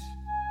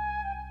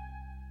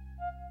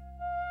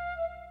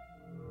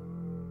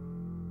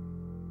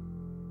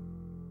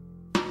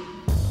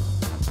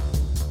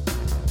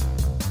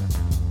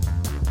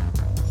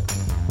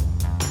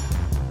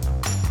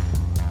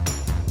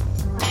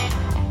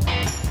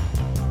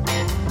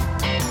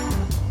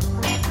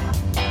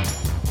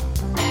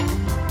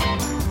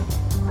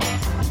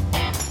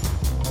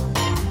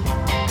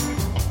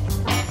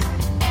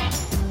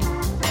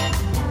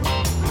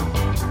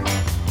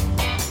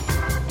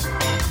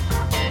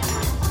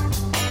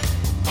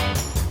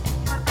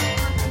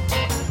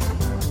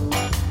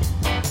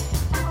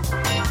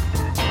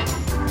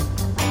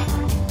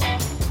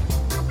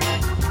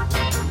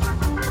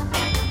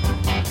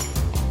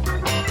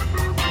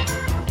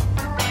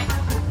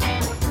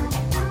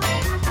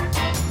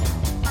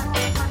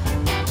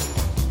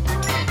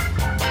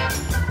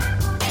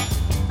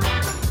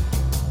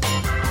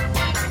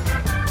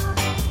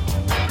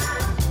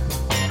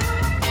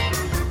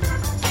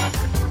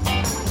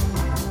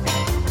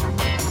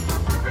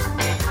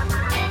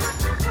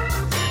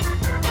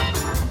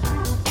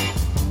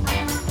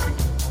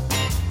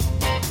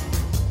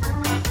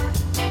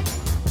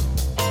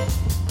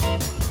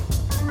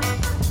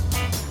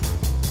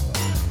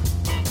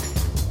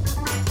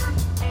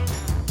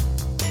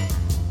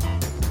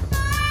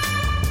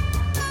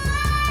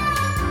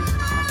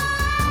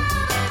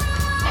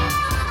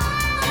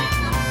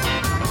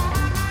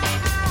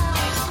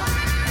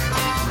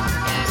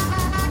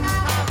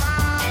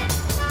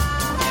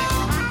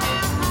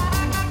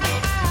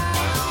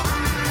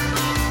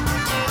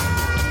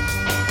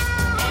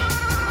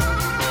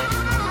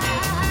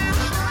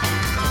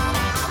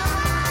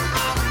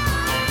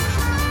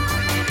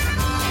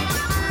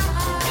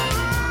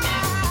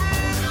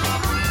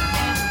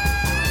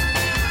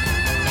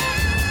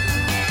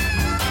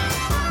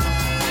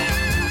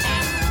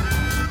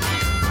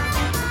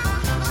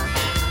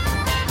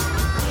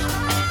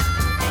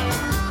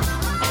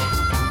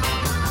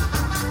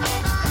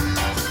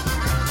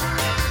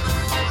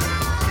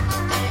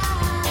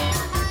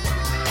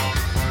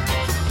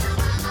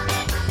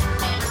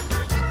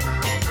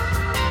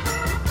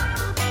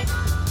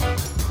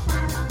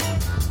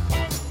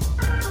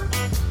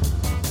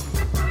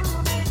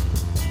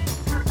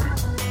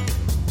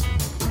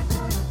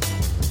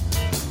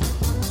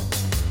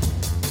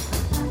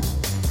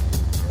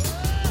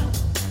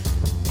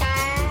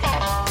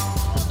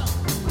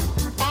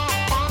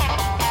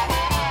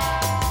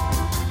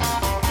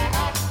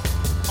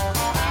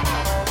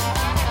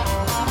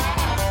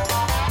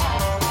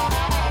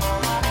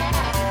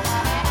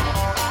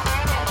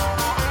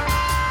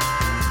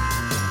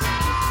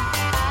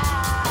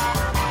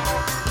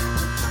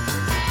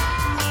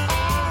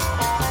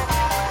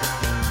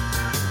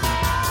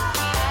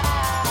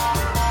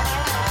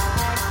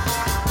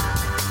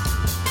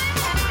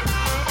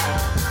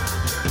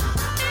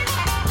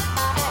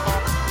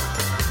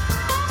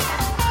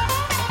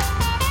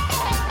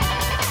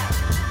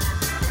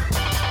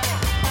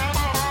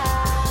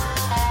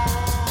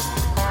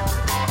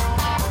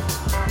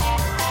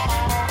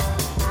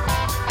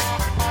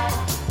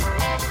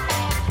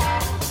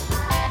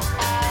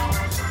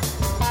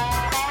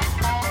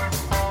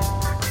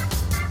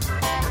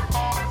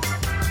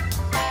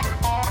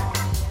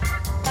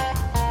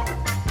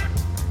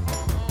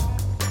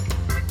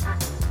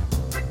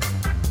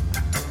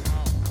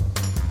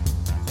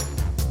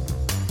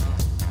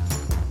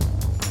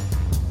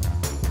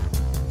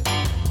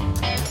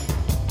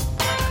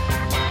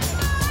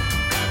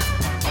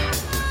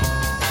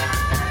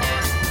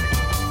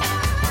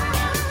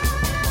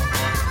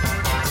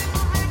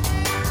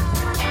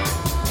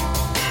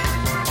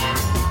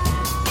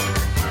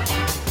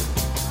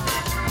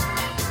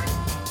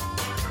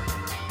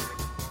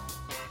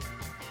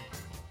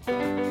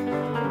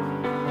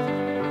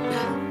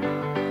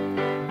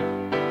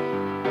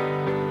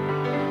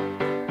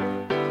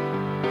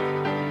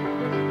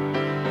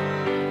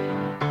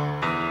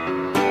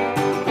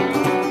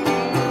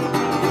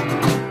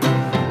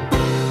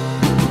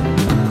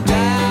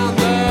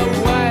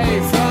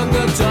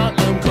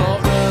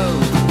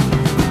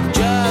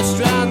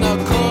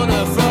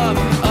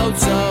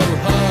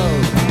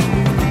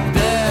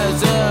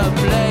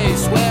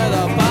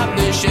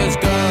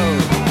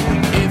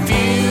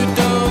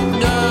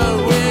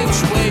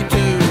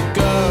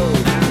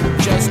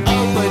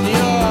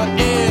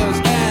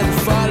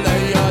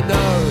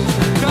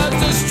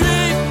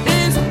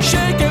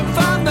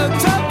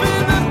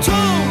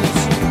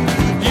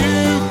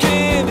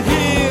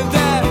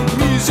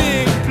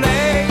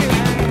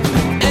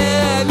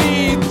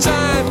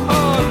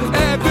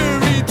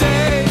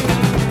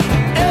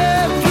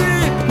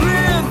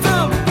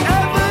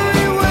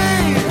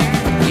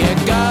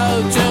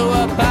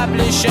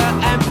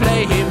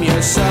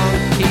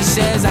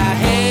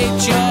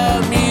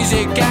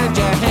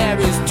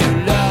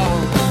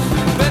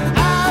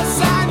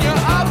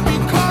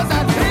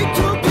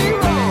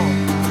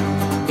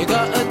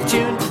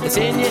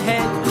 that's in your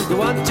head, you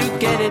want to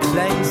get it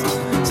placed.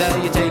 So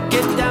you take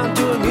it down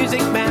to a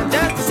music man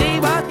just to see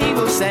what he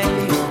will say.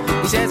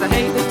 He says, I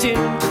hate the tune,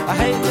 I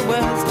hate the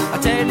words,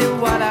 I'll tell you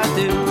what I'll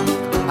do.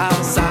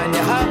 I'll sign you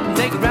up and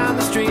take it round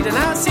the street, and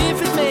I'll see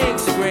if it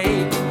makes a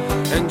grade.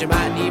 And you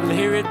might even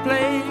hear it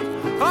played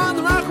on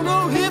the rock and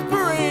roll hit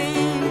parade.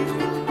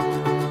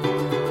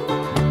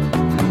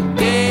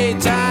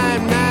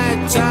 Daytime,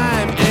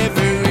 nighttime,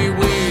 every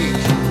week,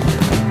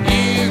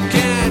 you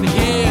can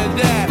hear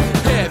that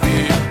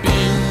heavy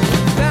beat.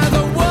 Now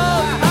the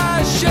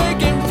world is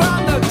shaking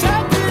from the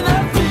top to the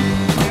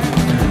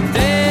feet.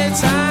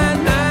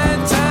 Daytime,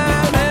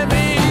 nighttime,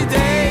 every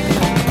day,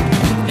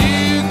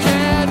 you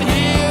can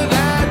hear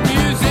that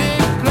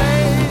music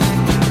play.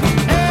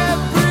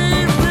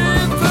 Every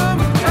rhythm,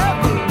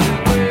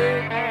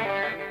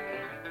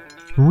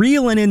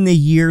 Reelin' in the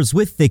years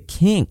with the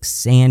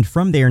Kinks, and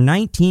from their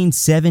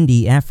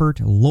 1970 effort,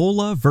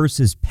 Lola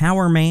vs.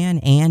 Power Man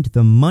and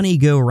The Money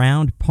Go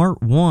Round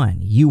Part 1,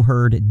 you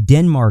heard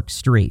Denmark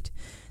Street.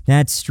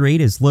 That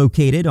street is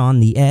located on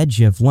the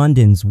edge of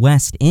London's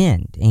West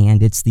End,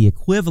 and it's the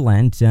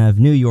equivalent of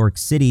New York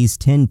City's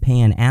Tin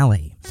Pan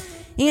Alley.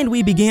 And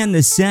we began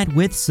the set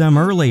with some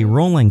early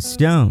Rolling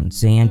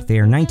Stones and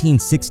their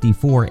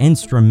 1964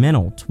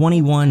 instrumental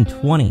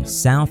 2120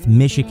 South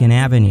Michigan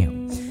Avenue.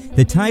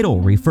 The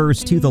title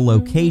refers to the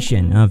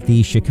location of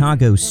the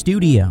Chicago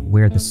studio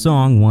where the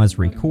song was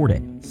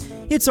recorded.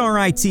 It's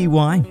RITY,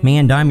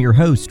 and I'm your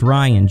host,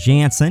 Ryan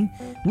Jansen.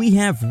 We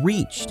have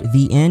reached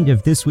the end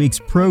of this week's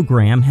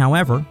program.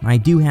 However, I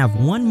do have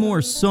one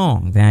more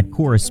song that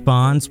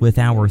corresponds with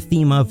our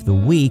theme of the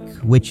week,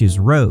 which is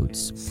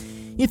roads.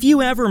 If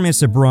you ever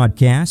miss a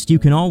broadcast, you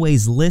can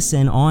always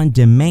listen on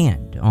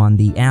demand on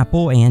the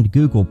Apple and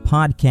Google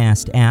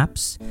Podcast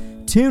apps,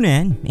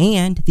 TuneIn,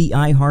 and the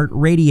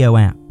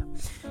iHeartRadio app.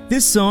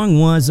 This song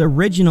was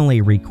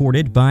originally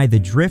recorded by the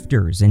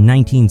Drifters in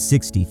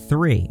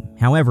 1963.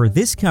 However,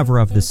 this cover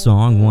of the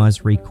song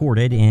was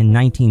recorded in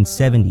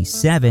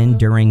 1977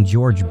 during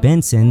George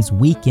Benson's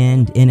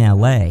Weekend in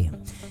LA.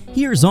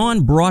 Here's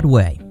On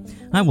Broadway.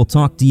 I will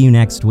talk to you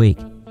next week.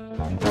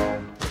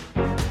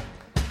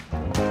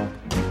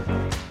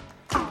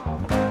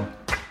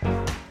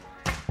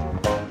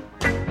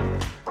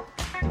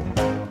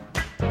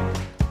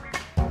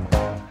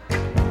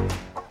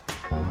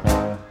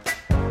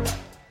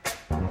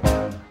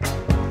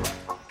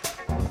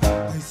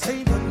 They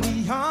say the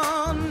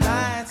neon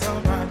lights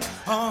are bright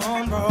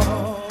on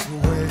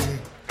Broadway.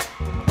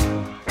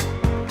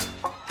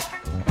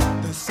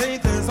 They say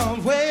there's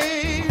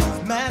always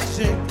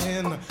magic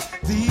in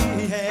the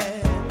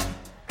air.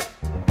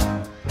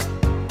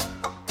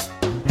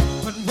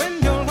 But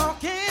when you're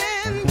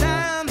walking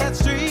down that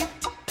street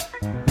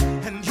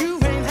and you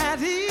ain't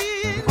had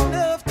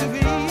enough to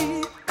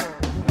eat,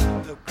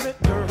 the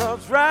glitter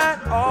rubs right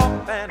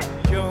off and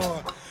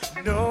you're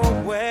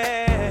nowhere.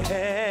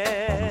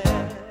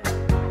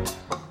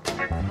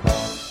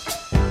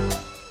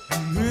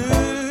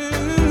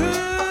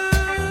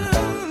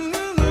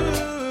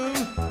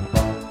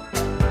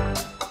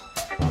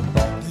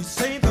 They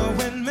say the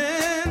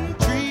women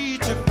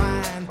treat you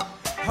fine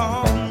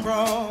on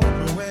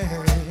Broadway,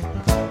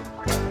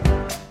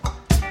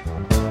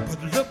 but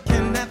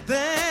looking at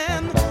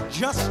them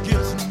just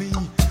gives me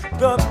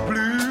the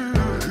blues.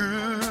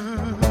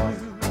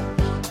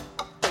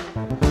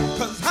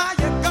 'Cause how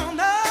you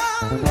gonna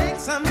make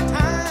some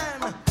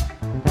time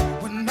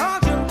when all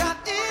you got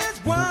is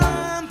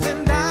one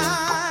thin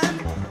dime,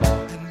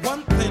 and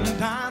one thin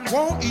dime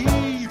won't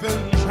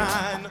even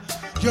shine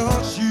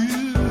your shoes?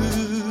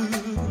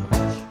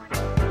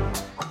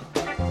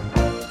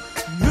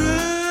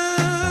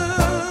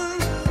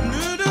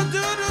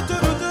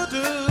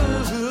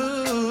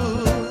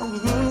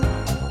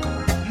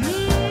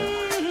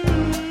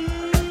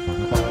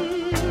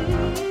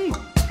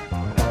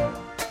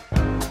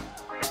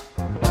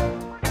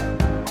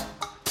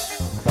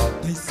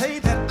 They say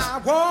that I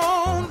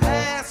won't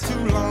last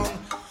too long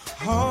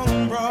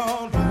on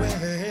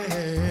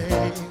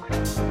Broadway.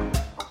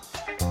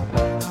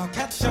 I'll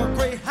catch a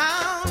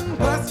Greyhound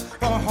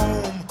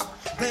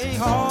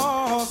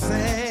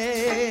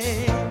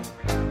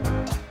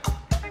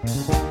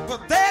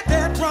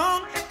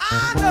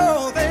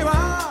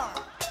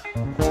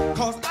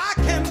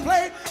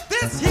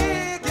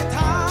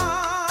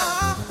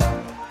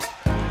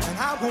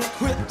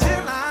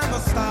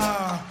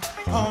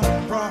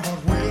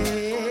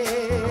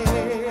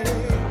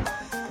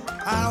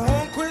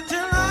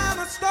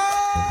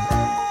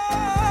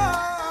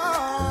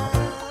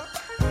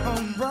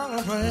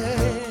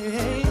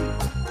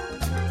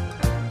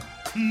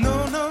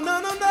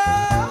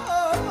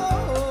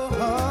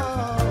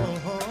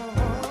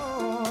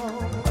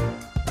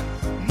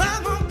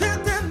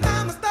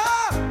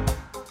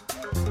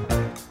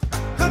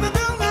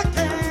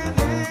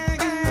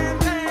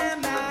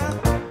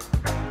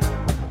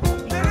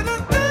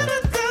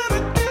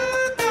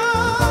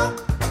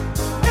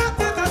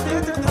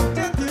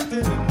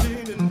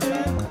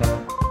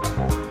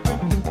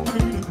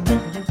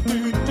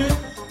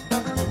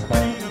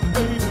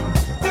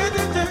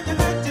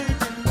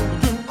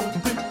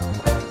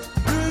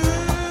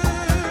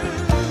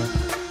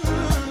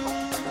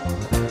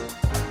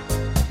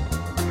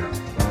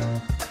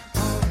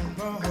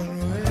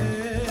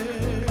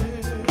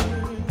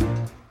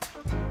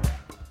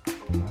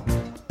Broadway.